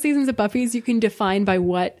like most seasons of Buffy's you can define by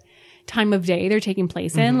what time of day they're taking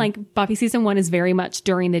place in. Like Buffy season 1 is very much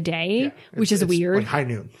during the day, which is weird. Like high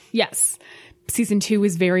noon. Yes. Season 2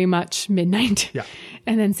 is very much midnight. Yeah.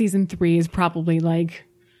 And then season 3 is probably like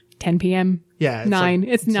 10 p.m. Yeah. 9.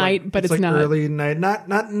 It's night, but it's like not. Early night. Not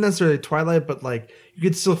necessarily twilight, but like you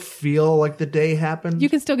could still feel like the day happened. You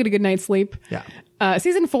can still get a good night's sleep. Yeah.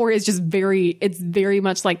 Season 4 is just it's very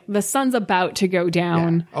much like the sun's about to go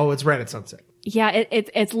down. Yeah. Oh, it's right at sunset. Yeah,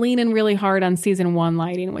 it's leaning really hard on season 1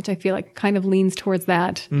 lighting, which I feel like kind of leans towards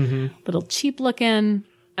that. Little cheap looking.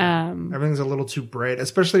 Everything's a little too bright,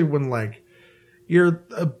 especially when like you're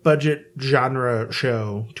a budget genre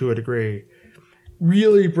show to a degree.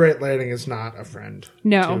 Really bright lighting is not a friend.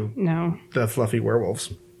 No. The fluffy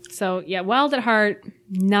werewolves. So yeah, Wild at Heart,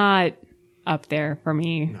 not up there for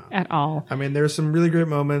me at all. I mean, there's some really great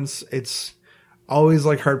moments. It's always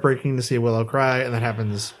like heartbreaking to see Willow cry, and that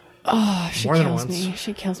happens. Oh, she more than kills once. me.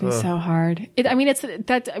 She kills me so hard.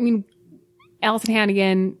 Allison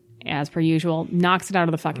Hannigan, as per usual, knocks it out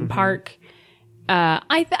of the fucking park.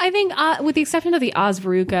 I think with the exception of the Oz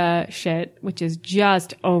Veruca shit, which is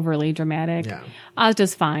just overly dramatic, Oz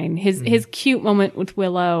does fine. His cute moment with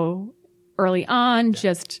Willow early on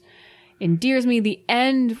just endears me. The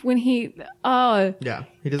end when he he does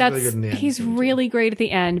really good in the end. He's really great at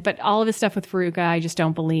the end, but all of his stuff with Veruca, I just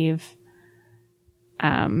don't believe.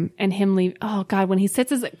 And him leave. Oh God, when he sits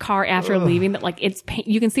his car after leaving, that like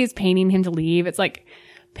you can see it's paining him to leave. It's like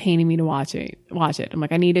paining me to watch it. I'm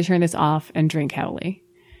like, I need to turn this off and drink heavily.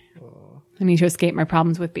 I need to escape my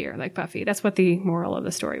problems with beer, like Buffy. That's what the moral of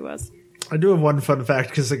the story was. I do have one fun fact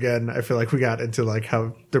because again, I feel like we got into like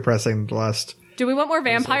how depressing the last. Do we want more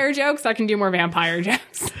vampire jokes? I can do more vampire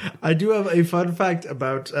jokes. I do have a fun fact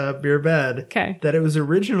about Beer Bad. Okay. That it was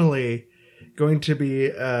originally going to be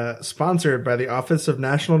sponsored by the Office of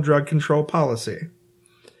National Drug Control Policy.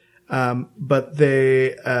 But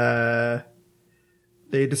they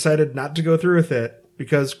decided not to go through with it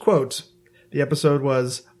because, quote, the episode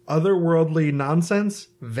was otherworldly nonsense,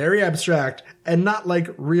 very abstract, and not like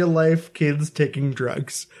real life kids taking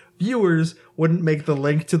drugs. Viewers wouldn't make the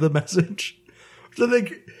link to the message. So I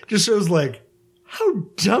think just shows like, how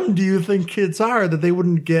dumb do you think kids are that they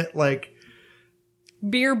wouldn't get like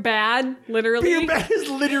Beer Bad, literally. Beer Bad is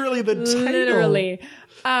literally the title. Literally.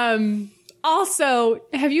 Also,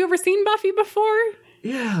 have you ever seen Buffy before?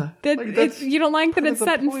 Yeah. You don't like that it's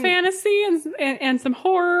set in fantasy and some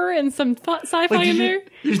horror and some sci-fi in there?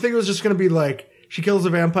 Did you think it was just going to be like, she kills a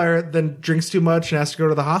vampire, then drinks too much and has to go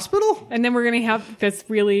to the hospital? And then we're going to have this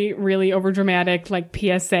really, really overdramatic like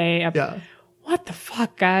PSA. Yeah. What the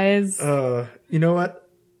fuck, guys? You know what?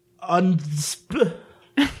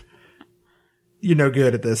 You're no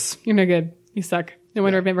good at this. You're no good. You suck. No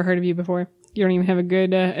wonder I've never heard of you before. You don't even have a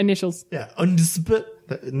good initials. Yeah.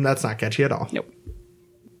 That's not catchy at all. Nope.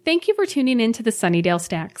 Thank you for tuning in to the Sunnydale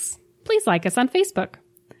Stacks. Please like us on Facebook.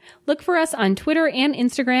 Look for us on Twitter and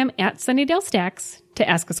Instagram at Sunnydale Stacks to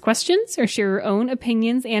ask us questions or share your own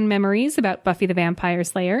opinions and memories about Buffy the Vampire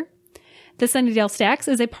Slayer. The Sunnydale Stacks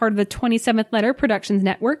is a part of the 27th Letter Productions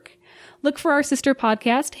Network. Look for our sister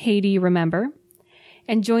podcast, Hey Do You Remember?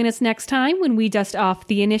 And join us next time when we dust off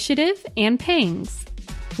the initiative and pangs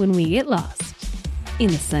when we get lost in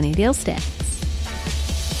the Sunnydale Stacks.